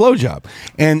 No, it's Blowjob,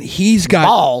 and he's got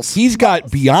Balls. He's got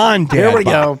beyond dad. Here we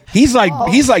bod. go. He's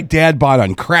like dad bod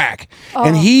on crack,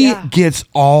 and he gets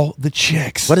all the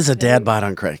chicks. What is a dad bod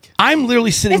on crack? I'm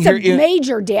literally sitting It's here. a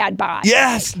major dad bod.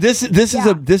 Yes, this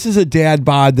is a dad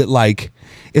bod that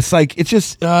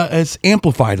it's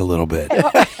amplified a little bit.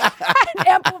 Amplified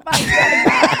dad bod.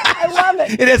 I love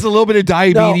it. It has a little bit of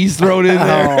diabetes thrown in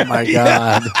there. Oh my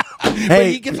God. But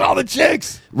Hey, he gets all the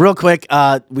chicks. real quick,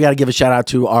 we got to give a shout out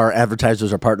to our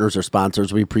advertisers, our partners, our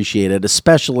sponsors. We appreciate it,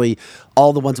 especially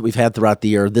all the ones that we've had throughout the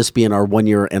year. This being our 1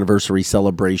 year anniversary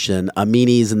celebration.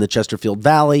 Amini's in the Chesterfield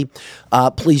Valley.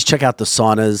 Please check out the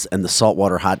saunas and the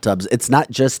saltwater hot tubs. It's not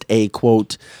just a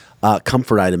quote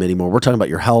comfort item anymore. We're talking about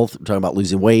your health. We're talking about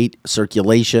losing weight,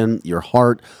 circulation, your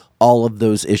heart. All of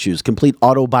those issues. Complete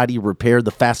auto body repair, the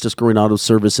fastest growing auto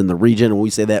service in the region. When we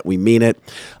say that, we mean it.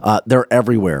 They're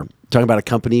everywhere. Talking about a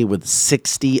company with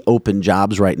 60 open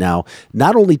jobs right now.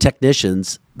 Not only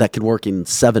technicians that can work in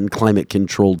 7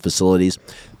 climate-controlled facilities,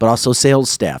 but also sales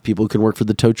staff, people who can work for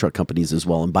the tow truck companies as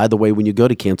well. And by the way, when you go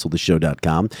to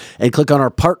canceltheshow.com and click on our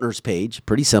partners page,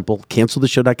 pretty simple,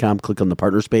 canceltheshow.com, click on the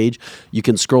partners page, you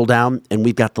can scroll down, and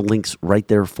we've got the links right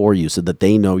there for you so that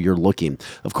they know you're looking.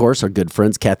 Of course, our good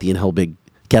friends, Kathy Helbig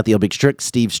Strick,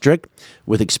 Steve Strick,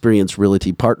 with Experience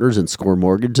Realty Partners and Score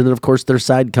Mortgage. And then, of course, their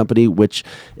side company, which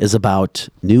is about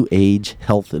new age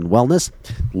health and wellness.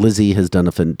 Lizzie has done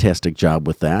a fantastic job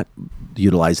with that,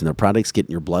 utilizing their products,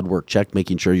 getting your blood work checked,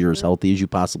 making sure you're as healthy as you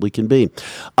possibly can be.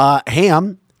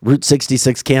 Ham, Route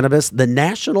 66 Cannabis, the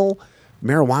national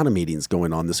marijuana meeting's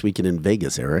going on this weekend in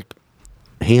Vegas, Eric.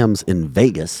 Ham's in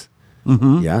Vegas.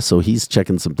 Mm-hmm. Yeah, so he's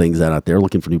checking some things out there,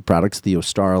 looking for new products. The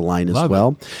Ostara line as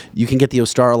well. You can get the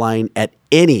Ostara line at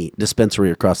any dispensary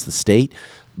across the state,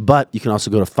 but you can also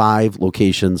go to 5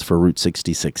 locations for Route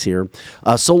 66 here.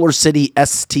 Solar City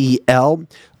STL.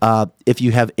 If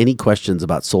you have any questions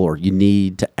about solar, you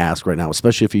need to ask right now,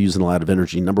 especially if you're using a lot of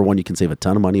energy. Number 1, you can save a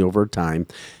ton of money over time.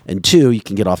 And 2, you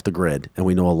can get off the grid. And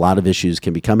we know a lot of issues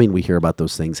can be coming. We hear about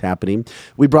those things happening.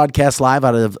 We broadcast live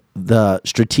out of the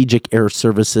Strategic Air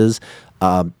Services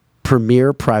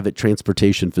premier private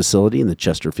transportation facility in the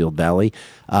Chesterfield Valley.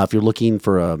 If you're looking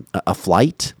for a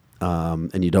flight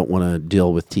and you don't want to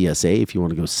deal with TSA, if you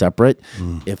want to go separate,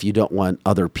 if you don't want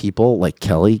other people like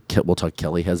Kelly, we'll talk,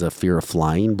 Kelly has a fear of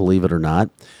flying, believe it or not.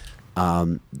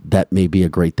 That may be a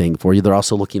great thing for you. They're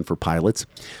also looking for pilots.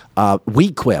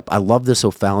 WeQuip, I love this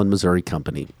O'Fallon, Missouri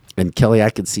company. And Kelly, I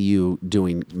could see you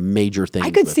doing major things.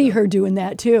 I could with see them. her doing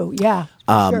that too. Yeah,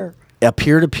 sure. A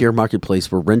peer-to-peer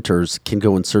marketplace where renters can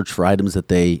go and search for items that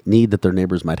they need that their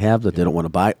neighbors might have that they don't want to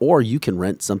buy, or you can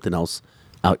rent something else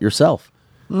out yourself.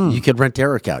 You could rent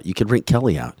Eric out. You could rent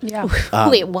Kelly out. Yeah.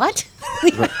 Wait, what?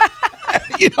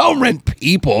 You don't rent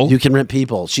people. You can rent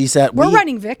people. She said We're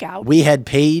running Vic out. We had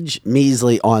Paige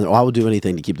Measley on. Oh, I will do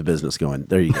anything to keep the business going.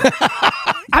 There you go.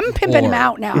 I'm pimping him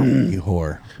out now. You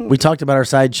whore. We talked about our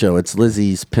side show. It's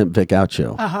Lizzie's Pimp Vic Out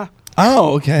show.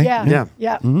 Oh, okay. Yeah.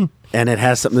 Yeah. And it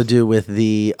has something to do with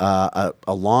the a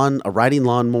riding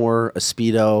lawnmower, a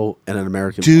Speedo, and an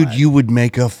American Dude, flag. you would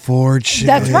make a fortune.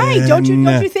 That's right. Don't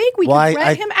you think we Well, could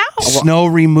rent him out? Snow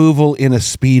removal in a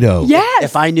Speedo. Yes.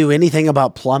 If I knew anything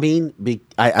about plumbing, I would be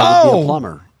a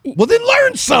plumber. Well, then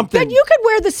learn something. Then you could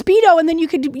wear the Speedo, and then he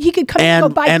could come and go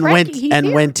buy Frankie. He's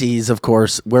here. Wenty's, of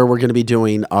course, where we're going to be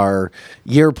doing our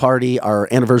year party, our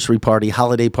anniversary party,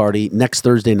 holiday party next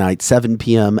Thursday night, 7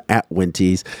 p.m. at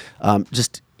Wenty's.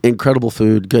 Just incredible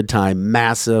food, good time,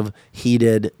 massive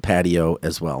heated patio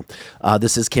as well.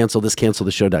 This is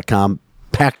cancelthisshow.com.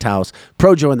 Packed house,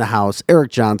 Projo in the house,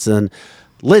 Eric Johnson,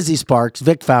 Lizzie Sparks,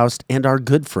 Vic Faust, and our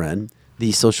good friend,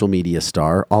 the social media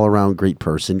star, all-around great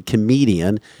person,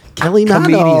 comedian, Kelly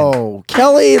Mano.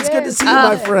 Kelly, it's good to see you,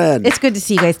 my friend. It's good to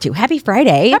see you guys too. Happy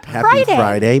Friday. Happy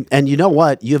Friday. And you know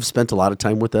what? You have spent a lot of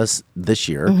time with us this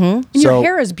year. And your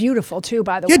hair is beautiful too,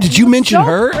 by the way. Yeah, did you mention so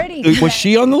her? Pretty. Was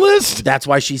she on the list? That's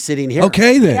why she's sitting here.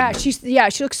 Okay, then. Yeah,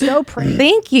 she looks so pretty.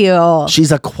 Thank you.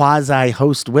 She's a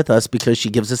quasi-host with us because she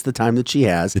gives us the time that she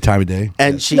has. The time of day.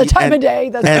 And The time of day,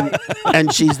 that's right.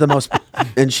 And she's the most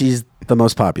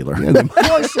popular.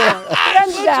 For sure.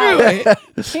 Hands down.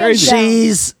 Hands down.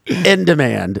 She's in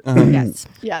demand.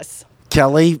 Yes.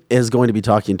 Kelly is going to be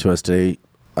talking to us today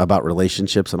about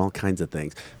relationships and all kinds of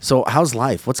things. So how's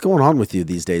life? What's going on with you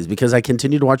these days? Because I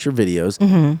continue to watch your videos.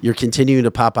 You're continuing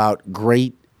to pop out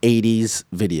great 80s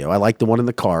video. I like the one in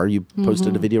the car. You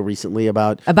posted a video recently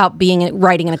about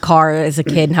riding in a car as a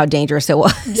kid and how dangerous it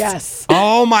was. Yes.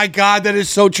 Oh, my God. That is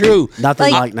so true.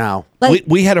 nothing like now.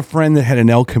 We had a friend that had an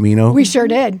El Camino. We sure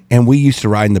did. And we used to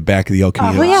ride in the back of the El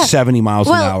Camino 70 miles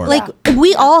an hour.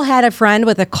 We all had a friend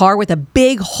with a car with a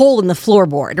big hole in the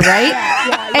floorboard, right?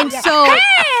 And so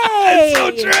It's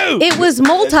so true. it was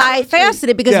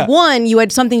multifaceted because one, you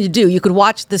had something to do. You could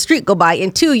watch the street go by,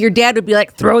 and two, your dad would be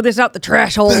like, "Throw this out the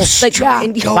trash hole."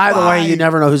 By the way, you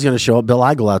never know who's going to show up. Bill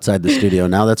Eigel outside the studio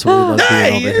now. That's what we love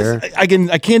being over here.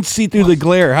 I can't see through the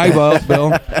glare. Hi, Bill.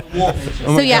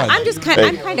 So yeah,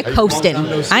 I'm kind of coasting.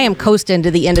 I am coasting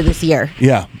to the end of this year.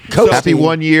 Yeah. Happy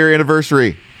 1 year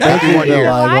anniversary. Thank you, Bill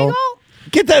Eigel.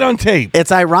 Get that on tape.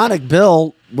 It's ironic.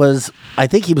 Bill I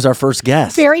think he was our first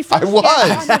guest. Very first I was,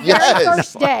 guest on the yes. very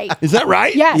first day. Is that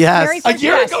right? Yes. Yes. Very A first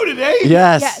year guest. ago today?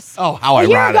 Yes. Yes. Oh, how a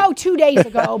year ironic. ago, 2 days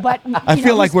ago, but I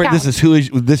feel like this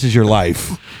is your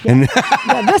life. And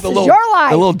this is your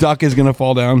life. the little duck is going to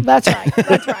fall down. That's right.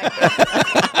 That's right.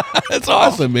 That's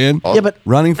awesome, man. Yeah, but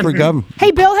Running for governor.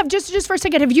 Hey, Bill, just for a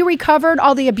second, have you recovered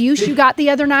all the abuse you got the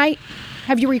other night?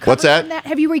 Have you recovered What's that? from that?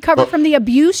 Have you recovered from the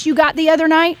abuse you got the other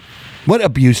night? What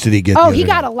abuse did he get? Oh, he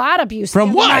got a lot of abuse From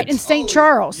the other what? night in St.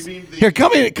 Charles. Here,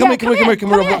 come in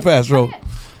real fast, real.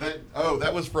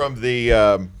 That was from the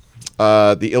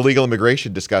illegal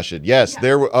immigration discussion. Yes,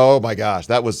 there were. Oh my gosh,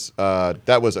 that was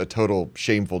a total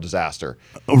shameful disaster.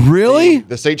 Really?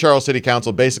 The St. Charles City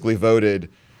Council basically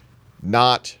voted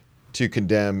not to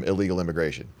condemn illegal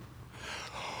immigration.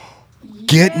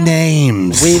 Get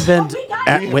names. we've been.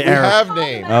 We have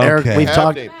names. Eric, Okay. we've Have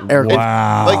talked. names. Eric,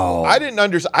 Wow.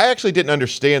 Like I actually didn't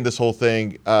understand this whole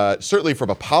thing, certainly from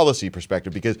a policy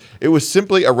perspective, because it was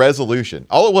simply a resolution.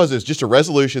 All it was is just a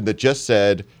resolution that just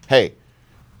said, "Hey,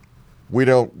 we're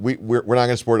not going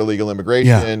to support illegal immigration.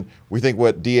 Yeah. We think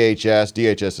what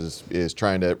DHS is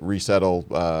trying to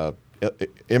resettle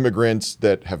immigrants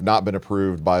that have not been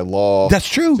approved by law. That's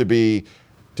true.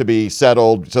 To be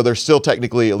settled, so they're still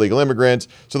technically illegal immigrants.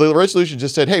 So the resolution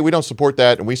just said, "Hey, we don't support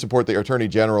that, and we support the Attorney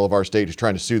General of our state who's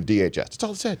trying to sue the DHS." That's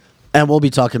all it said. and we'll be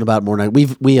talking about more night.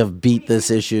 We have beat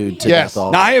this issue to Yes. death.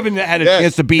 All Now, I haven't had a Yes.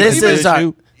 chance to beat this this is our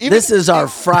issue. this is our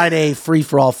Friday free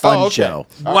for all fun Oh, okay. show.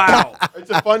 Wow. It's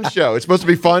a fun show. It's supposed to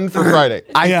be fun for Friday.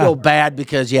 I Yeah. feel bad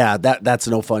because that's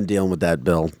no fun dealing with that,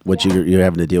 Bill. What you're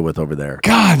having to deal with over there.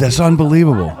 God, that's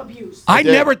unbelievable. Abuse. I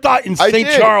did. never thought in I St.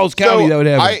 did. Charles County that would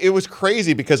happen. It was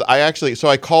crazy because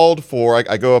I called for,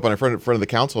 I go up in front of the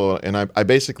council and I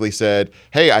basically said,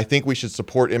 hey, I think we should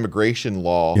support immigration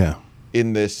law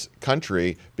in this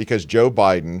country because Joe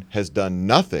Biden has done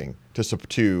nothing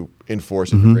to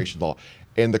enforce immigration law.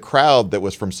 And the crowd that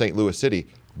was from St. Louis City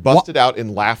busted out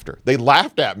in laughter. They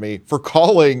laughed at me for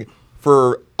calling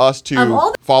for us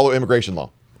to follow immigration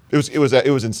law. It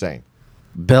was insane.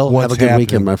 Bill, have a good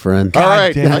weekend, my friend. All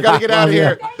right, I got to get out of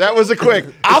here. That was a quick.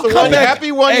 I'll come back. Happy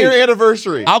 1 year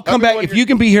anniversary. I'll come back. If you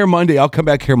can be here Monday, I'll come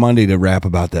back here Monday to rap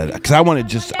about that. Because I want to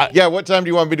just. What time do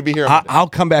you want me to be here? I'll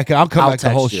come back. I'll come back the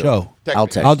whole show. I'll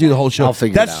text I'll do the whole show. I'll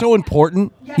figure That's it out. so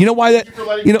important. You know why that?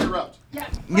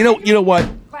 You know what?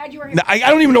 Glad you were here. I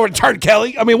don't even know where to turn,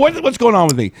 Kelly. I mean, what's going on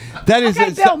with me? That is.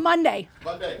 Okay, Bill, Monday.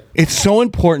 It's so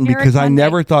important Eric, because I Monday.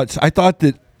 never thought.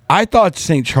 I thought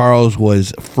St. Charles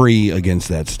was free against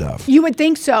that stuff. You would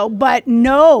think so, but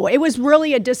no, it was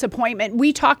really a disappointment.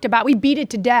 We beat it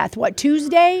to death. What,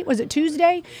 Tuesday? Was it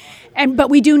Tuesday? But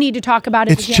we do need to talk about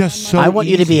it It's again. just so I want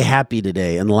you to be easy. happy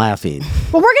today and laughing.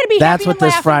 Well, we're going to be That's happy what and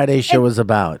this laughing, Friday show and is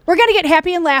about. We're going to get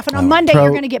happy and laughing. On Monday, you're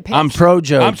going to get pissed. I'm Pro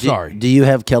Joe, I'm sorry. Do you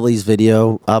have Kelly's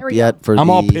video up we yet? go. For I'm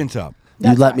all the- pent up.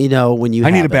 You let me know when you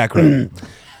I need have a it. background.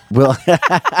 Well,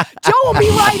 Joe will be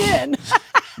right in.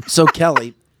 so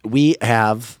Kelly, we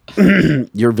have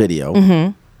your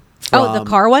video. The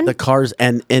car one? The cars,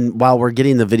 and while we're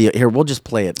getting the video here, we'll just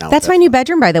play it now. That's my new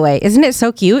bedroom, by the way. Isn't it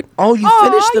so cute? Oh, you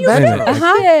finished the you bedroom. finished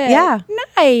Uh-huh. it. Yeah.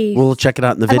 Nice. We'll check it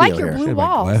out in the I video like your here. blue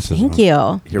walls. Thank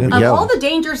you. Here we Of go. all the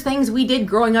dangerous things we did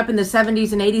growing up in the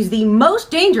 70s and 80s, the most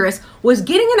dangerous was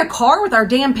getting in a car with our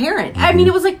damn parent. I mean,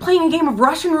 it was like playing a game of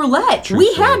Russian roulette.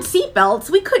 We had seatbelts.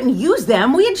 We couldn't use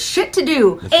them. We had shit to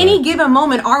do. Any given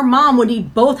moment, our mom would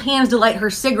need both hands to light her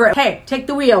cigarette. Hey, take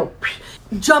the wheel.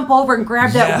 Jump over and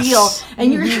grab that wheel,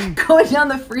 and you're going down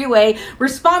the freeway,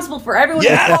 responsible for everyone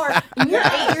in the car, and you're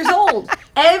 8 years old.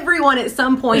 Everyone at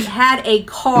some point had a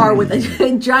car with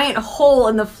a giant hole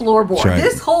in the floorboard. Right.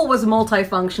 This hole was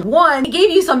multifunction. One, it gave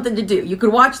you something to do. You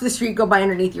could watch the street go by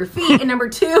underneath your feet, and number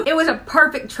two, it was a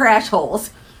perfect trash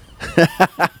holes.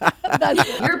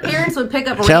 Your parents would pick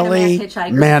up a Kelly random ass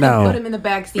hitchhiker Mano. and put him in the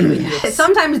back seat with you.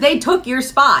 Sometimes they took your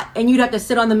spot and you'd have to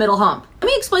sit on the middle hump. Let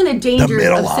me explain the dangers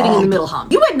of sitting in the middle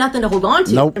hump. You had nothing to hold on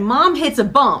to. Nope. And mom hits a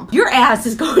bump. Your ass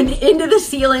is going into the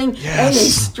ceiling and then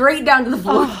straight down to the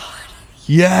floor.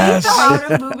 Yes. They fell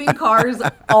out of moving cars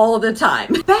all the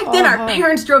time. Back then, our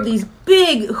parents drove these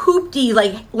big, hoopty,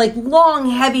 like long,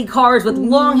 heavy cars with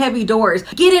long, heavy doors.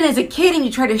 Get in as a kid and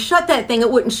you try to shut that thing, it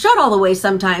wouldn't shut all the way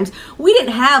sometimes. We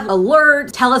didn't have alerts,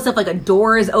 tell us if like a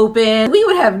door is open. We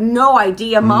would have no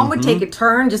idea. Mom would take a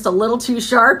turn just a little too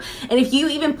sharp. And if you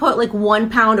even put like 1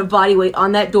 pound of body weight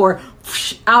on that door,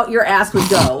 out your ass would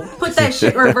go. Put that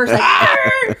shit in reverse like,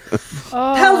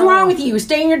 "Arr! Hell's wrong with you?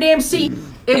 Stay in your damn seat."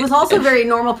 It was also very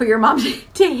normal for your mom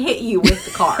to hit you with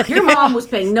the car. Your mom was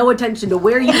paying no attention to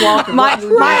where you walked or what you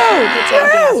were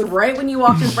doing. Right when you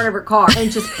walked in front of her car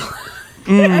and just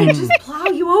plow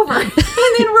you over and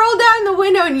then roll down the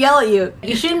window and yell at you.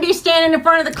 You shouldn't be standing in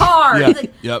front of the car. Yeah. He's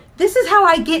like, Yep. This is how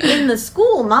I get in the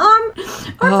school, Mom.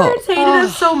 Our parents hated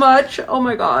us so much. Oh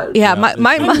my God. Yeah, my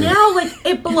And now, like,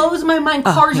 it blows my mind.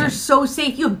 Cars are so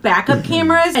safe. You have backup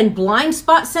cameras and blind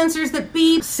spot sensors that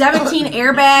beep, 17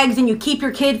 airbags, and you keep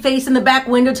your kid facing the back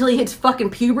window till he hits fucking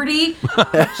puberty.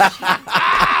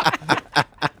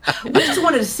 We just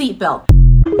wanted a seatbelt.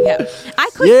 Yeah. I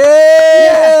could.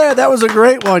 Yeah, that was a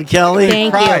great one, Kelly.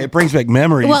 Thank Right. you. It brings back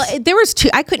memories. Well, there was two.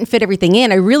 I couldn't fit everything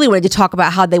in. I really wanted to talk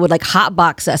about how they would like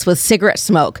hotbox us with cigarette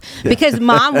smoke because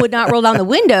mom would not roll down the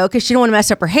window because she didn't want to mess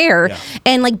up her hair. Yeah.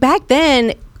 And like back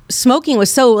then, smoking was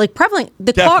so like prevalent.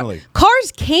 The Definitely.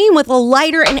 cars came with a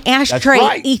lighter and ashtray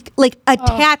right. like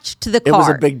attached to the car. It was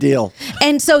a big deal.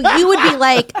 And so you would be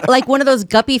like one of those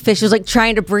guppy fishes, like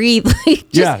trying to breathe, like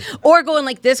just, or going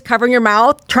like this, covering your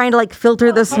mouth, trying to like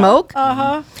filter the smoke.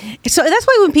 So that's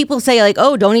why when people say like,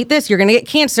 "Oh, don't eat this, you're gonna get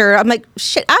cancer," I'm like,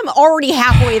 "Shit, I'm already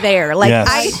halfway there." Like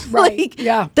Yes. like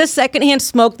the secondhand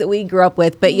smoke that we grew up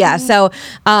with. But yeah, so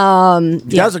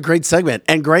That was a great segment.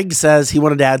 And Greg says he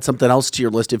wanted to add something else to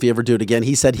your list if you ever do it again.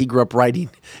 He said he grew up riding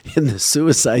in the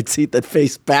suicide seat that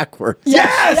faced backwards.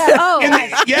 yes. Oh.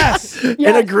 Yes.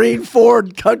 In a green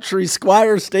Ford Country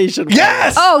Squire station.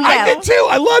 Yes. Oh, yeah. I did too.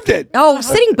 I loved it.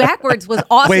 Sitting backwards was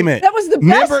awesome. Wait a minute. That was the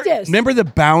bestest. Remember the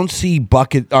bouncy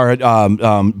bucket or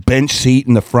bench seat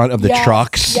in the front of the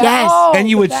trucks? Yes. Oh, And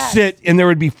you the would best. sit, and there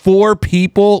would be four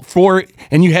people,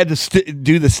 and you had to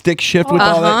do the stick shift with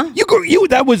all that.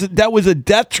 That was a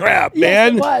death trap,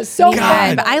 man. It was so God.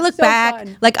 fun. But I look So back,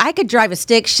 fun. Like I could drive a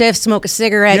stick shift, smoke a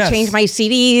cigarette, Yes. change my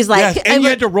CDs. Like Yes, and you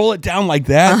had to roll it down like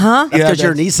that. Uh-huh. Because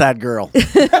you're an East Side girl.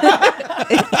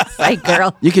 like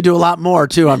girl. You could do a lot more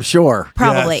too, I'm sure.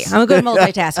 Probably. Yes. I'm a good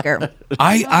multitasker.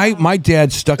 My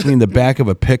dad stuck me in the back of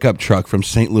a pickup truck from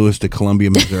St. Louis to Columbia,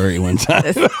 Missouri one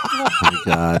time. Oh my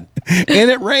God. And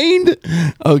it rained.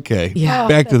 Okay. Yeah.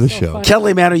 Back to the so show. funny.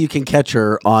 Kelly Mano, you can catch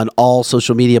her on all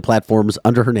social media platforms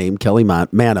under her name, Kelly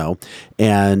Mano,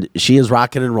 and she is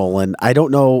rocking and rolling. I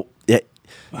don't know.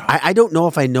 I don't know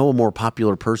if I know a more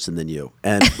popular person than you,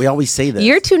 and we always say this.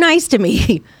 You're too nice to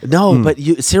me. No, but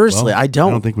you seriously, I I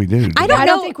don't. don't think we do. I don't I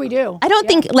know. don't think we do. I don't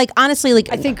think, like, honestly, like,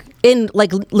 I think- in,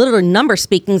 like, literal number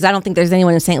speakings, I don't think there's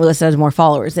anyone in St. Louis that has more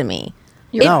followers than me.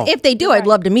 No. If they do, I'd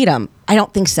love to meet them. I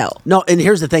don't think so. No, and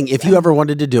here's the thing: if you ever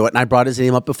wanted to do it, and I brought his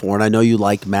name up before, and I know you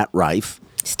like Matt Rife.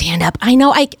 Stand up. I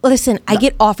know. I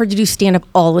get offered to do stand up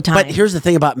all the time. But here's the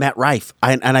thing about Matt Rife,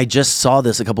 and I just saw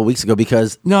this a couple weeks ago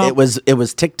because No. it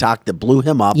was TikTok that blew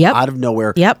him up Yep. out of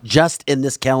nowhere. Yep. Just in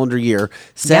this calendar year,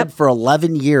 said Yep. for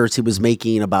 11 years he was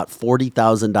making about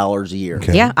 $40,000 a year.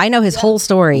 yeah, I know his whole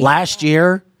story. Last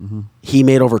year, he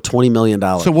made over $20 million.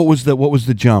 So what was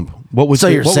the jump? What was So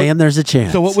the, you're what saying was, there's a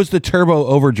chance? So what was the turbo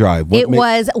overdrive? What It ma-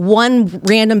 was one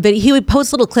random video. He would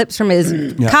post little clips from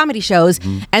his comedy shows,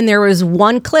 and there was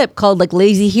one clip called like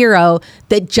Lazy Hero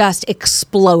that just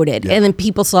exploded. And then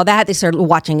people saw that. They started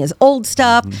watching his old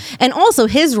stuff. And also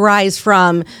his rise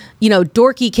from,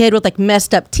 dorky kid with like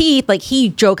messed up teeth. Like he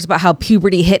jokes about how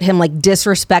puberty hit him like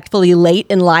disrespectfully late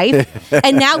in life.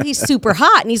 And now he's super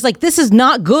hot. And he's like, this is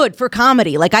not good for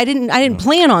comedy. Like I didn't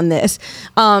plan on this.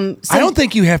 I don't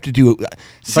think you have to do it.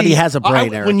 But he has a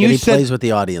brain, Eric, and he plays with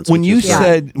the audience, When which you is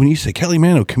good. said Kelly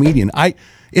Mano comedian,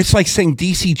 it's like saying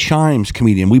DC Chimes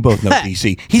comedian. We both know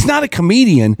DC. He's not a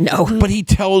comedian, No. but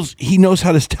he knows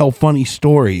how to tell funny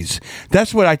stories.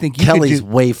 That's what I think you Kelly's could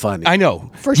do. way funny. I know.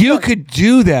 For you sure. could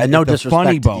do that And no at the disrespect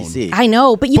funny to bone. DC. I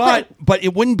know, but But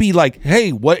it wouldn't be like,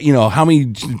 hey, what how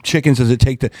many chickens does it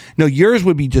take to? No, yours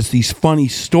would be just these funny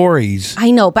stories.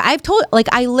 I know, but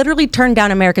I literally turned down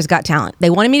America's Got Talent. They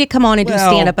wanted me to come on and do Well,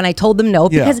 stand up, and I told them no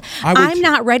yeah, because I would I'm too.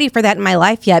 not ready for that in my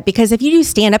life yet. Because if you do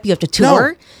stand up, you have to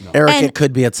tour. Eric, And, it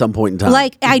could be at some point in time.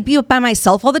 like I'd be by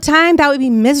myself all the time. That would be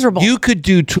miserable. You could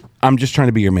do. I'm just trying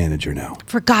to be your manager now.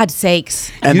 For God's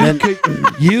sakes. and you then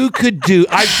could do.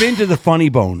 I've been to the Funny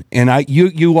Bone, and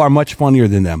you are much funnier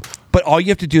than them. But all you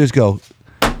have to do is go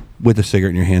with a cigarette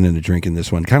in your hand and a drink in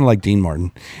this one, kind of like Dean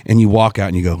Martin, and you walk out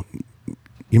and you go.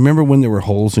 You remember when there were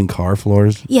holes in car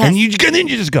floors? Yes. And then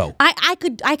you just go.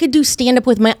 I could do stand up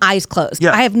with my eyes closed.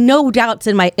 Yeah. I have no doubts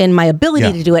in my ability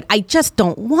Yeah. to do it. I just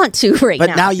don't want to right but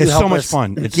now. now you It's help so much us.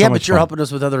 fun. It's yeah, so but much you're fun. helping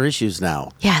us with other issues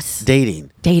now. Yes. Dating.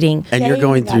 Dating. And you're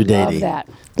going through I love dating. that.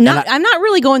 And I- I'm not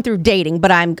really going through dating, but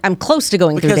I'm close to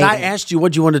going through Because dating. I asked you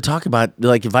what you wanted to talk about,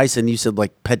 like advice, and you said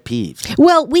like pet peeves.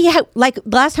 Well, we had like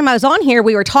last time I was on here,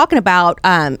 we were talking about.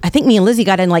 I think me and Lizzie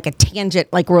got in like a tangent,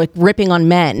 like we're like ripping on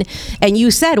men, and you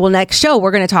said, "Well, next show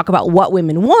we're going to talk about what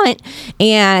women want."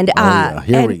 And yeah.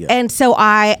 Here we go. And so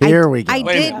Here we go. I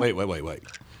did. Wait.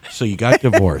 So you got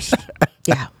divorced.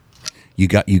 Yeah. You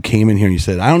came in here and you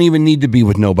said, I don't even need to be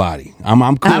with nobody. I'm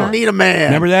cool. I don't need a man.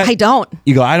 Remember that? I don't.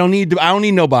 You go, I don't need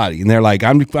nobody. And they're like,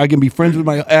 I can be friends with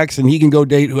my ex and he can go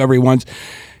date whoever he wants.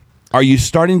 Are you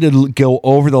starting to go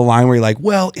over the line where you're like,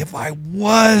 well, if I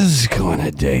was going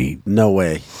to date? No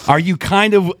way. Are you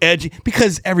kind of edgy?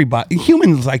 Because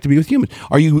humans like to be with humans.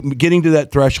 Are you getting to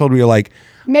that threshold where you're like,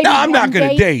 Maybe no, I'm not one going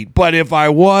to date. date, but if I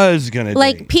was going to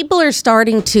Like date. people are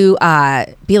starting to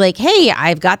be like, "Hey,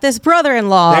 I've got this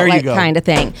brother-in-law," There you like go. kind of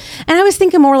thing. And I was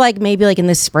thinking more like maybe like in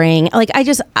the spring. Like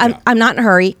I'm not in a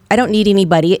hurry. I don't need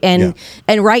anybody. And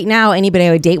right now, anybody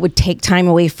I would date would take time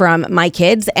away from my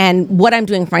kids and what I'm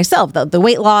doing for myself, the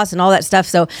weight loss and all that stuff.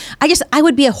 So I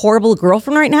would be a horrible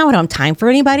girlfriend right now. I don't have time for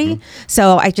anybody.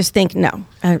 So I just think no,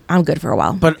 I'm good for a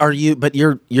while. But are you? But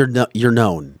you're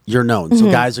known. You're known. So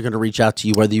guys are going to reach out to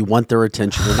you whether you want their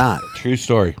attention or not. True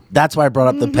story. That's why I brought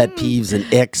up the pet peeves and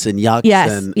icks and yucks Yes,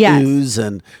 and yes. oohs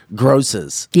and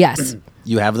grosses. Yes.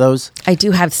 You have those? I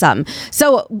do have some.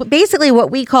 So basically,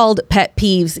 what we called pet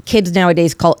peeves, kids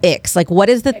nowadays call icks. Like, what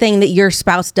is the thing that your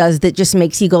spouse does that just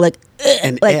makes you go like, ugh,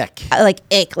 An like, ick. like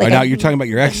ick? Like Right now, you're talking about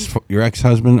your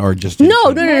ex-husband or just...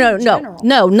 no.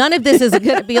 general. None of this is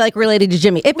going to be like related to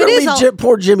Jimmy. If it is, Leave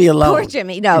poor Jimmy alone. poor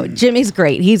Jimmy. No, Jimmy's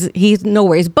great. He's no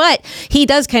worries, but he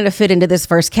does kind of fit into this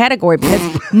first category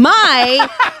because my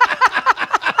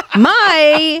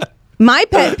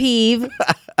pet peeve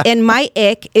and my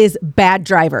ick is bad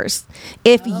drivers.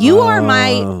 If you are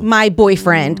my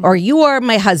boyfriend or you are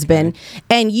my husband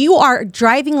and you are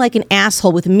driving like an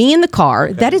asshole with me in the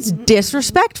car, that is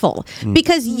disrespectful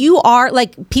because you are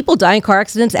like, people die in car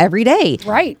accidents every day.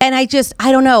 Right. And I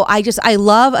don't know. I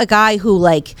love a guy who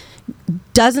like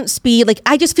doesn't speed. Like,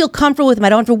 I just feel comfortable with him. I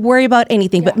don't have to worry about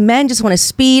anything. But men just want to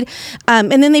speed.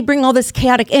 And then they bring all this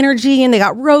chaotic energy and they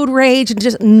got road rage and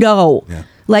just no. Yeah.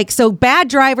 Like, so bad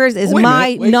drivers is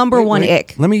my number one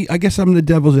ick. I guess I'm the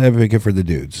devil's advocate for the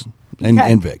dudes and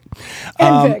Vic.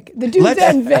 Vic. The dudes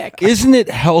and Vic. Isn't it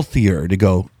healthier to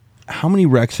go, how many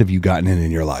wrecks have you gotten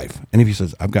in your life? And if he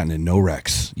says, I've gotten in no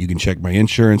wrecks, you can check my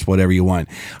insurance, whatever you want.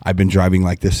 I've been driving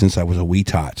like this since I was a wee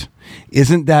tot.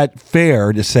 Isn't that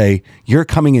fair to say you're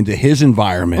coming into his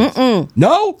environment?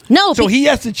 No? No. So he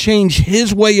has to change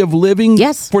his way of living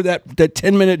for that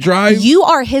 10-minute drive? You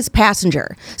are his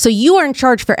passenger. So you are in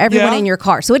charge for everyone in your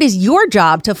car. So it is your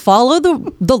job to follow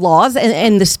the laws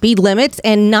and the speed limits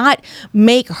and not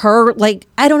make her like,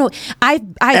 I don't know.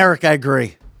 Eric, I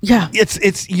agree. Yeah,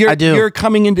 you're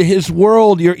coming into his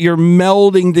world. You're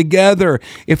melding together.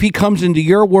 If he comes into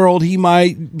your world, he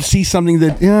might see something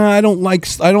that I don't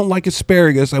like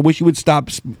asparagus. I wish you would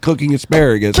stop cooking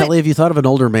asparagus. Kelly, have you thought of an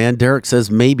older man? Derek says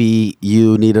maybe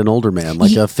you need an older man, like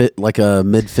a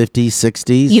mid 50s,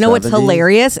 60s. You know 70s? What's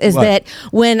hilarious is that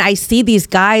when I see these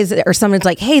guys or someone's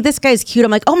like, "Hey, this guy's cute,"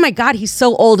 I'm like, "Oh my god, he's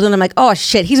so old," and I'm like, "Oh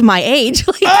shit, he's my age."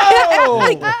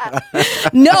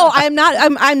 No, I'm not.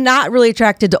 I'm not really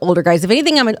attracted to older guys. If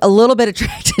anything, I'm a little bit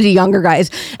attracted to younger guys.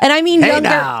 And I mean younger.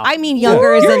 Now. I mean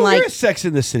younger as in like, you're a Sex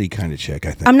in the City kind of chick,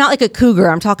 I think. I'm not like a cougar.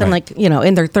 I'm talking like,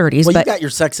 in their 30s. Well, but you got your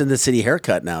Sex in the City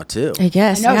haircut now too. I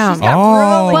guess. I know, yeah. she's got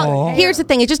really Well, here's the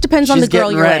thing. It just depends on She's the girl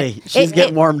getting you're ready. with. She's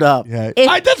getting warmed up. Yeah.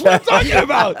 That's what I'm talking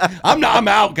about. I'm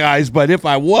out, guys. But if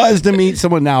I was to meet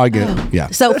someone now, I get it. Yeah.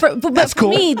 So for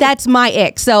me, that's my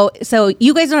ick. So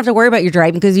you guys don't have to worry about your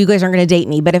driving because you guys aren't going to date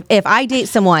me. But if I date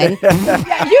someone,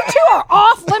 Yeah, you two are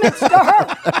off limits to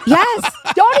her. yes,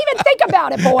 Don't even think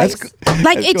about it, boys.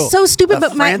 it's so stupid.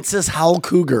 But Francis Howell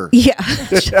Cougar. yeah,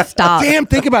 stop. Damn,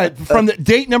 think about it. From the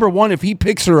date number one, if he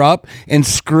picks her up and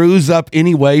screws up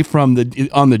anyway on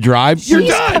the drive, you're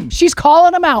done. She's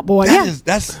calling him out, boys.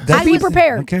 That's Be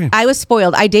prepared. Okay. I was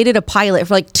spoiled. I dated a pilot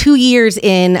for like 2 years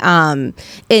in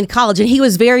college, and he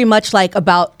was very much like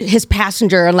about his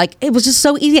passenger, and like it was just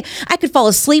so easy. I could fall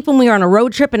asleep when we were on a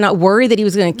road trip and not worry that he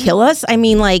was going to kill us. I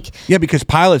mean, like because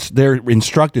pilots, they're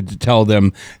instructed to tell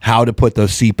them how to put the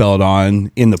seatbelt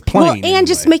on in the plane, and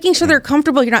just making sure they're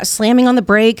comfortable. You're not slamming on the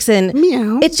brakes, and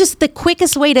it's just the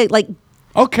quickest way to like.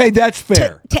 Okay, that's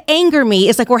fair. To anger me,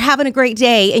 it's like we're having a great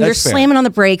day and you're fair. slamming on the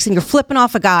brakes and you're flipping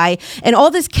off a guy and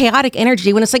all this chaotic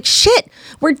energy when it's like, shit,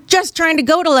 we're just trying to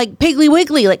go to like Piggly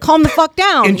Wiggly, like calm the fuck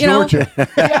down. In Georgia.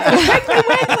 Piggly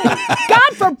Wiggly.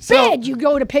 God forbid you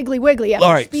go to Piggly Wiggly.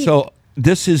 All right, so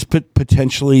this is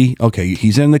potentially okay.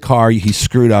 He's in the car. He's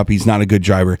screwed up. He's not a good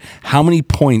driver. How many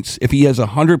points? If he has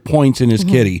 100 points in his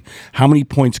kitty, how many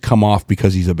points come off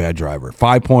because he's a bad driver?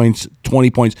 5 points,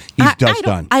 20 points. He's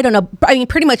done. I don't know. I mean,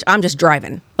 pretty much, I'm just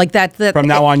driving like that. From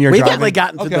now on, you're We've driving. only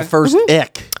gotten to the first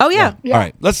ick. Oh yeah. All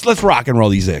right, let's rock and roll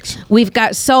these icks. We've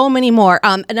got so many more.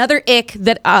 Another ick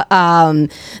that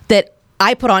that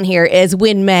I put on here is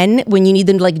when you need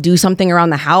them to like do something around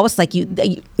the house, like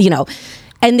you know.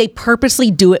 And they purposely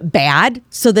do it bad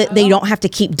so that they don't have to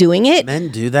keep doing it. Men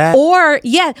do that? Or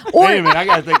Wait a minute, I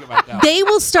gotta think about that. they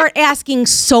will start asking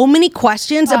so many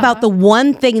questions about the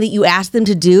one thing that you asked them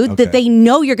to do that they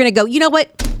know you're going to go, you know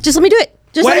what? Just let me do it.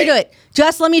 Just let me do it.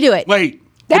 Just let me do it. Wait,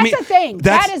 That's a thing.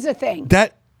 That is a thing.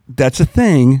 That's a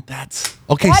thing. That's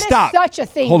okay. That is Stop. such a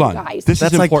thing, Hold you on. guys. This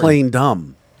that's is like important. playing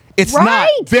dumb. It's Right?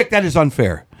 not, Vic. That is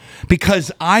unfair.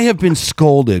 Because I have been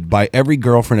scolded by every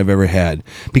girlfriend I've ever had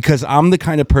because I'm the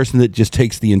kind of person that just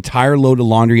takes the entire load of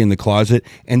laundry in the closet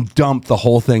and dump the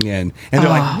whole thing in. And they're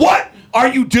like, what are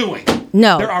you doing?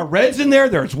 No. There are reds in there.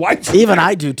 There's whites. Even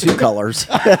I do two colors.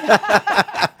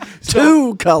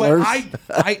 Two colors.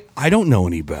 But I don't know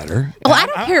any better. Well, I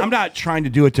don't care. I'm not trying to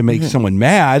do it to make someone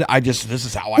mad. This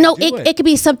is how I No, do it. it could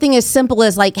be something as simple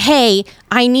as like, hey,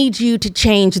 I need you to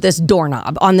change this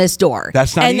doorknob on this door.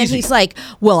 That's not and easy. then he's like,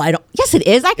 well, I don't. Yes, it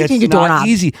is. I can change a It's not doorknob.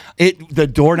 easy. The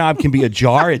doorknob can be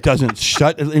ajar. It doesn't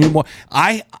shut anymore.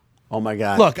 Oh my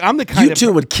God! Look, I'm the kind you of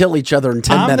two would kill each other in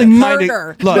 10 I'm minutes. the kind Murder.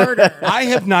 of, look, Murder. I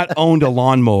have not owned a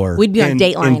lawnmower We'd be on in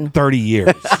Dateline. 30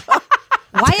 years.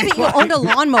 Why haven't you owned a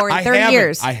lawnmower in 30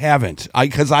 years? I haven't.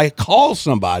 Because I call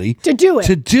somebody To do it.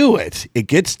 To do it. It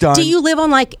gets done. Do you live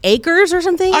on like acres or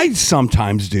something? I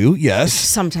sometimes do. Yes.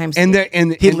 Sometimes. And do. there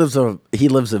and He lives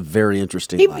a very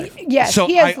interesting life. Yes, So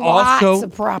he has I lots also-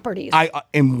 of properties.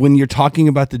 and when you're talking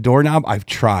about the doorknob, I've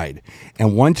tried.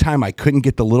 And one time I couldn't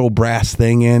get the little brass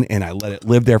thing in, and I let it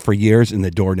live there for years, and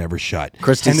the door never shut.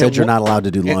 Christy And said it you're wa- not allowed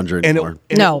to do laundry anymore.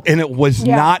 No. And it was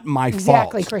Yeah, not my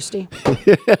exactly, fault. Christy.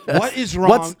 What is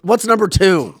wrong? What's number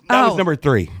 2? That was number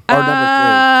 3. Or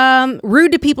number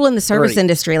Rude to people in the service 3.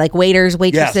 industry, like waiters,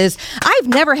 waitresses. I've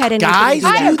never had any 3? Guys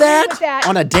I do agree that with that.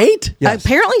 on a date? Yes.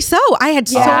 Apparently so. I had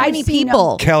so Yeah, many I've seen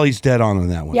people. Kelly's dead on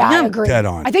that one. Yeah, I agree. Dead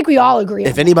on. I think we all agree.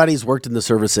 If anybody's worked in the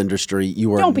service industry,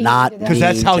 you are Don't be not mean to them. Because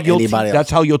that's mean how to you'll anybody else.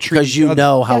 that's how you'll treat because each you other.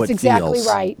 know how That's it exactly feels.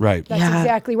 right. Right. That's Yeah.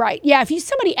 exactly right. Yeah, if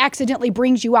somebody accidentally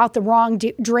brings you out the wrong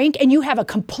drink and you have a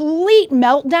complete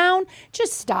meltdown,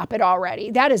 just stop it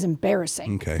already. That is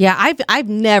embarrassing. Okay. Yeah, I've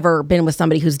never been with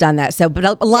somebody who's done that. So, but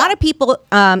a lot of people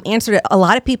answered it. A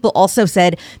lot of people also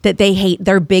said that they hate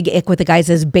their big ick with the guys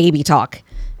is baby talk.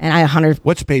 And I 100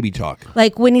 What's baby talk?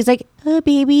 like when he's like, "Oh,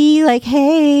 baby," like,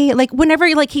 "Hey," like whenever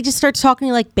like he just starts talking to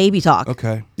you like baby talk.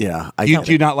 Okay. Yeah,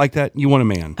 Do you not like that? You want a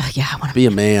man? Yeah, I want to. be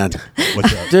a man.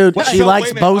 What's up? Dude, What- she so, likes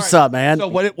wait a minute, all Bosa, right. man. So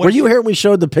what- Were you here when we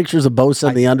showed the pictures of Bosa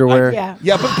in the underwear? Yeah.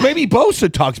 Yeah, but baby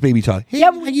Bosa talks baby talk. Hey, Yeah,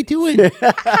 how you doing?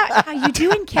 How you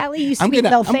doing, Kelly? You sweet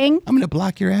little thing. I'm gonna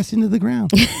block your ass into the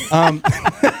ground.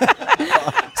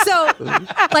 So,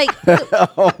 like,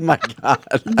 Oh my God.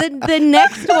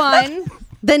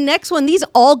 the next one, these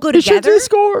all go together.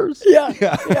 scores. Yeah.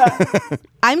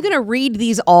 I'm going to read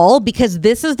these all because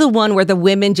this is the one where the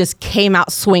women just came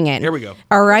out swinging. Here we go.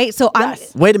 All right. So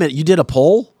Wait a minute. You did a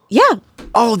poll? yeah.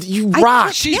 Oh, you I-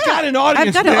 rock. She's got an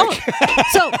audience. I've got it Nick. all.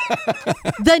 So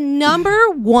the number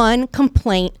one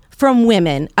complaint from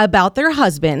women about their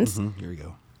husbands Here we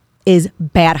go. is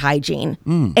bad hygiene.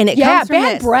 And it Yeah, comes from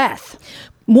bad this. breath.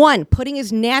 One, putting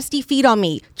his nasty feet on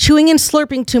me, chewing and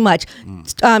slurping too much,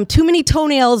 too many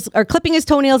toenails, or clipping his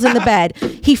toenails in the bed.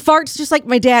 He farts just like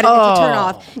my dad and it's a turn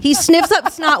off. He sniffs up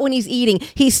snot when he's eating.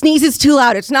 He sneezes too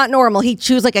loud. It's not normal. He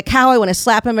chews like a cow. I want to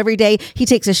slap him every day. He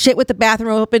takes a shit with the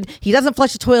bathroom open. He doesn't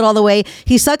flush the toilet all the way.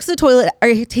 He sucks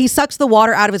the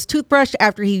water out of his toothbrush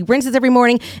after he rinses every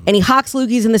morning, and he hawks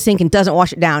loogies in the sink and doesn't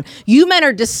wash it down. You men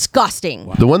are disgusting.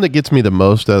 The one that gets me the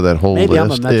most out of that whole Maybe I'm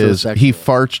a list is metrosexual. he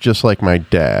farts just like my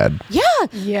dad. Yeah.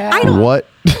 Yeah. I don't What?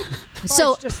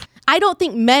 So I don't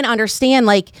think men understand,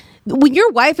 like, when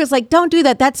your wife is like, "Don't do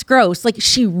that, that's gross," like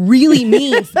she really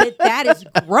means that is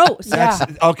gross. Yeah.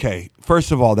 Okay.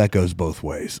 First of all, that goes both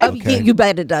ways. Oh, Okay. you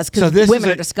bet it does, because women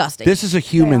are disgusting. This is a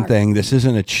human They are. thing. This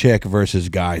isn't a chick versus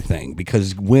guy thing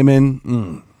because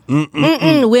women.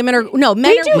 Women are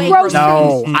men We are do way gross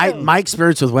grosser. No, my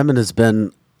experience with women has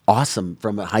been awesome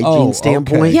from a hygiene Oh,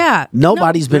 standpoint. okay. Yeah.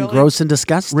 Nobody's been Really? gross and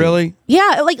disgusting. Really?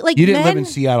 Yeah, like You didn't men, live in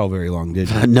Seattle very long, did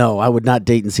you? No, I would not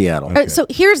date in Seattle. So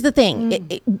here's the thing.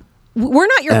 We're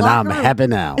not your And locker I'm room. happy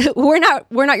now. We're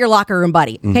not your locker room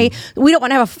buddy. Okay, we don't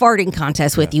want to have a farting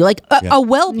contest with you. Like a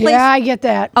well placed Yeah, I get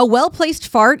that. a well placed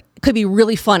fart could be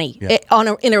really funny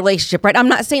in a relationship, right? I'm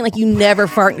not saying like you never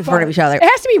fart in front of each other. It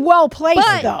has to be well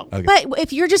placed, though. But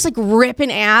if you're just like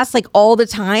ripping ass like all the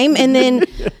time, and then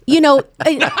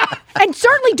And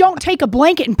certainly don't take a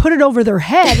blanket and put it over their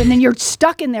head, and then you're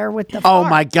stuck in there with the Oh fart.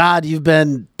 my God, you've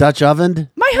been Dutch ovened?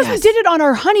 My husband did it on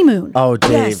our honeymoon. Oh,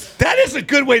 Dave. Yes. That is a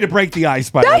good way to break the ice,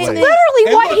 by That's the way. literally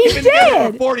And what look, he you've been together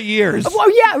for did. 40 years.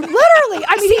 Well, yeah, literally.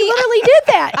 I mean, he literally did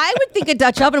that. I would think a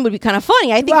Dutch oven would be kind of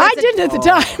funny. I think Well, I that's a- didn't at the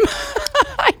time.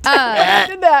 I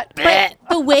did that. But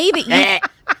the way that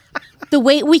the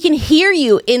way we can hear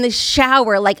you in the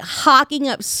shower, like hawking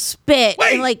up spit,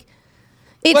 Wait. and like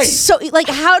it's Wait. so like,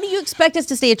 how do you expect us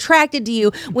to stay attracted to you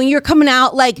when you're coming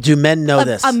out like? Do men know a,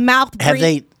 this? A mouth.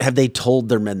 Have they told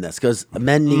their men this? Because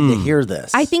men need to hear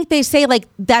this. I think they say like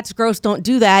that's gross, don't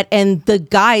do that, and the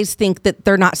guys think that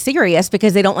they're not serious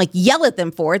because they don't like yell at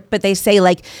them for it, but they say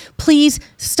like, please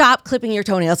stop clipping your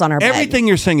toenails on our bed. Everything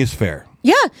you're saying is fair.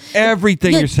 Yeah.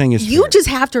 Everything Yeah, you're saying is you fair. just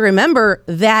have to remember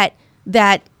that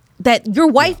your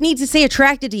wife needs to stay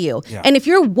attracted to you. Yeah. And if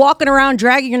you're walking around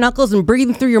dragging your knuckles and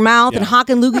breathing through your mouth and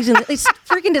hawking loogies, and it's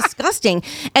freaking disgusting.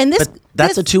 And this But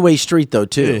that's a two-way street, though,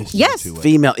 too. It is. Yes. Two-way.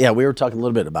 Female. Yeah, we were talking a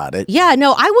little bit about it. Yeah,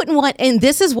 no, I wouldn't want, and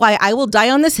this is why I will die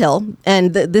on this hill,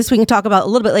 and this we can talk about a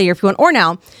little bit later if you want, or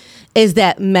now, is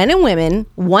that men and women,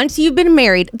 once you've been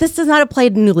married, this does not apply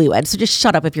to newlyweds, so just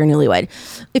shut up if you're newlywed.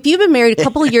 If you've been married a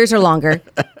couple of years or longer,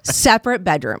 separate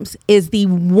bedrooms is the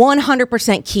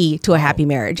 100% key to a happy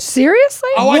marriage. Seriously?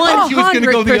 Oh, I thought she was going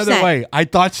to go the other 100%. way. I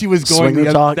thought she was going Swinger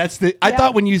the talk. other. That's the. I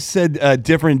thought when you said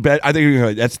different bed, I think you were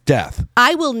going, that's death.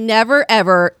 I will never,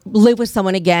 ever live with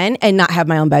someone again and not have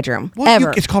my own bedroom. Well,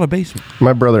 ever. it's called a basement.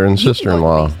 My brother and You can go to the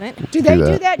sister-in-law. basement. Do they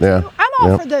do that too? Yeah. I'm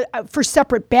all Yep. for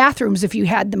separate bathrooms if you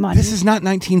had the money. This is not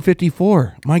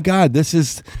 1954. My God, this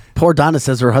is. Poor Donna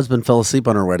says her husband fell asleep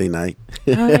on her wedding night.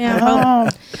 Oh, yeah. Well,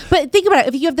 but think about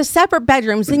it. If you have the separate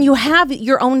bedrooms, then you have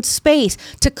your own space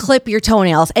to clip your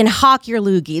toenails and hawk your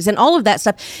loogies and all of that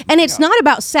stuff. And it's not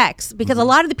about sex, because a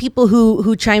lot of the people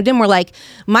who chimed in were like,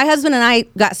 my husband and I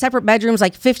got separate bedrooms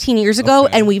like 15 years ago,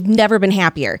 and we've never been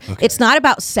happier. It's not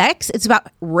about sex. It's about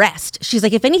rest. She's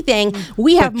like, if anything,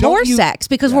 we have don't more you- sex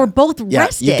because we're both Yeah,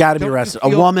 rested. you got to be Don't you rested. A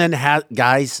feel- woman has,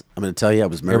 guys, I'm going to tell you, I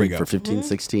was we married go. for 15,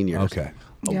 16 years. Okay.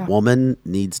 A woman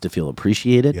needs to feel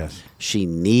appreciated. Yes. She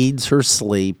needs her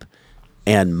sleep.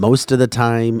 And most of the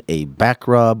time, a back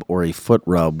rub or a foot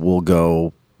rub will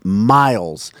go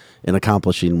miles in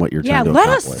accomplishing what you're trying to let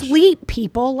us accomplish. sleep,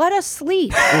 people. Let us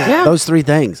sleep. Those three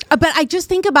things. But I just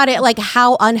think about it like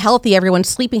how unhealthy everyone's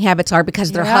sleeping habits are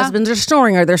because their Yeah. husbands are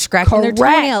snoring or they're scratching their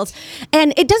Correct. toenails.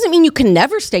 And it doesn't mean you can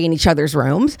never stay in each other's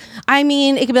rooms. I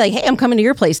mean, it could be like, hey, I'm coming to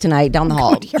your place tonight down the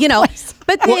hall. You know,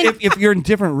 but then Well, if you're in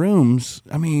different rooms,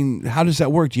 I mean, how does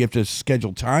that work? Do you have to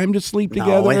schedule time to sleep together?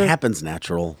 No, it happens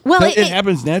natural. well, It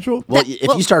happens natural. Well, that- if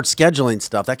well- you start scheduling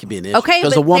stuff, that could be an issue. Okay,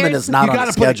 because but a woman there's- is not You on a gotta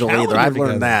put a schedule either. calendar I've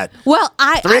learned together. that. well,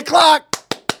 3 o'clock.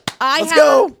 Let's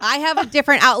go. I have a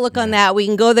different outlook on that. We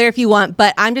can go there if you want,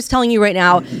 but I'm just telling you right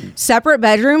now, separate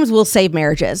bedrooms will save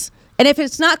marriages. And if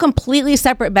it's not completely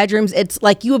separate bedrooms, it's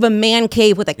like you have a man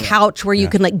cave with a couch where you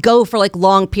can like go for like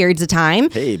long periods of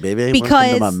time. Hey, baby. Because-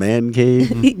 welcome to my man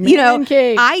cave. You know, Man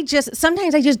cave.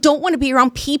 sometimes I just don't want to be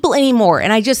around people anymore.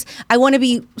 And I want to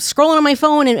be scrolling on my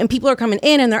phone and people are coming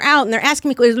in and they're out and they're asking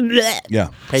me questions. Yeah.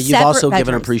 Hey, you've Separate also given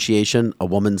bedrooms. appreciation. A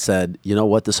woman said, you know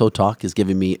what? This whole talk is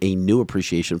giving me a new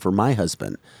appreciation for my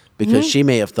husband because she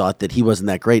may have thought that he wasn't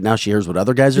that great. Now she hears what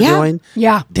other guys are Yeah. doing.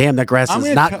 Yeah. Damn, that grass I'm is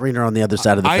gonna not tell- greener on the other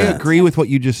side of the I fence. agree with what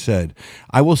you just said.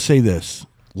 I will say this: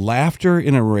 laughter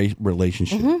in a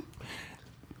relationship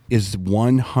is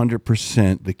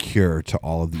 100% the cure to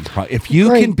all of these problems. If you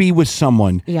Great. can be with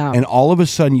someone Yeah. and all of a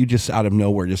sudden you just out of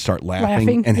nowhere just start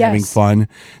laughing and having yes. fun,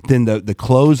 then the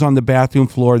clothes on the bathroom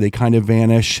floor, they kind of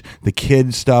vanish. The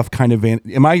kid stuff kind of vanish.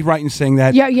 Am I right in saying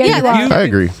that? Yeah, you Yeah, are. You I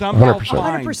agree. can somehow 100%.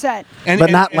 find- 100%.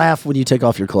 But not laugh when you take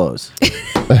off your clothes.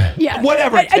 Yeah.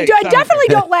 Whatever I, it takes. I definitely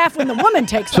don't laugh when the woman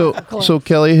takes So, off her clothes. so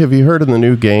Kelly, have you heard of the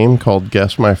new game called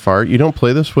Guess My Fart? You don't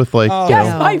play this with like.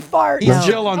 Guess my fart. He's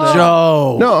Jill on the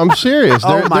Joe. No, I'm serious.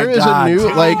 Oh There, my there is God. a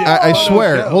new like. I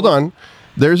swear. Hold on.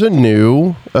 There's a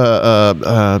new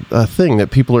thing that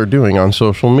people are doing on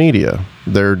social media.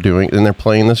 They're doing and they're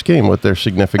playing this game with their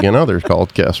significant others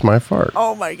called Guess My Fart.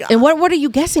 Oh, my God. And what are you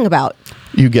guessing about?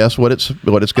 You guess what it's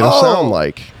going to sound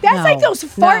like. That's No, like those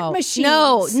fart no,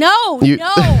 machines. No, You- no.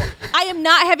 I am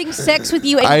not having sex with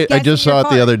you. And I guessing just your saw it the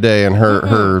fart. other day, and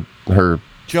her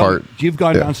Joe, fart. you've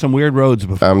gone Yeah. down some weird roads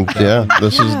before. Yeah,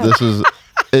 this is.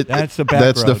 That's a back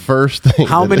That's the road. first thing.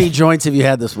 How that- many joints have you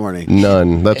had this morning?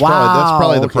 None. That's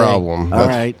probably the okay. problem. All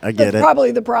right, I get That's it.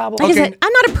 probably the problem. Like I Okay. said,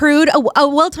 I'm not a prude. A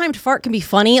well-timed fart can be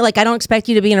funny. Like, I don't expect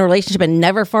you to be in a relationship and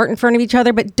never fart in front of each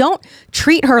other, but don't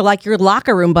treat her like your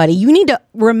locker room buddy. You need to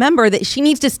remember that she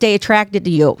needs to stay attracted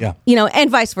to you. Yeah. You know, and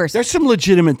vice versa. There's some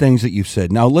legitimate things that you've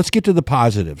said. Now let's get to the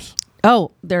positives.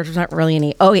 Oh, there's not really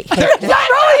any. Oh, wait. Here.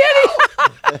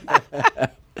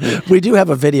 We do have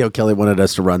a video Kelly wanted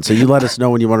us to run, so you let us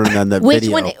know when you want to run that Which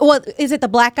video. one? Well, is it the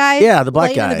black guy? Yeah, the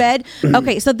black laying in the guy. bed.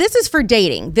 Okay, so this is for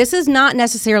dating. This is not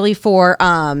necessarily for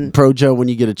Pro Joe, when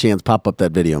you get a chance, pop up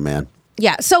that video, man.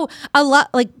 Yeah. So a lot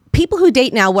like people who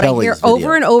date now, what I Kelly's hear video.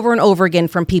 over and over and over again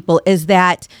from people is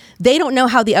that they don't know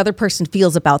how the other person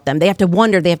feels about them. They have to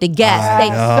wonder. They have to guess.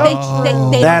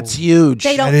 They That's huge.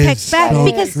 They don't That text is back so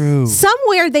because true.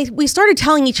 somewhere we started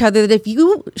telling each other that if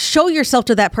you show yourself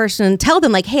to that person and tell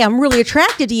them like, "Hey, I'm really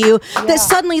attracted to you," that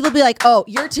suddenly they'll be like, "Oh,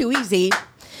 you're too easy."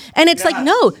 And it's like,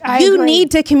 no, I you agree.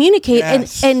 need to communicate.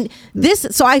 Yes. And this,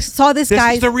 so I saw this This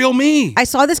guy's, is the real me. I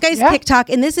saw this guy's Yeah. TikTok,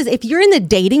 and this is, if you're in the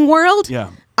dating world,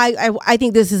 Yeah. I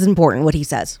think this is important, what he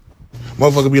says.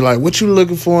 Motherfucker be like, what you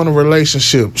looking for in a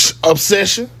relationship?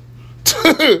 Obsession?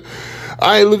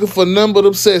 I ain't looking for nothing but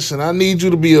obsession. I need you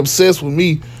to be obsessed with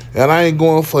me, and I ain't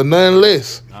going for nothing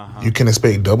less. You can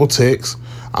expect double text.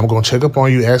 I'm going to check up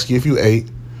on you, ask you if you ate.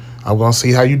 I'm going to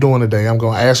see how you doing today. I'm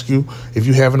going to ask you if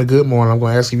you having a good morning. I'm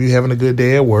going to ask you if you having a good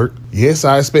day at work. Yes,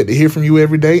 I expect to hear from you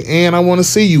every day, and I want to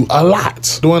see you a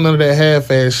lot. Doing none of that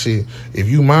half-ass shit. If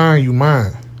you mine, you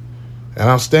mine. And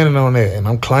I'm standing on that, and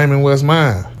I'm claiming what's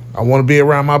mine. I want to be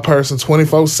around my person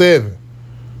 24/7.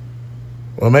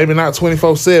 Well, maybe not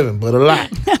 24/7, but a lot.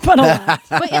 But a lot.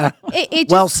 But it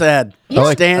just, Well said. I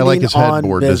like his Standing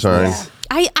headboard on design. business.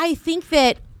 I think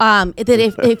that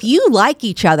if you like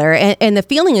each other and the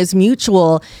feeling is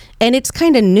mutual and it's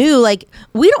kind of new, like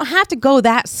we don't have to go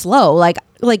that slow. Like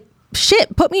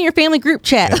shit, put me in your family group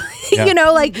chat. Yeah. You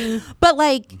know, like, but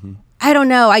like. I don't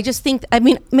know. I just think, I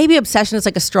mean, maybe obsession is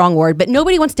like a strong word, but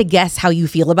nobody wants to guess how you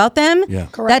feel about them. Yeah.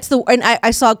 Correct. And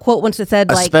I saw a quote once that said,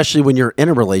 like, Especially when you're in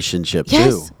a relationship, too.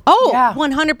 yes. Oh, Yeah.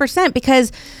 100%.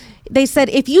 Because they said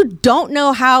if you don't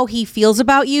know how he feels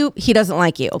about you, he doesn't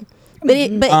like you. But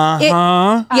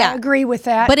I yeah, agree with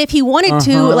that. but if he wanted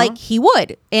to, like, he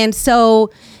would. And so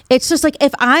it's just like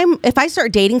if I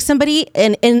start dating somebody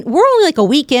and we're only like a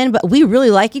weekend, but we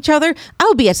really like each other, I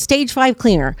would be a stage 5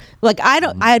 cleaner. Like I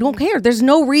don't care. There's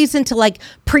no reason to like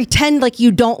pretend like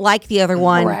you don't like the other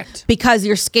one. Correct. Because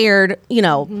you're scared. You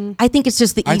know, I think it's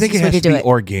just the I think easiest it way has to to do be it.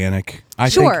 organic. I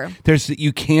Sure. think there's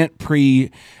you can't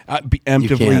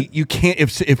preemptively. You can't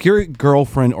if your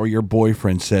girlfriend or your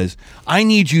boyfriend says, "I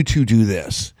need you to do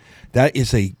this," that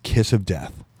is a kiss of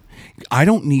death. I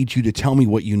don't need you to tell me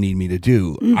what you need me to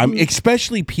do. I'm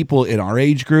especially people in our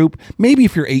age group. Maybe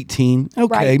if you're 18, okay,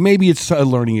 Right. maybe it's a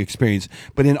learning experience.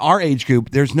 But in our age group,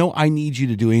 there's no I need you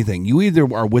to do anything. You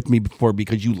either are with me before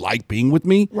because you like being with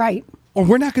me, right. or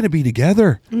we're not going to be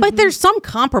together. But there's some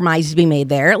compromise to be made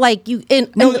there. Like you,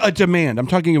 No, a demand. I'm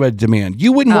talking about demand.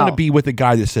 You wouldn't want Oh. to be with a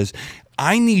guy that says,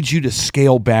 I need you to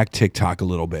scale back TikTok a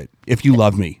little bit if you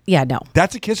love me. yeah, no,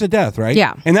 That's a kiss of death, right?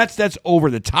 Yeah. And that's over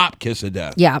the top kiss of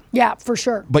death. yeah. Yeah, for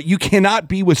sure. But you cannot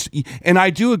be with, and I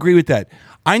do agree with that.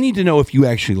 I need to know if you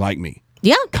actually like me.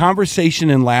 Yeah. Conversation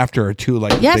and laughter are two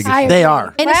like Yes, biggest. I They agree.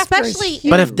 are. And Laughter is especially-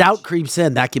 huge. But if doubt creeps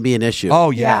in, that can be an issue.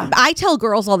 Oh yeah. I tell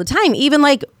girls all the time, even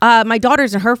like my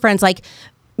daughters and her friends, like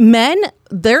men,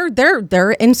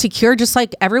 they're insecure just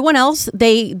like everyone else.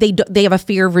 They have a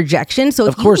fear of rejection. So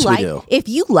Of course we do. if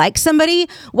you like somebody,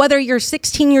 whether you're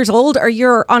 16 years old or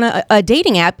you're on a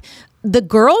dating app, the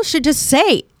girl should just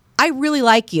say, I really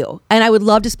like you and I would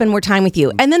love to spend more time with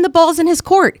you. And then the ball's in his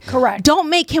court. Correct. Don't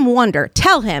make him wonder.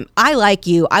 Tell him, I like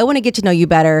you. I want to get to know you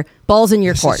better. Ball's in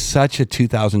your This court. is such a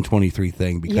 2023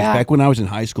 thing because Yeah. back when I was in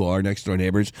high school, our next door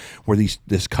neighbors were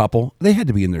this couple. They had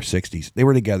to be in their 60s. They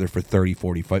were together for 30,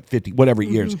 40, 50, whatever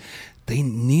years. They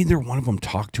neither one of them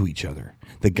talked to each other.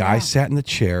 The guy sat in the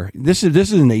chair. This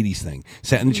is an 80s thing.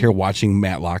 Sat in the chair watching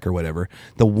Matlock or whatever.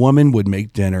 The woman would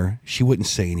make dinner. She wouldn't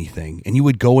say anything. And you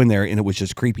would go in there and it was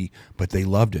just creepy, but they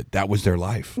loved it. That was their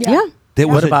life. Yeah. That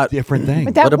was What about- a different thing.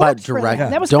 But that What about works for them.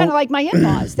 direct- That was Don't- kind of like my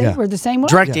in-laws. They Yeah. were the same way.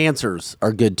 Direct answers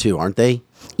are good too, aren't they?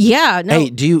 Yeah. No. Hey,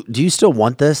 do you still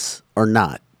want this or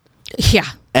not? Yeah.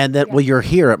 And then, well, you're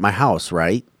here at my house,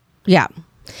 right? Yeah.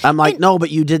 I'm like, no,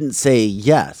 but you didn't say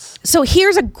yes. So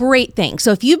here's a great thing.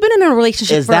 So if you've been in a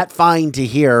relationship Is for that fine to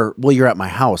hear? Well, you're at my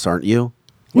house, aren't you?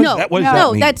 What no, does that- what does no,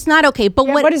 that mean? that's not okay. But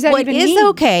Yeah, what what does that even is mean?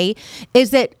 okay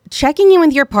is that checking in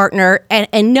with your partner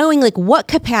and knowing like what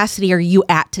capacity are you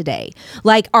at today?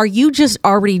 Like, are you just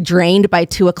already drained by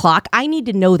 2:00? I need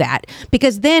to know that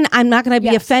because then I'm not going to be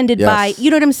Yes. offended Yes. by, you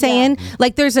know what I'm saying?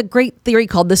 Like there's a great theory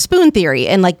called the spoon theory.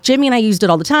 And like Jimmy and I used it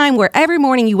all the time where every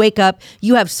morning you wake up,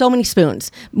 you have so many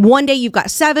spoons. One day you've got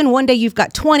 7, one day you've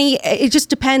got 20. It just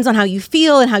depends on how you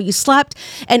feel and how you slept.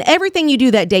 And everything you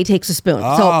do that day takes a spoon.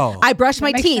 Oh. So I brushed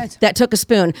my makes teeth. sense. That took a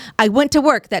spoon. I went to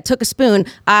work. That took a spoon.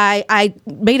 I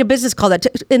made a business call.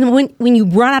 And when you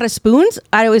run out of spoons,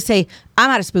 I always say, I'm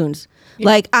out of spoons.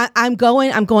 Like I'm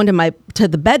going to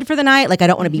the bed for the night. Like I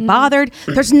don't want to be bothered.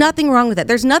 There's nothing wrong with that.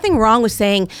 There's nothing wrong with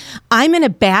saying I'm in a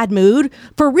bad mood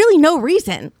for really no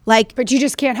reason. Like But you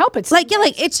just can't help it. like, yeah,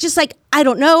 like it's just like, I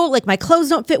don't know, like my clothes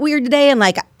don't fit weird today and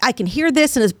like I can hear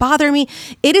this and it's bothering me.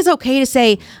 It is okay to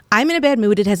say, I'm in a bad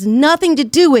mood. It has nothing to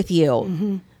do with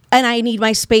you. And I need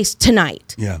my space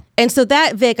tonight. Yeah. And so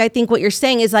that, Vic, I think what you're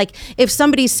saying is like, if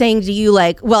somebody's saying to you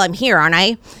like, well, I'm here, aren't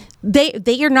I? They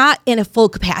are not in a full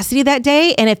capacity that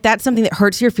day. And if that's something that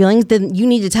hurts your feelings, then you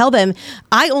need to tell them,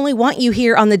 I only want you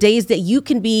here on the days that you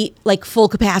can be like full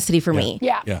capacity for me.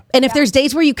 Yeah. Yeah. And if there's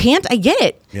days where you can't, I get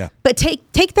it. Yeah. But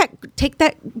take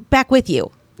that back with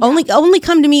you. Only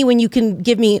come to me when you can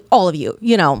give me all of you,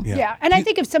 you know. Yeah. And I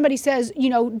think if somebody says, you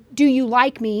know, do you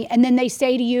like me? And then they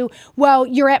say to you, well,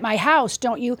 you're at my house,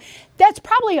 don't you? That's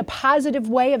probably a positive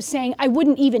way of saying I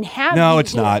wouldn't even have No, you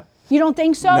it's here." not. You don't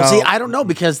think so? No. See, I don't know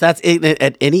because that's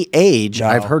at any age. No.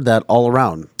 I've heard that all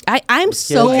around. I'm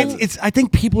so. It's. I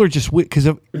think people are just because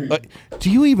of. Do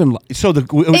you even? So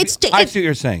I see what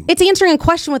you're saying. It's answering a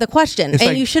question with a question,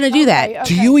 and you shouldn't do that. Okay.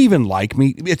 Do you even like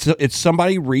me? It's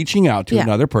somebody reaching out to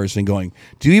another person, going,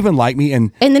 "Do you even like me?"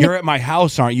 And then you're at my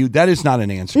house, aren't you? That is not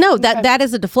an answer. No, that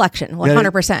is a deflection.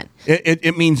 100%.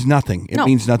 It means nothing. It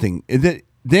means nothing.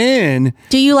 Then.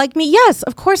 Do you like me? Yes,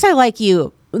 of course I like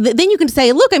you. Then you can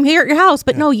say, "Look, I'm here at your house,"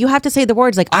 but no, you have to say the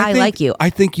words like, "I like you." I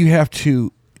think you have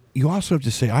to. You also have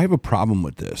to say, I have a problem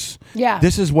with this. Yeah.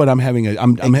 This is what I'm having.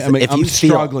 I'm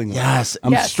struggling with. Yes.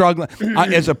 I'm struggling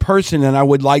as a person, and I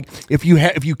would like if you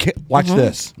watch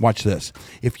this.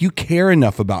 If you care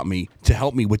enough about me to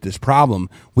help me with this problem,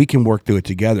 we can work through it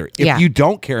together. If you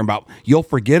don't care about, you'll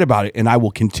forget about it, and I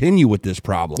will continue with this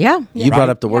problem. Yeah. You brought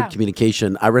up the word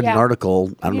communication. I read an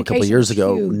article, I don't know, a couple of years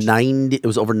ago. It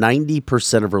was over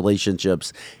 90% of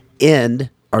relationships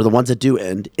are the ones that do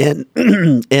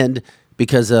end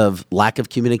because of lack of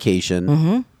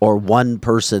communication or one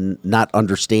person not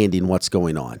understanding what's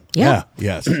going on. Yeah.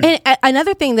 Yes. And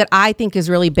another thing that I think is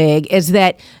really big is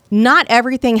that not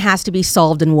everything has to be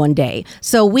solved in one day.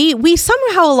 So we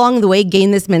somehow along the way gain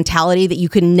this mentality that you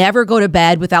can never go to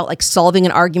bed without like solving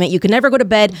an argument. You can never go to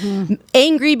bed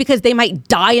angry because they might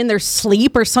die in their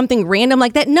sleep or something random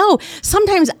like that. No,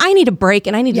 sometimes I need a break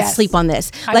and I need to sleep on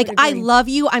this. I love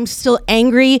you. I'm still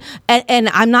angry and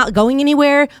I'm not going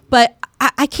anywhere, but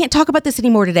I can't talk about this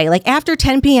anymore today. Like after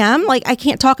 10 p.m., like I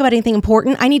can't talk about anything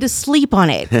important. I need to sleep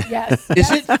on it. Yes. Is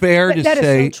it fair to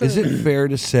say? So is it fair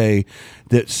to say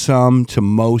that some to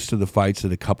most of the fights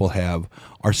that a couple have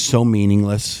are so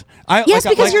meaningless? Yes,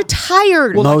 because you're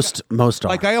tired. Well, most are.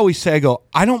 Like I always say,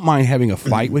 I don't mind having a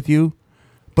fight with you,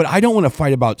 but I don't want to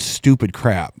fight about stupid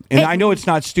crap. And I know it's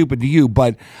not stupid to you,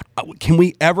 but can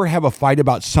we ever have a fight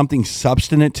about something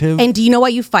substantive? And do you know why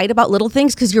you fight about little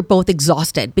things? Because you're both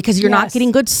exhausted, because you're not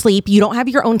getting good sleep. You don't have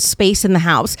your own space in the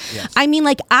house. Yes. I mean,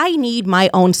 like, I need my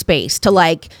own space to,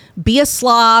 like, be a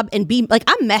slob and be, like,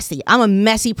 I'm messy. I'm a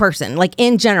messy person. Like,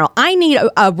 in general, I need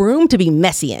a room to be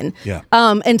messy in. Yeah.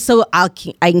 And so I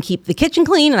can keep the kitchen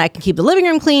clean and I can keep the living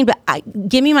room clean, but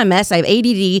give me my mess. I have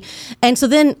ADD. And so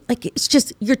then, like, it's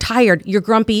just, you're tired. You're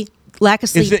grumpy. Lack of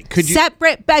sleep.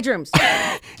 Separate bedrooms.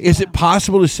 Is it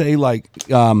possible to say, like,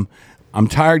 I'm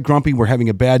tired, grumpy, we're having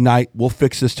a bad night, we'll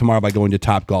fix this tomorrow by going to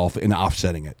Topgolf and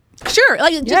offsetting it? Sure.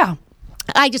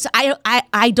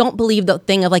 I don't believe the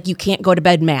thing of, like, you can't go to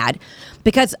bed mad,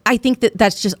 because I think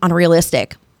that's just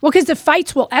unrealistic. Well, because the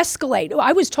fights will escalate.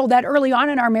 I was told that early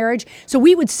on in our marriage. So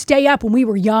we would stay up when we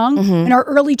were young, in our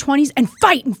early 20s, and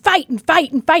fight and fight and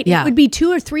fight and fight. Yeah. It would be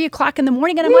 2 or 3 o'clock in the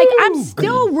morning, and I'm like, I'm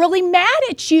still really mad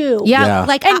at you. Yeah.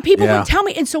 And people would tell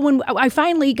me. And so when I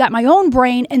finally got my own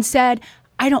brain and said,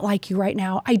 I don't like you right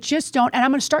now. I just don't. And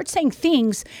I'm going to start saying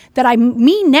things that I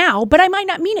mean now, but I might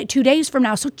not mean it 2 days from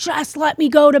now. So just let me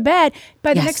go to bed.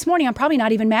 By the next morning, I'm probably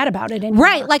not even mad about it anymore.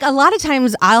 Right. Like, a lot of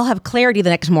times I'll have clarity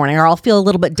the next morning, or I'll feel a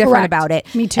little bit different about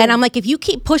it. Me too. And I'm like, if you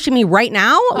keep pushing me right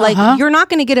now, like, you're not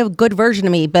going to get a good version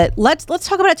of me. But let's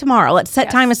talk about it tomorrow. Let's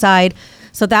set time aside.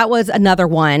 So that was another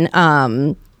one.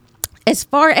 As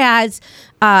far as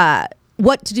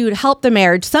what to do to help the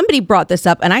marriage, somebody brought this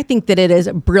up, and I think that it is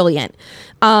brilliant.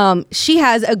 She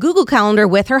has a Google Calendar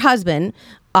with her husband,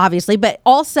 obviously, but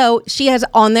also she has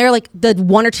on there, like, the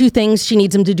 1 or 2 things she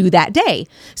needs him to do that day.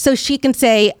 So she can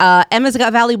say, Emma's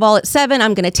got volleyball at 7.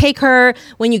 I'm going to take her.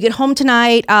 When you get home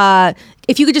tonight,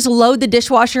 if you could just load the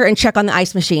dishwasher and check on the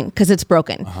ice machine because it's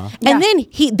broken. And then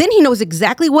he knows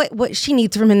exactly what she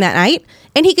needs from him that night,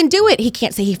 and he can do it. He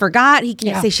can't say he forgot. He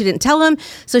can't say she didn't tell him.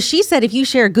 So she said, if you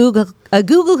share a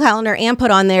Google Calendar and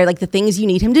put on there, like, the things you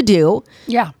need him to do.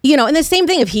 Yeah. You know, and the same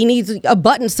thing if he needs a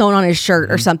button sewn on his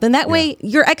shirt or something. That way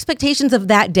your expectations of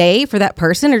that day for that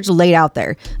person are just laid out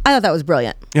there. I thought that was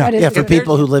brilliant. Yeah, for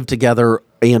people who live together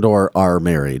and or are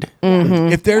married.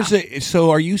 If there's so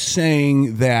are you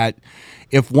saying that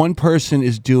if one person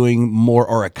is doing more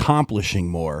or accomplishing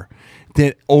more,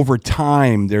 that over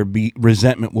time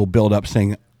resentment will build up,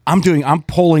 saying, I'm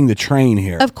pulling the train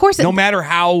here. Of course. No matter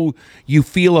how you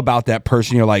feel about that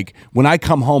person, you're like, when I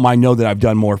come home, I know that I've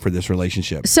done more for this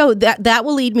relationship. So that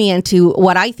will lead me into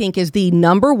what I think is the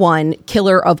number one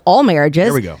killer of all marriages.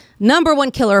 There we go. Number one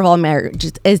killer of all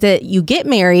marriages is that you get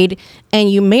married and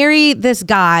you marry this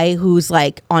guy who's,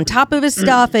 like, on top of his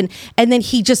stuff, and then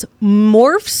he just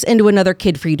morphs into another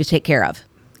kid for you to take care of.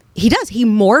 He does. He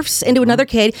morphs into another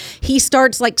kid. He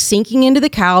starts, like, sinking into the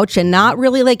couch and not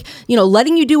really, like, you know,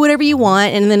 letting you do whatever you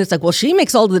want. And then it's like, well, she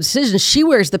makes all the decisions. She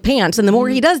wears the pants. And the more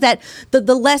he does that,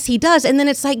 the less he does. And then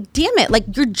it's like, damn it. Like,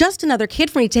 you're just another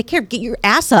kid for me to take care of. Get your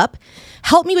ass up.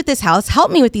 help me with this house,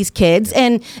 help me with these kids,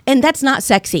 and that's not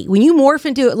sexy. When you morph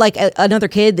into like another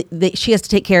kid that she has to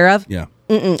take care of,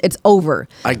 it's over.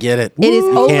 I get it. It is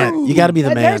over. You got to be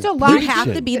the man. There's a lot. You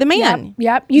have to be the man.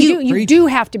 Yep. You do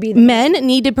have to be the men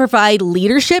need to provide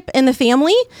leadership in the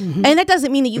family, and that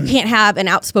doesn't mean that you can't have an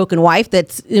outspoken wife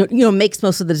that's makes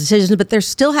most of the decisions, but there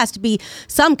still has to be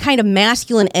some kind of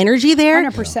masculine energy there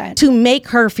 100%. to make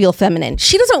her feel feminine.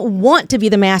 She doesn't want to be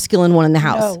the masculine one in the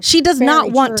house. No, she does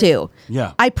not want to.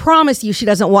 Yeah. I promise you she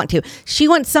doesn't want to. She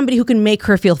wants somebody who can make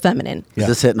her feel feminine. Is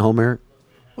this hitting home, Eric?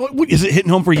 What, is it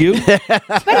hitting home for you?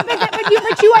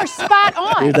 But you are spot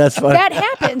on. Dude, that's funny. That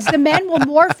happens. The men will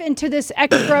morph into this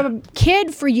extra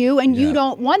kid for you, and you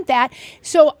don't want that.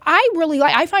 So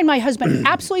I find my husband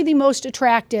absolutely the most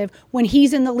attractive when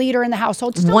he's in the leader in the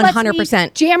household. Still 100%. lets me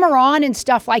jam her on and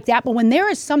stuff like that. But when there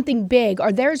is something big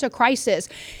or there's a crisis,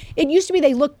 it used to be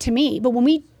they looked to me, but when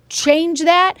we change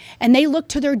that and they look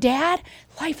to their dad,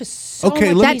 life is so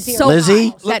much easier. So Lizzie,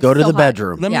 hot. go to That's the so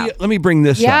bedroom. Let me bring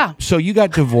this up. So you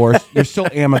got divorced. You're still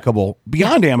amicable.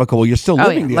 Beyond amicable, you're still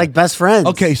living together. Like best friends.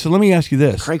 Okay, so let me ask you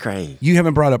this. Cray. You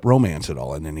haven't brought up romance at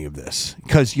all in any of this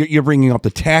because you're bringing up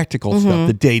the tactical stuff,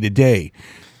 the day-to-day.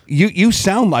 You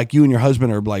sound like you and your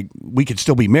husband are like, we could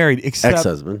still be married, except...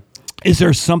 Ex-husband. Is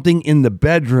there something in the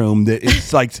bedroom that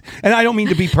it's like... And I don't mean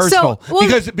to be personal,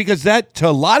 because that, to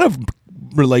a lot of...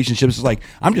 relationships is like,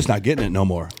 I'm just not getting it no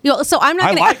more. So I'm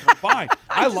not. I like them fine.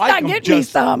 I like them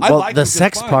just. Well, the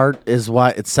sex part is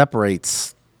why it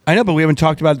separates. I know, but we haven't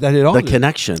talked about that at all. The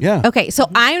connection. Yeah. Okay, so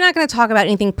I'm not going to talk about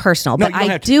anything personal, No, but you don't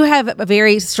I have to. do have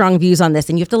very strong views on this,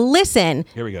 and you have to listen.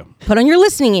 Here we go. Put on your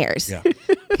listening ears. Yeah.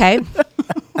 Okay.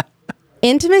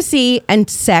 Intimacy and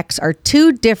sex are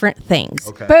two different things.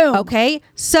 Okay. Boom. Okay.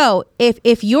 So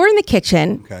if you're in the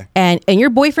kitchen Okay. and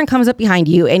your boyfriend comes up behind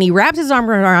you and he wraps his arm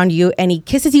around you and he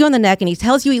kisses you on the neck and he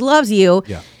tells you he loves you,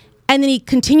 Yeah. and then he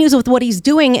continues with what he's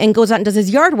doing and goes out and does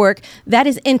his yard work, that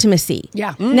is intimacy.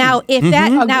 Yeah. Now if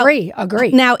that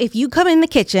Agree. Now if you come in the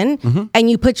kitchen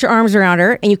and you put your arms around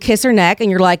her and you kiss her neck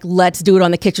and you're like, let's do it on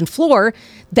the kitchen floor,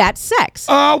 that's sex.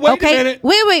 Wait a minute.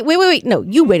 Wait. No,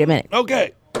 you wait a minute.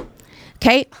 Okay.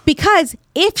 Okay? Because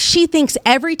if she thinks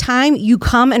every time you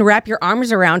come and wrap your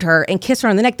arms around her and kiss her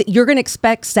on the neck that you're going to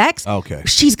expect sex, Okay.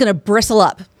 she's going to bristle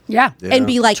up. Yeah. And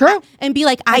be like, True.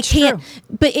 I can't.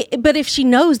 But if she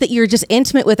knows that you're just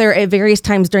intimate with her at various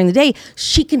times during the day,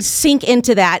 she can sink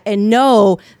into that and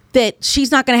know that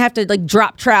she's not going to have to like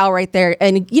drop trowel right there.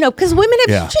 And, because women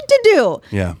have shit to do.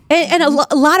 Yeah. And a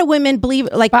lot of women believe,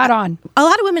 like, Spot on. a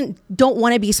lot of women don't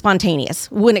want to be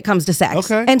spontaneous when it comes to sex.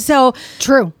 Okay. And so,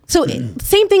 True. So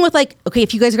same thing with like, okay,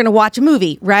 if you guys are going to watch a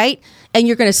movie, right? And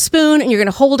you're going to spoon and you're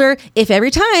going to hold her. If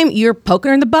every time you're poking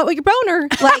her in the butt with your boner,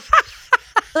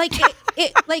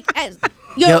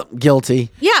 Guilty.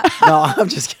 Yeah. No, I'm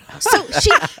just kidding. So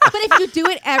but if you do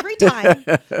it every time,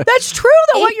 That's true,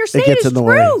 though. What you're saying gets is in the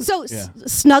true. way. so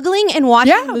snuggling and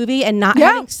watching a movie and not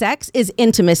having sex is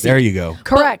intimacy. There you go.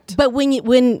 Correct. But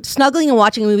when snuggling and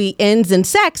watching a movie ends in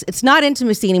sex, it's not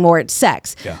intimacy anymore. It's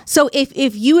sex. Yeah. So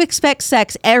if you expect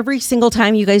sex every single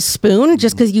time you guys spoon,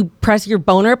 just because you press your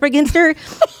boner up against her,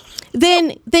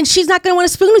 then she's not going to want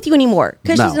to spoon with you anymore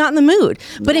because No. she's not in the mood.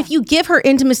 But if you give her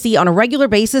intimacy on a regular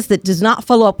basis that does not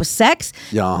follow up with sex,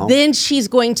 then she's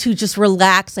going to just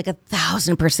relax like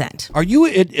 1,000%. Are you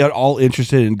at all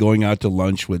interested in going out to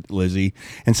lunch with Lizzie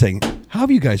and saying, how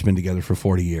have you guys been together for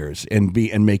 40 years and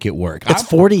make it work? It's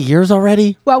 40 years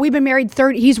already? Well, we've been married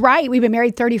 30. He's right. We've been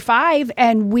married 35,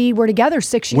 and we were together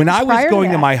 6 years. When I was prior going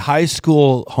to that. my high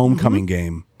school homecoming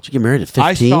game, Did you get married at 15?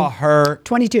 I saw her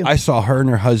 22. I saw her and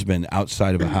her husband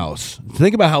outside of a house.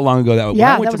 Think about how long ago that was.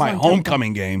 Yeah, when I went that to was my a long time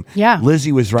homecoming game. Yeah.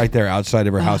 Lizzie was right there outside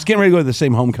of her house, getting ready to go to the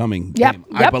same homecoming game,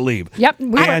 I believe. Yep.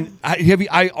 And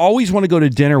I always want to go to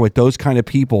dinner with those kind of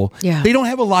people. Yeah. They don't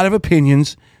have a lot of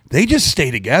opinions. They just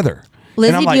stay together.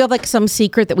 Lizzie, And I'm do you have like some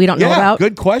secret that we don't know about?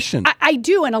 Good question. I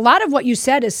do. And a lot of what you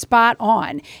said is spot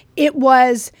on. It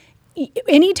was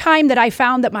any time that I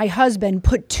found that my husband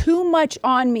put too much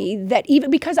on me, that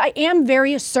even because I am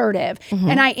very assertive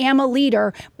and I am a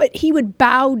leader, but he would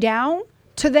bow down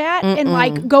to that and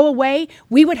like go away,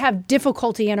 we would have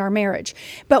difficulty in our marriage.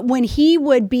 But when he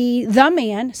would be the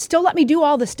man, still let me do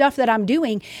all the stuff that I'm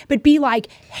doing, but be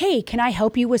like, hey, can I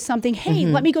help you with something? Hey,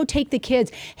 let me go take the kids.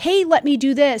 Hey, let me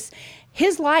do this.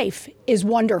 His life is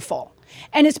wonderful.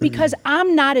 And it's because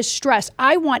I'm not as stressed.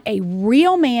 I want a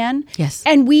real man. Yes.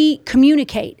 And we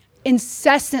communicate.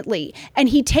 incessantly, and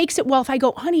he takes it well. If I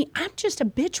go, honey, I'm just a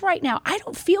bitch right now, I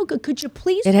don't feel good, could you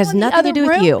please It go has in the nothing to other do with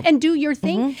room you. and do your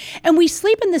thing? And we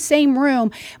sleep in the same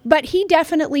room, but he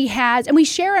definitely has, and we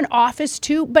share an office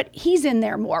too, but he's in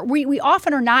there more. We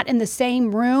often are not in the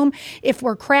same room if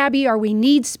we're crabby or we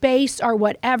need space or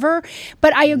whatever.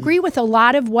 But I agree with a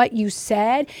lot of what you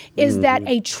said, is that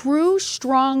a true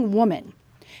strong woman,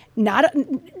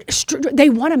 they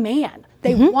want a man.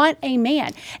 They want a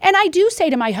man. And I do say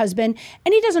to my husband,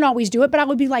 and he doesn't always do it, but I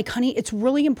would be like, honey, it's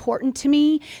really important to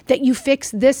me that you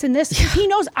fix this and this. Because he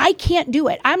knows I can't do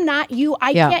it. I'm not you.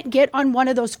 I can't get on one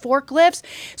of those forklifts.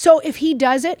 So if he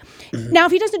does it, now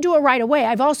if he doesn't do it right away,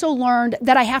 I've also learned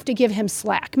that I have to give him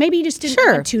slack. Maybe he just didn't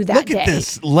want to that day. Look at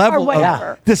this level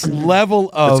of this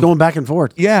level of It's going back and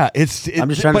forth. Yeah, I'm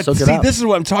just trying to soak it up. This is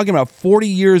what I'm talking about. 40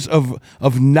 years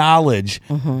of knowledge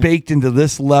baked into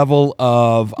this level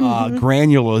of granulation.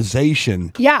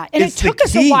 Yeah, and It's it took the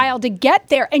us a key. while to get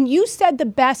there. And you said the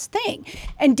best thing.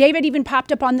 And David even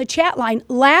popped up on the chat line,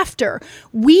 laughter.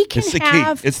 We can It's the key.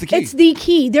 have... It's the key. It's the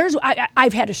key.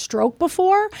 I've had a stroke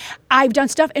before. I've done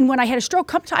stuff. And when I had a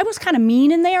stroke, I was kind of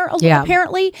mean in there a little,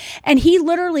 apparently. And he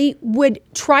literally would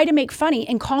try to make funny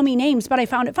and call me names, but I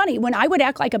found it funny. When I would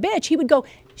act like a bitch, he would go,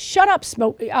 shut up,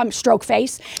 stroke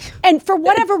face. And for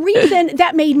whatever reason,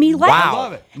 that made me laugh. Wow. I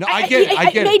love it. No, I get it. I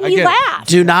get it made it. I me get it. laugh.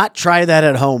 Do not try that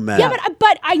at home, man. Yeah,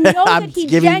 but I know I'm that he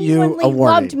giving you a genuinely warning.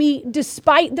 loved me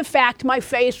despite the fact my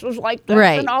face was like this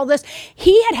Right. and all this.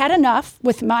 He had enough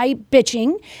with my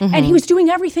bitching, and he was doing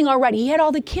everything already. He had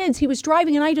all the kids. He was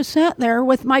driving, and I just sat there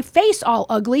with my face all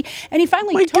ugly. And he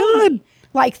finally told me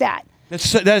like that.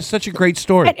 That is such a great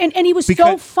story. And he was so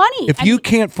Because funny. If And you he-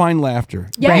 can't find laughter,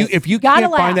 Yes. if you Gotta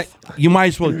can't find laugh. that, you might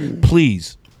as well,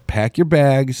 please, pack your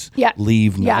bags, Yeah.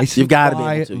 leave Yeah. nice You've and got to be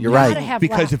quiet. able to. You're Gotta right. have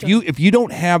Because laughter. if you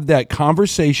don't have that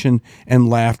conversation and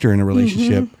laughter in a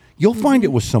relationship, you'll find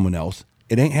it with someone else.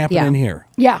 It ain't happening here.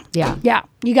 Yeah. Yeah. Yeah.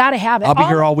 You got to have it. I'll be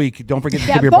here all week. Don't forget to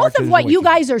Yeah, give your both bartenders of what a you week.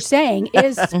 guys are saying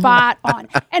is spot on.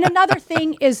 And another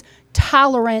thing is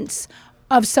tolerance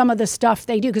of some of the stuff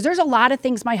they do. Because there's a lot of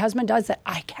things my husband does that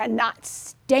I cannot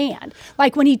stand.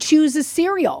 Like when he chooses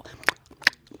cereal.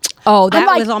 Oh, that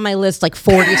like- was on my list like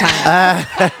 40 times.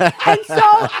 And so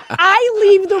I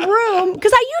leave the room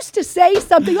because I used to say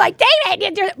something like,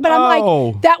 David, but I'm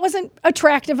like, that wasn't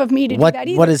attractive of me to do that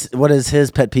either. What is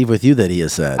his pet peeve with you that he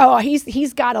has said? Oh,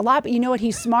 he's got a lot, but you know what?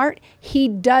 He's smart. He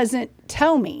doesn't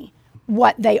tell me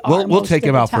what they are. We'll most take of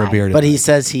him the out for a time. beer. But he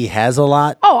says he has a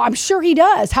lot. Oh, I'm sure he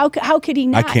does. How could he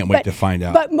not? can't wait to find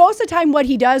out. But most of the time, what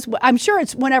he does, I'm sure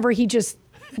it's whenever he just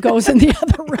goes in the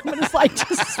other room and is like,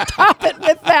 just stop it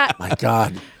with that. My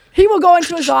God. He will go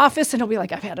into his office and he'll be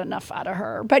like, I've had enough out of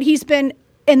her. But he's been,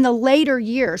 in the later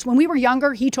years, when we were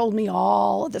younger, he told me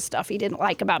all of the stuff he didn't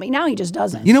like about me. Now he just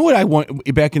doesn't. You know what I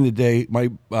want back in the day?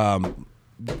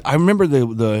 I remember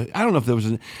the I don't know if there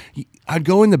was I'd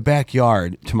go in the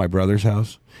backyard to my brother's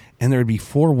house, and there would be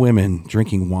 4 women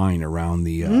drinking wine around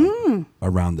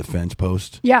the fence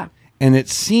post. Yeah. And it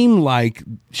seemed like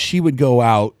she would go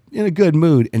out in a good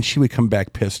mood, and she would come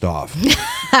back pissed off.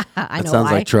 I know Sounds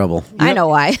why. like trouble. I know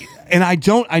why. And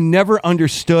I never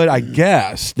understood, I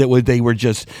guess, that they were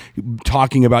just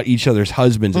talking about each other's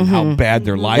husbands and how bad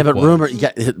their life Yeah, but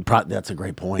was. that's a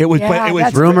great point. It was, Yeah, but it was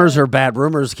that's rumors are bad.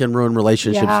 Rumors can ruin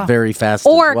relationships Yeah. very fast.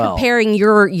 Or as well. comparing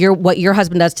your what your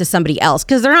husband does to somebody else,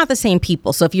 because they're not the same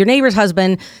people. So if your neighbor's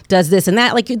husband does this and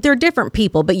that, like they're different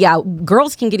people. But yeah,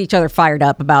 girls can get each other fired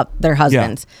up about their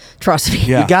husbands. Trust me.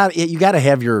 Yeah. You got to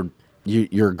have your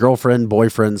girlfriend,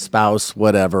 boyfriend, spouse,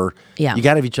 whatever. Yeah. You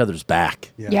got to have each other's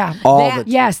back. Yeah. All the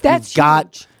Yes, that's You've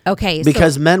got huge. Okay.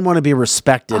 because men want to be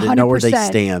respected and know where they 100%.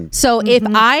 stand. So if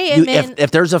I am If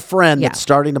there's a friend Yeah. that's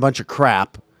starting a bunch of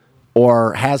crap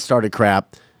or has started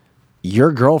crap,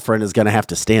 your girlfriend is going to have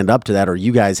to stand up to that, or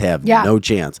you guys have Yeah. no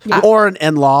chance. Or an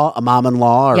in-law, a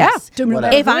mom-in-law, or Yes.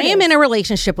 whatever. if I am in a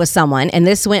relationship with someone, and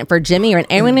this went for Jimmy or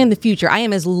anyone in the future, I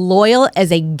am as loyal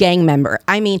as a gang member.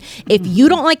 I mean, if you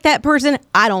don't like that person,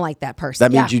 I don't like that person.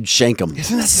 that means you'd shank them.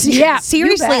 Yeah, you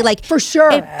Seriously, bet. like for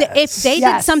sure. If they did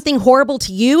Yes. something horrible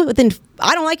to you, then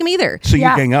I don't like them either. So you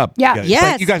Yeah. gang up. Yeah. You guys. Yes.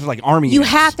 Like, you guys are like army You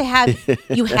ants. have to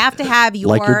have your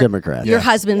Like your Democrats. your Yeah.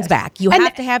 husband's back. You And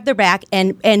have to have their back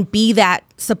and be that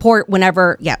support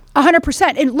whenever. Yeah.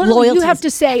 100%. And literally, Loyalty you have is to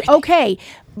say, okay,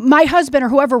 my husband or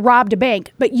whoever robbed a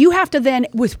bank, but you have to then,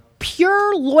 with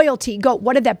pure loyalty, go,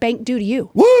 what did that bank do to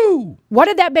you? Woo! What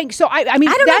did that bank? So I mean,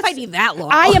 I don't know if that's- I'd be that loyal.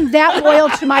 I am that loyal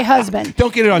to my husband.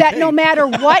 Don't get it on that. tape. No matter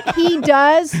what he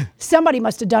does, somebody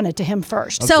must have done it to him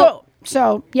first. So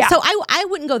So yeah. So I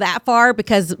wouldn't go that far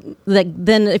because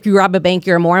then if you rob a bank,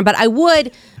 you're a moron. But I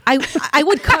would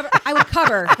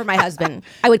cover for my husband.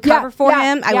 I would cover for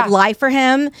him. I would lie for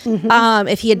him.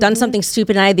 If he had done something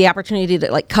stupid and I had the opportunity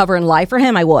to like cover and lie for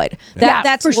him, I would.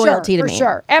 That's loyalty to me. For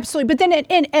sure. Absolutely. But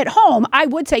then at home, I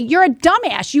would say you're a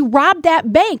dumbass. You robbed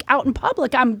that bank out in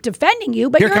public. I'm defending you,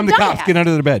 but Here you're come a the dumbass. cops. Get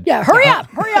under the bed. Yeah, hurry up.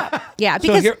 Yeah,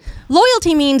 because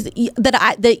loyalty means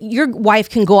that your wife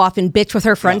can go off and bitch with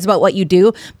her friends about what you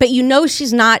do, but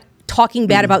she's not talking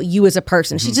bad about you as a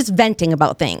person. She's just venting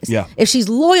about things. Yeah. If she's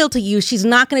loyal to you, she's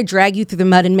not going to drag you through the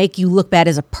mud and make you look bad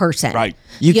as a person. Right.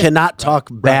 You cannot talk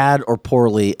bad or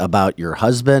poorly about your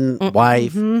husband,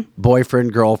 wife,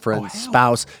 boyfriend, girlfriend,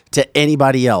 spouse to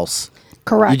anybody else.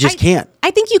 Correct. You just can't.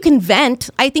 I think you can vent.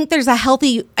 I think there's a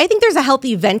healthy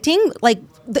venting,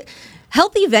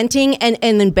 healthy venting and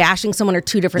then bashing someone are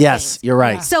two different things. Yes, you're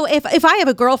right. So if I have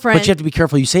a girlfriend, But you have to be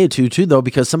careful you say it too, though,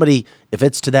 because somebody, if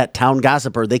it's to that town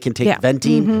gossiper, they can take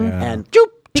venting and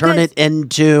turn it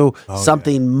into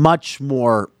something much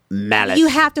more malice. you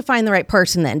have to find the right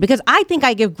person then, because I think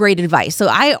I give great advice. So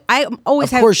I always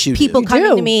Of have course you do. people You coming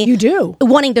do. to me You do.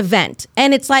 wanting to vent.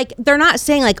 And it's like, they're not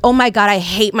saying like, oh my God, I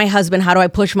hate my husband. How do I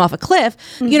push him off a cliff?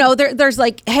 You know, there's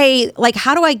like, hey, like,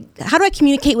 how do I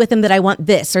communicate with him that I want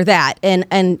this or that? And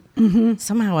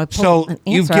somehow I pull So an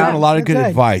you've answer given out. a lot of good You're good.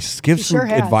 advice. Give You some sure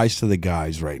have. advice to the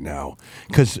guys right now,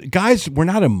 because guys, we're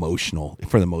not emotional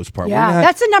for the most part. Yeah, We're not-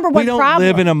 that's the number one We don't problem.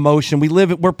 live in emotion.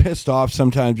 We're pissed off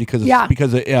sometimes because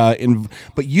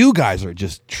but you guys are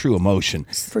just true emotion.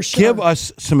 For sure. Give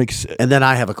us some. And then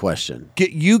I have a question.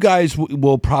 You guys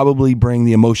will probably bring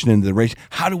the emotion into the race.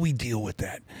 How do we deal with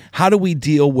that? How do we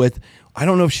deal with? I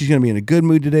don't know if she's going to be in a good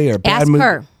mood today or a bad Ask mood.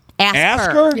 her.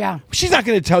 Ask her. Yeah. She's not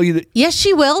going to tell you that. Yes,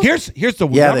 she will. Here's the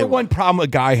number one problem a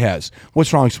guy has.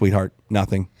 What's wrong, sweetheart?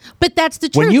 Nothing. But that's the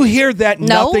truth. When you hear that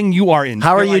nothing, you are in.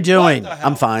 How are you're you like, doing? "What the hell?"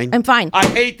 I'm fine. I'm fine. I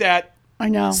hate that. I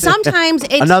know. Sometimes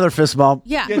it's Another fist bump.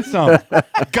 yeah. Get some.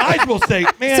 Guys will say,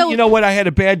 man, So- you know what? I had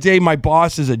a bad day. My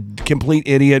boss is a complete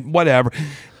idiot, whatever.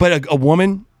 But a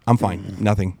woman, I'm fine.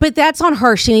 Nothing. But that's on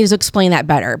her. She needs to explain that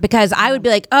better, because I would be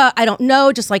like, I don't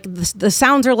know. Just like the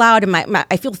sounds are loud and my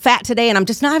I feel fat today and I'm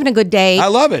just not having a good day. I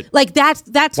love it. Like that's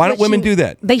Why what don't women do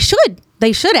that? They should.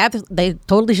 They should have. They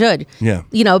totally should. Yeah.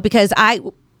 You know, because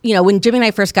when Jimmy and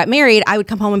I first got married, I would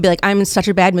come home and be like, I'm in such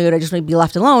a bad mood. I just want to be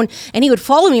left alone. And he would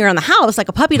follow me around the house like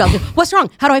a puppy dog. What's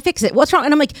wrong? How do I fix it? What's wrong?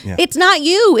 And I'm like, It's not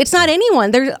you. It's not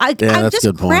anyone. I'm that's just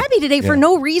a good point. crabby today for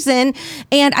no reason.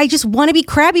 And I just want to be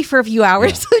crabby for a few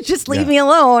hours. So just leave me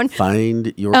alone.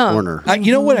 Find your corner.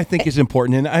 You know what I think is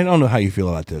important, and I don't know how you feel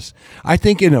about this. I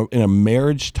think in a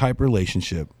marriage type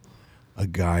relationship, a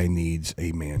guy needs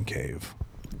a man cave.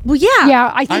 Well, yeah.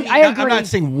 Yeah, I think I agree. I'm not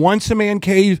saying once a man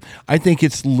cave. I think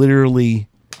it's literally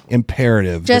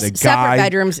imperative Just that a separate guy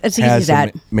bedrooms. It's easy has as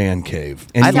that. a man cave.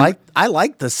 And I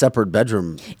like the separate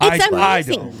bedroom. It's I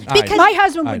amazing. don't. I Because don't. My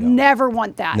husband I would don't. never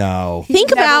want that. No. He'd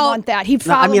Think never about- want that. He'd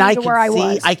No, follow I mean, me I to where I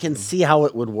was. can see how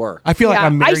it would work. I feel like Yeah,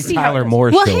 I'm I married see to how Tyler it is.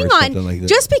 Moore Well, show hang or on. something like that.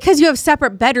 Just because you have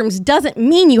separate bedrooms doesn't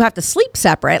mean you have to sleep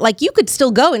separate. Like, you could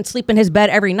still go and sleep in his bed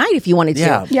every night if you wanted to.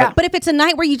 Yeah. Yeah. But if it's a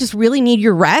night where you just really need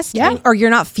your rest, Yeah. or you're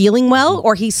not feeling well,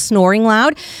 or he's snoring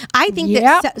loud, I think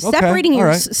Yeah. that Okay, separating all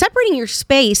right. separating your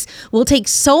space will take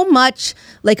so much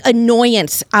like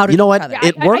annoyance out of You know each what? other.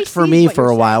 It I worked for see me what for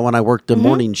you're a while when I worked the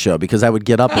morning show because I would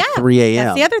get up at 3 a.m.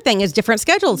 That's the other thing is different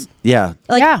schedules. Yeah.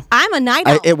 Like, Yeah. I'm a night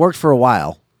owl. It worked for a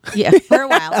while. Yeah, for a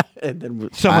while. And then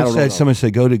Someone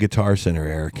said, go to Guitar Center,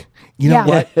 Eric. You know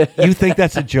Yeah. what? You think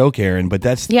that's a joke, Aaron, but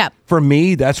that's Yeah. for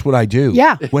me, that's what I do.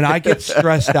 Yeah. When I get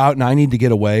stressed out and I need to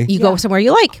get away, You go somewhere you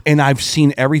like. and I've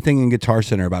seen everything in Guitar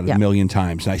Center about Yeah. a million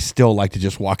times, and I still like to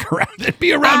just walk around and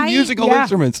be around musical yeah.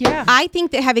 instruments. Yeah. I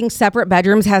think that having separate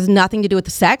bedrooms has nothing to do with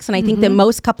the sex. And I think that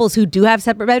most couples who do have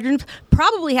separate bedrooms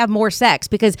probably have more sex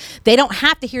because they don't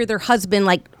have to hear their husband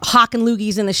like hawking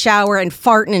loogies in the shower and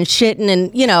farting and shitting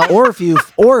and, or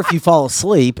if you fall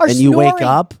asleep Or and you wake snoring.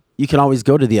 up, you can always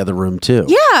go to the other room too.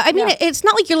 Yeah, I mean, it's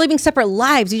not like you're living separate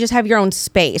lives. You just have your own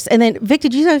space. And then, Vic,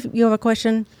 did you have a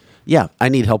question? Yeah, I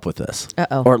need help with this.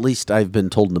 Uh-oh. Or at least I've been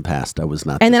told in the past I was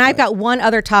not. And this then I've way. got one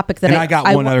other topic that And I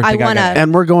got one other thing I want got. to.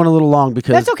 And we're going a little long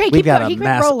because That's okay. we've Keep got going. a Keep it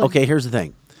mass. rolling. Okay, here's the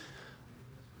thing.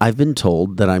 I've been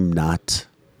told that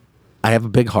I have a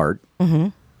big heart,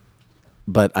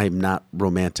 but I'm not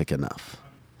romantic enough.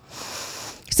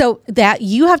 So that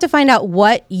you have to find out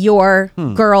what your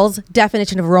girl's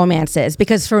definition of romance is.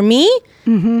 Because for me,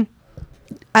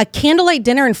 a candlelight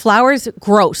dinner and flowers,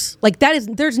 gross. Like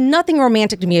there's nothing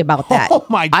romantic to me about that. Oh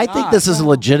my God. I think this is a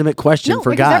legitimate question No,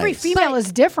 for because guys. every female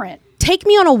is different. take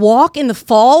me on a walk in the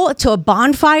fall to a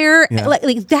bonfire.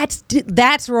 Like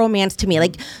that's romance to me.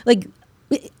 Like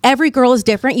every girl is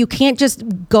different. You can't just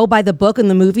go by the book in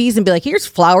the movies and be like, here's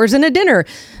flowers and a dinner.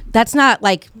 That's not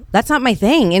my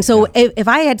thing. And so if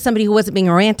I had somebody who wasn't being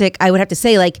romantic, I would have to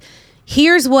say, like,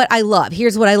 here's what I love.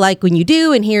 Here's what I like when you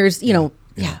do. And here's,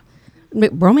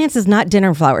 romance is not dinner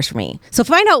and flowers for me. So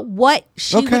find out what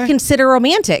she would consider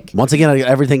romantic. Once again,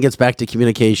 everything gets back to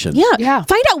communication. Yeah.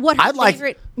 Find out what her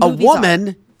favorite movies a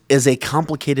woman is a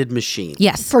complicated machine.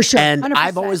 Yes. For sure. And 100%.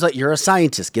 I've always like, you're a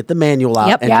scientist. Get the manual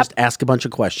out and just ask a bunch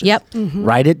of questions. Yep.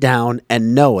 Write it down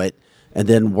and know it, and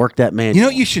then work that manual. You know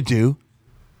what you should do?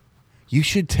 You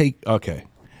should take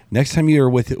next time you're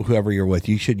with whoever you're with,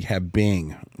 you should have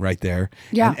Bing right there.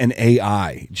 Yeah. And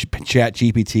AI, Chat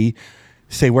GPT.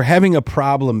 Say, we're having a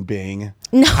problem, Bing.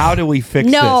 No. How do we fix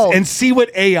this? And see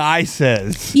what AI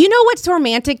says. You know what's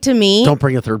romantic to me? Don't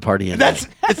bring a third party in. It's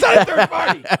not a third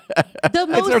party.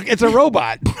 It's a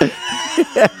robot.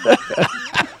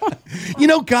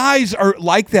 Guys are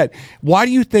like that. Why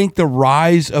do you think the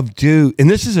rise of and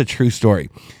this is a true story,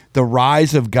 the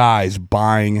rise of guys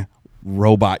buying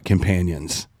robot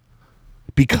companions?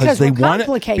 Because they want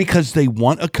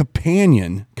a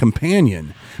companion,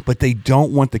 but they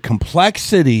don't want the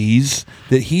complexities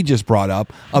that he just brought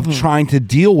up of trying to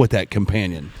deal with that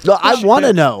companion. No, I want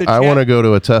to know. I want to go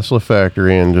to a Tesla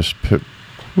factory and just pick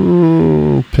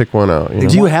one out.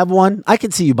 Do you have one? I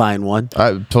could see you buying one.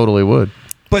 I totally would.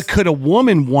 But could a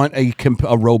woman want a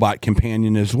robot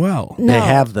companion as well? No. They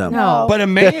have them. No. But a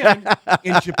man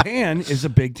in Japan is a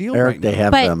big deal right now. They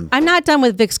have them. I'm not done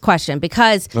with Vic's question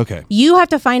because you have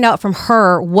to find out from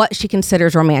her what she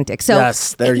considers romantic. So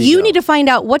yes, there you go. need to find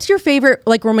out what's your favorite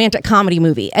like romantic comedy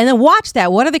movie and then watch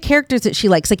that. What are the characters that she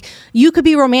likes? Like you could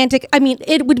be romantic. I mean,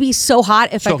 it would be so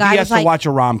hot if a guy he has was like, to watch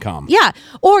a rom-com. Yeah.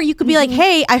 Or you could be like,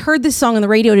 hey, I heard this song on the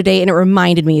radio today and it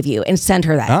reminded me of you, and send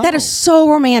her that. Oh. That is so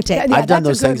romantic. I've done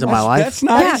those things in my life. That's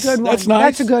nice. That's a good one. That's nice.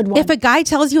 That's a good one. If a guy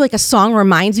tells you like a song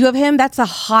reminds you of him, that's a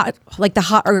hot.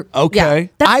 Okay.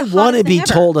 I want to be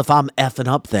told if I'm effing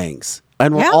up things,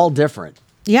 and we're all different.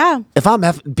 Yeah. If I'm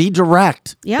be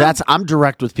direct. Yeah. I'm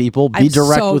direct with people. Be I'm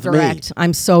direct so with direct. me.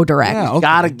 I'm so direct. Yeah, okay.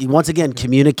 Gotta once again,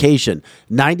 communication.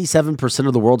 97%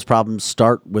 of the world's problems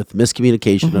start with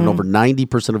miscommunication, and over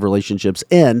 90% of relationships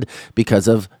end because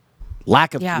of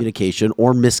lack of communication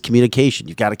or miscommunication.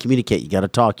 You've got to communicate. You got to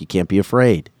talk. You can't be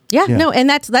afraid. Yeah, no, and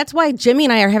that's why Jimmy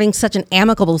and I are having such an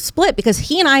amicable split, because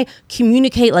he and I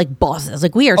communicate like bosses.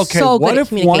 Like we are so good at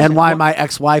communication. And why my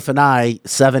ex-wife and I,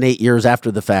 7-8 years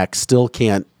after the fact, still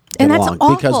can't get and that's along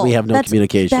awful. because we have no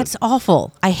communication. That's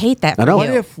awful. I hate that. know. What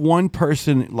if one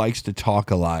person likes to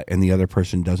talk a lot and the other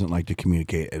person doesn't like to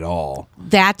communicate at all?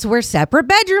 That's where separate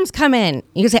bedrooms come in.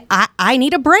 You can say, I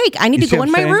need a break. I need to go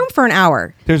in my room for an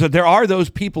hour. There are those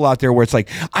people out there where it's like,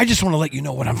 I just want to let you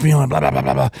know what I'm feeling, blah, blah, blah,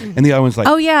 blah, blah. And the other one's like,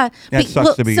 oh, yeah. That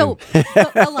sucks to be you.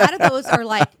 A lot of those are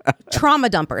like trauma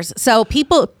dumpers. So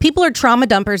people are trauma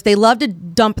dumpers. They love to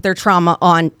dump their trauma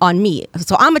on me.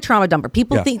 So I'm a trauma dumper.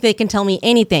 People think they can tell me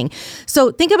anything.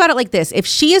 So think about it like this. If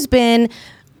she has been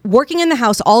working in the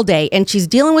house all day and she's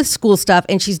dealing with school stuff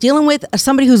and she's dealing with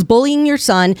somebody who's bullying your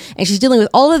son and she's dealing with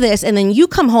all of this, and then you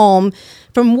come home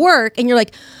from work and you're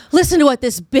like, listen to what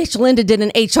this bitch Linda did in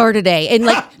HR today, and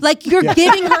like you're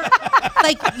giving her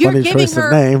you're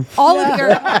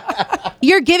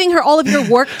giving her all of your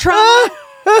work trauma.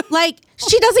 Like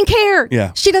she doesn't care.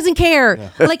 Yeah. She doesn't care. Yeah.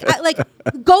 Like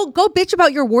go bitch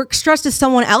about your work stress to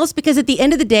someone else, because at the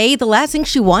end of the day, the last thing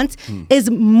she wants is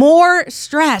more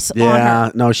stress on her.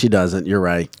 Yeah, no, she doesn't. You're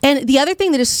right. And the other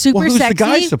thing that is super who's sexy. the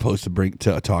guy supposed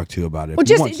to talk to about it? Well,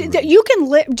 you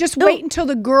can just wait until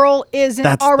the girl is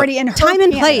already in her time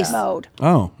and place mode.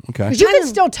 Oh, okay. Because you can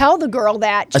still tell the girl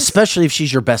that. Especially if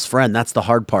she's your best friend. That's the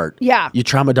hard part. Yeah. You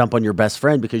trauma dump on your best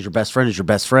friend because your best friend is your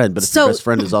best friend. But if your best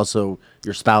friend is also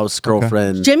your spouse,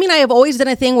 girlfriend. Jimmy and I have always done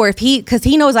a thing where because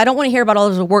he knows I don't want to hear about all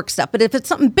of his work stuff, but if it's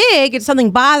something big, it's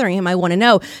something bothering him, I want to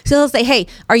know. So he'll say, hey,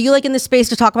 are you like in this space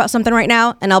to talk about something right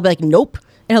now? And I'll be like, nope.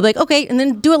 And he'll be like, okay, and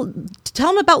then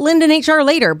tell him about Linda and HR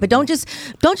later, but don't just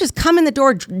come in the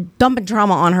door dumping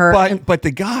trauma on her. But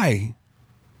the guy,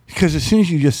 because as soon as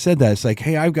you just said that, it's like,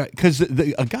 hey, I've got, because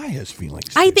a guy has feelings.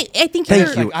 I think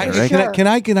Thank you, Eric.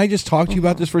 Can I just talk to you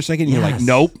about this for a second? And you're like,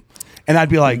 nope. And I'd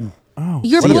be like, oh,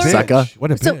 you're what a blurred. bitch.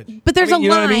 What a bitch. But there's a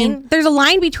line. There's a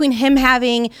line between him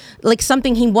having like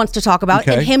something he wants to talk about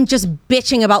and him just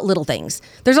bitching about little things.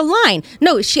 There's a line.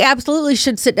 No, she absolutely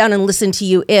should sit down and listen to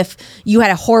you if you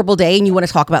had a horrible day and you want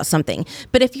to talk about something.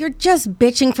 But if you're just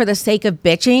bitching for the sake of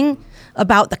bitching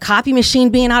about the copy machine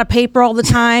being out of paper all the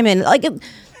time and like.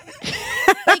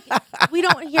 We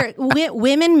don't hear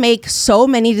women make so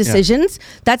many decisions.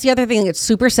 That's the other thing that's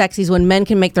super sexy is when men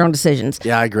can make their own decisions.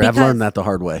 Yeah, I agree. I've learned that the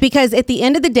hard way. Because at the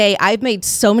end of the day, I've made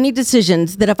so many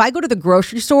decisions that if I go to the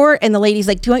grocery store and the lady's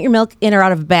like, "Do you want your milk in or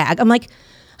out of a bag?" I'm like,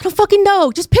 I don't fucking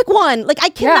know. Just pick one. Like I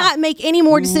cannot make any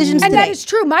more decisions. And today. that is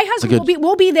true. My husband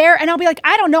will be there, and I'll be like,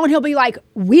 I don't know, and he'll be like,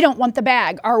 we don't want the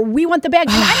bag, or we want the bag.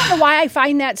 And I don't know why I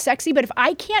find that sexy, but if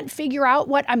I can't figure out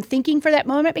what I'm thinking for that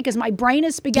moment because my brain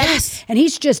is spaghetti, and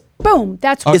he's just boom.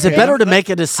 That's what Is it better to make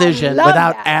a decision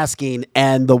without asking,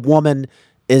 and the woman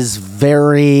is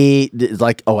very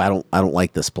like, oh, I don't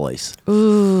like this place.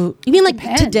 Ooh, you mean like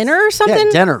to dinner or something?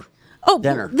 Yeah, dinner. Oh,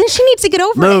 dinner. Then she needs to get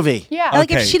over Movie. it. Yeah.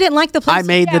 Like if she didn't like the place. I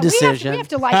made the decision. We have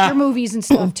to like your movies and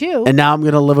stuff too. And now I'm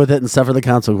going to live with it and suffer the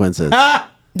consequences.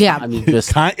 Yeah. I mean,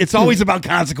 just it's always about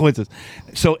consequences.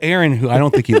 So Aaron, who I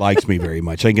don't think he likes me very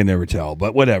much, I can never tell,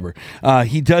 but whatever.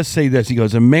 He does say this. He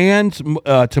goes, a man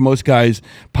to most guys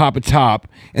pop a top,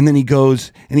 and then he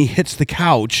goes and he hits the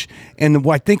couch. And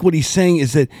I think what he's saying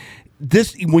is that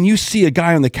when you see a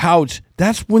guy on the couch,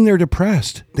 that's when they're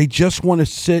depressed. They just want to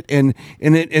sit and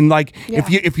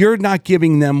if you're not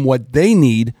giving them what they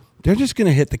need, they're just going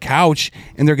to hit the couch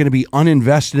and they're going to be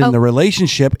uninvested in the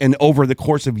relationship. And over the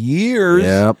course of years,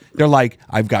 they're like,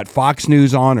 I've got Fox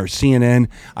News on or CNN.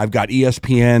 I've got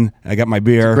ESPN. I got my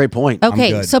beer. That's a great point.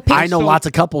 Okay, so I know lots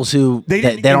of couples who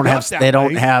they don't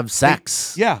have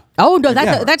sex. Oh no,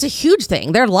 that's a huge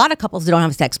thing. There are a lot of couples that don't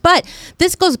have sex, but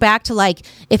this goes back to like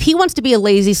if he wants to be a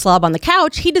lazy slob on the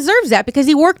couch, he deserves that because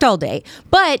he worked all day.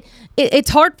 But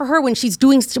it's hard for her when she's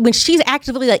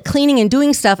actively like cleaning and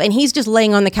doing stuff, and he's just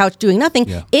laying on the couch doing nothing.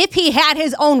 Yeah. If he had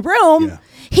his own room.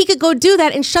 He could go do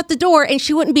that and shut the door, and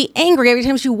she wouldn't be angry every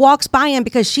time she walks by him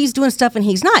because she's doing stuff and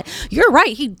he's not. You're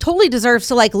right. He totally deserves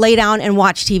to like lay down and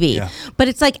watch TV. Yeah. But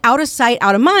it's like out of sight,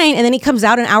 out of mind. And then he comes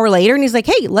out an hour later and he's like,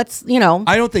 hey, let's,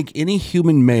 I don't think any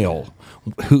human male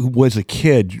who was a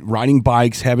kid riding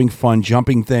bikes, having fun,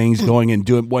 jumping things, going and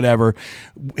doing whatever,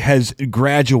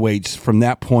 graduates from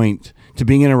that point to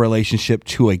being in a relationship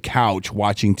to a couch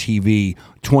watching TV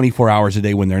 24 hours a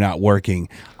day when they're not working.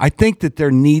 I think that there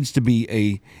needs to be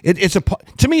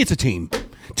to me, it's a team.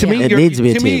 To me, it needs to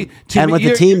be a team. And with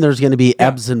the team, there's going to be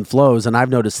ebbs and flows. And I've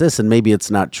noticed this, and maybe it's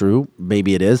not true.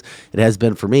 Maybe it is. It has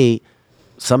been for me.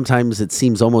 Sometimes it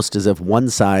seems almost as if one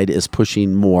side is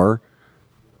pushing more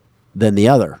than the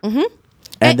other. Mm-hmm.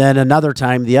 And then another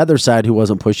time, the other side who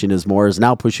wasn't pushing as more is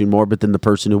now pushing more, but then the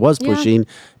person who was pushing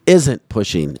isn't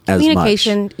pushing as much.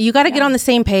 Communication. You got to get on the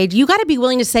same page. You got to be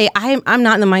willing to say, I'm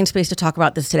not in the mind space to talk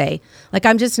about this today. Like,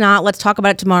 I'm just not. Let's talk about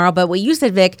it tomorrow. But what you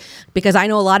said, Vic, because I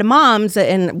know a lot of moms,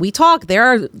 and we talk, there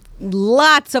are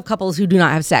lots of couples who do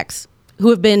not have sex,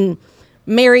 who have been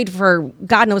married for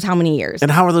God knows how many years. And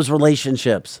how are those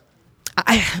relationships?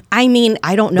 I mean,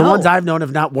 I don't know. The ones I've known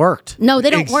have not worked. No,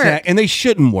 they don't work. And they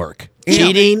shouldn't work.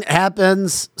 Cheating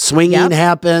happens, swinging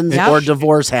happens, or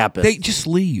divorce happens. They just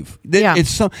leave.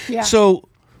 So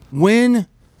when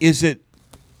is it?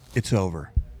 It's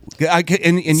over.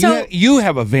 You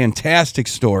have a fantastic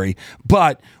story,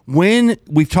 but when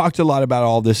we've talked a lot about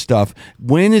all this stuff,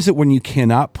 when is it when you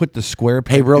cannot put the square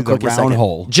peg through the round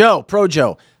hole? Joe,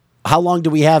 how long do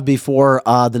we have before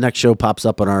the next show pops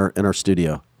up in our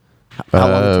studio?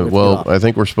 I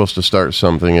think we're supposed to start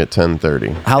something at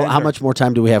 10:30. How much more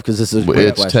time do we have? Because this is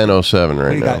it's 10:07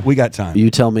 right now. We got time. You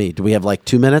tell me. Do we have like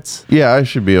 2 minutes? Yeah, I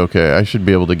should be okay. I should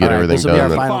be able to get everything this will be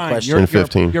done our final question. in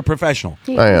 15. You're professional.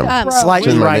 I am.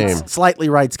 Slightly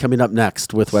Right's coming up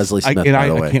next with Wesley Smith.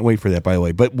 I can't wait for that. By the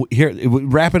way, but here,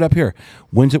 wrap it up here.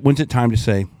 When's it time to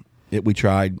say? We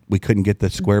tried. We couldn't get the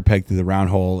square peg through the round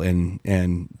hole,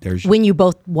 and there's when you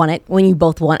both want it. When you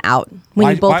both want out.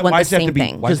 When you both want the same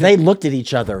thing. Because they looked at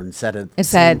each other and said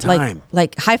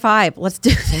like high five. Let's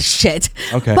do this shit.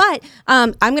 Okay. But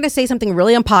I'm going to say something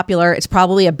really unpopular. It's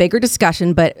probably a bigger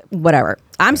discussion, but whatever.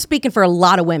 I'm speaking for a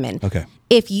lot of women. Okay.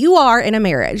 If you are in a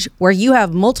marriage where you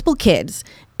have multiple kids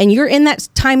and you're in that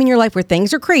time in your life where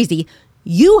things are crazy,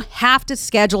 you have to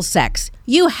schedule sex.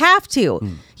 You have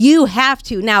to. You have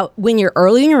to. Now, when you're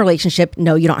early in your relationship,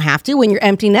 no, you don't have to. When you're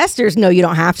empty nesters, no, you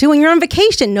don't have to. When you're on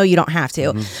vacation, no, you don't have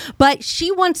to. But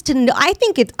she wants to know. I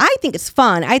think it's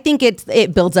fun. I think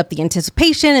it builds up the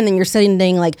anticipation, and then you're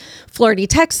sending like flirty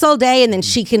texts all day, and then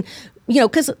she can.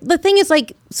 Because the thing is,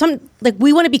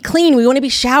 we want to be clean, we want to be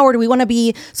showered, we want to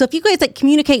be. So if you guys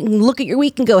communicate and look at your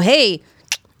week and go, hey,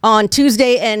 on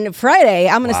Tuesday and Friday,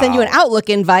 I'm going to send you an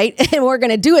Outlook invite, and we're going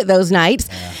to do it those nights.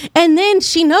 Yeah. And then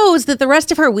she knows that the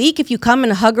rest of her week, if you come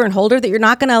and hug her and hold her, that you're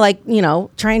not going to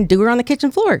try and do her on the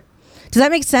kitchen floor. Does that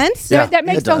make sense? Yeah, that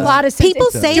makes it a does. lot of sense. People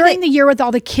It's say during that- the year with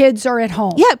all the kids are at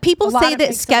home. Yeah, people A lot say of that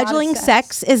makes a lot of scheduling sense.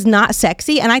 sex is not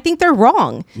sexy, and I think they're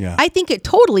wrong. Yeah. I think it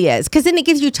totally is, because then it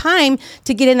gives you time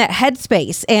to get in that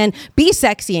headspace and be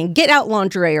sexy and get out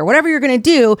lingerie or whatever you're going to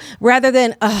do, rather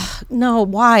than, no,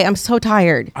 why? I'm so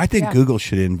tired. I think Google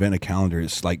should invent a calendar.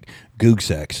 It's like Goog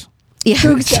Sex. Yeah.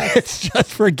 It's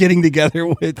just for getting together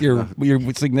with your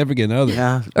significant other.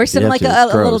 Yeah. Or send You like have to.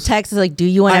 It's a little gross. text is like, do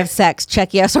you want to have sex?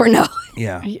 Check yes or no.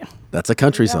 Yeah. That's a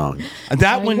country song.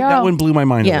 That one blew my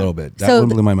mind a little bit. That one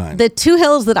blew my mind. The two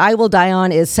hills that I will die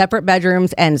on is separate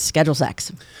bedrooms and schedule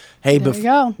sex. Hey, There you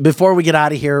go. before we get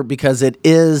out of here, because it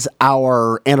is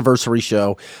our anniversary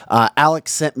show,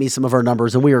 Alex sent me some of our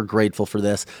numbers, and we are grateful for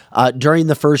this. During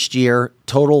the first year,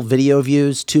 total video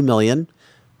views, 2 million.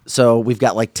 So we've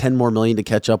got like 10 more million to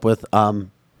catch up with.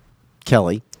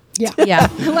 Kelly. Yeah. Yeah.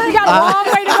 We got a long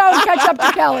way to go to catch up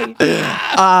to Kelly.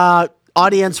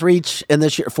 Audience reach in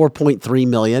this year, 4.3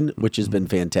 million, which has been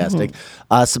fantastic.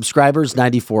 Subscribers,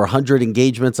 9,400.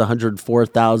 Engagements,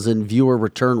 104,000. Viewer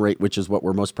return rate, which is what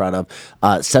we're most proud of,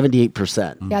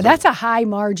 78%. Yeah, that's a high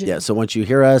margin. Yeah, so once you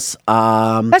hear us,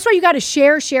 That's why you got to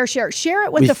share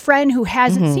it with a friend who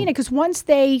hasn't seen it, because once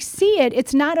they see it,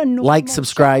 it's not a normal like,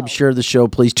 subscribe, show. share the show,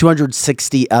 please.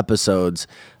 260 episodes,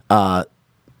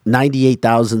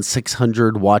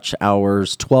 98,600 watch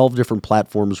hours, 12 different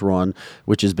platforms we're on,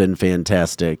 which has been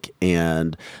fantastic.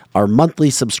 And our monthly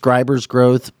subscribers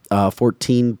growth,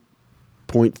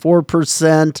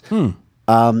 14.4%.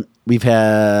 We've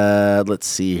had, let's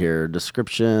see here,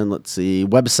 description,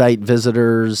 website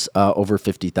visitors, over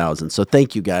 50,000. So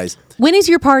thank you guys. When is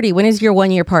your party? When is your 1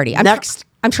 year party? Next.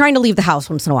 I'm trying to leave the house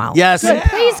once in a while. Yes. Good.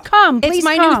 Please come. Please It's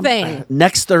my come. new thing.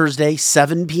 Next Thursday,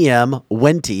 7 p.m.,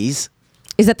 Wenty's.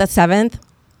 Is that the 7th?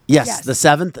 Yes, the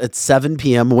 7th at 7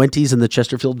 p.m., Wenty's in the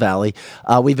Chesterfield Valley.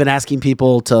 We've been asking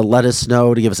people to let us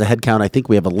know, to give us a head count. I think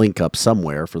we have a link up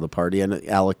somewhere for the party, and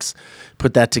Alex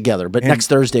put that together. But next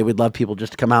Thursday, we'd love people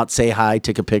just to come out, say hi,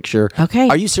 take a picture. Okay.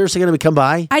 Are you seriously going to come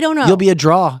by? I don't know. You'll be a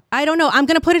draw. I don't know. I'm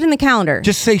going to put it in the calendar.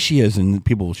 Just say she is, and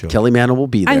people will show up. Kelly Mantle will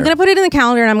be there. I'm going to put it in the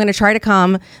calendar, and I'm going to try to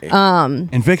come.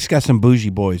 And Vic's got some bougie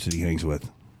boys that he hangs with.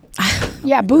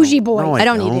 Yeah, bougie boy. No, I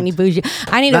don't need any bougie.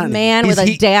 I need Not a man with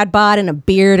He's- a dad bod and a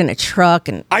beard and a truck.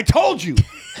 And I told you.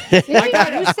 You said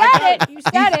it. You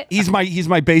said it. He's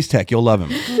my bass tech. You'll love him.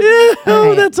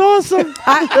 Oh, that's awesome.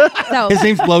 so, His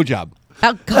name's Blowjob.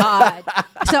 oh God.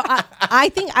 So I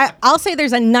think I'll say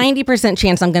there's a 90%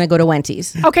 chance I'm going to go to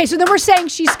Wenty's. Okay, so then we're saying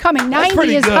she's coming. 90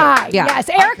 pretty is good. high. Yeah. Yes.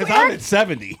 Eric, Because I'm Eric? at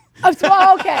 70.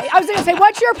 Well, okay. I was going to say,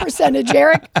 what's your percentage,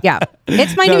 Eric? Yeah,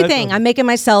 it's my new thing. I'm making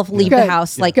myself leave the Good.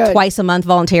 house like Good. twice a month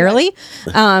voluntarily.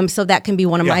 So that can be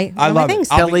one of my, I one of my love it.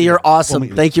 things. I'll Kelly, meet you. you're awesome. We'll meet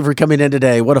you. Thank you for coming in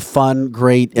today. What a fun,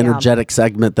 great, energetic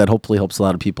segment that hopefully helps a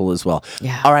lot of people as well.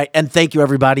 Yeah. All right. And thank you,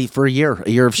 everybody, for a year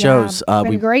of shows. it's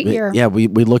been a great year. Yeah, we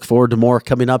look forward to more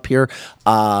coming up here.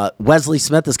 Wesley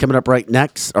Smith is coming up right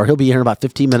next, or he'll be here in about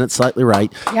 15 minutes, slightly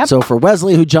right. Yep. So for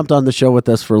Wesley, who jumped on the show with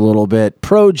us for a little bit,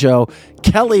 Pro Joe,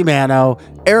 Kelly Mano,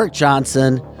 Eric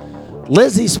Johnson,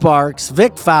 Lizzie Sparks,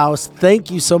 Vic Faust,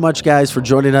 thank you so much, guys, for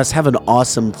joining us. Have an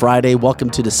awesome Friday. Welcome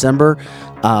to December.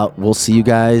 We'll see you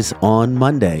guys on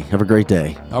Monday. Have a great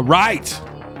day. All right.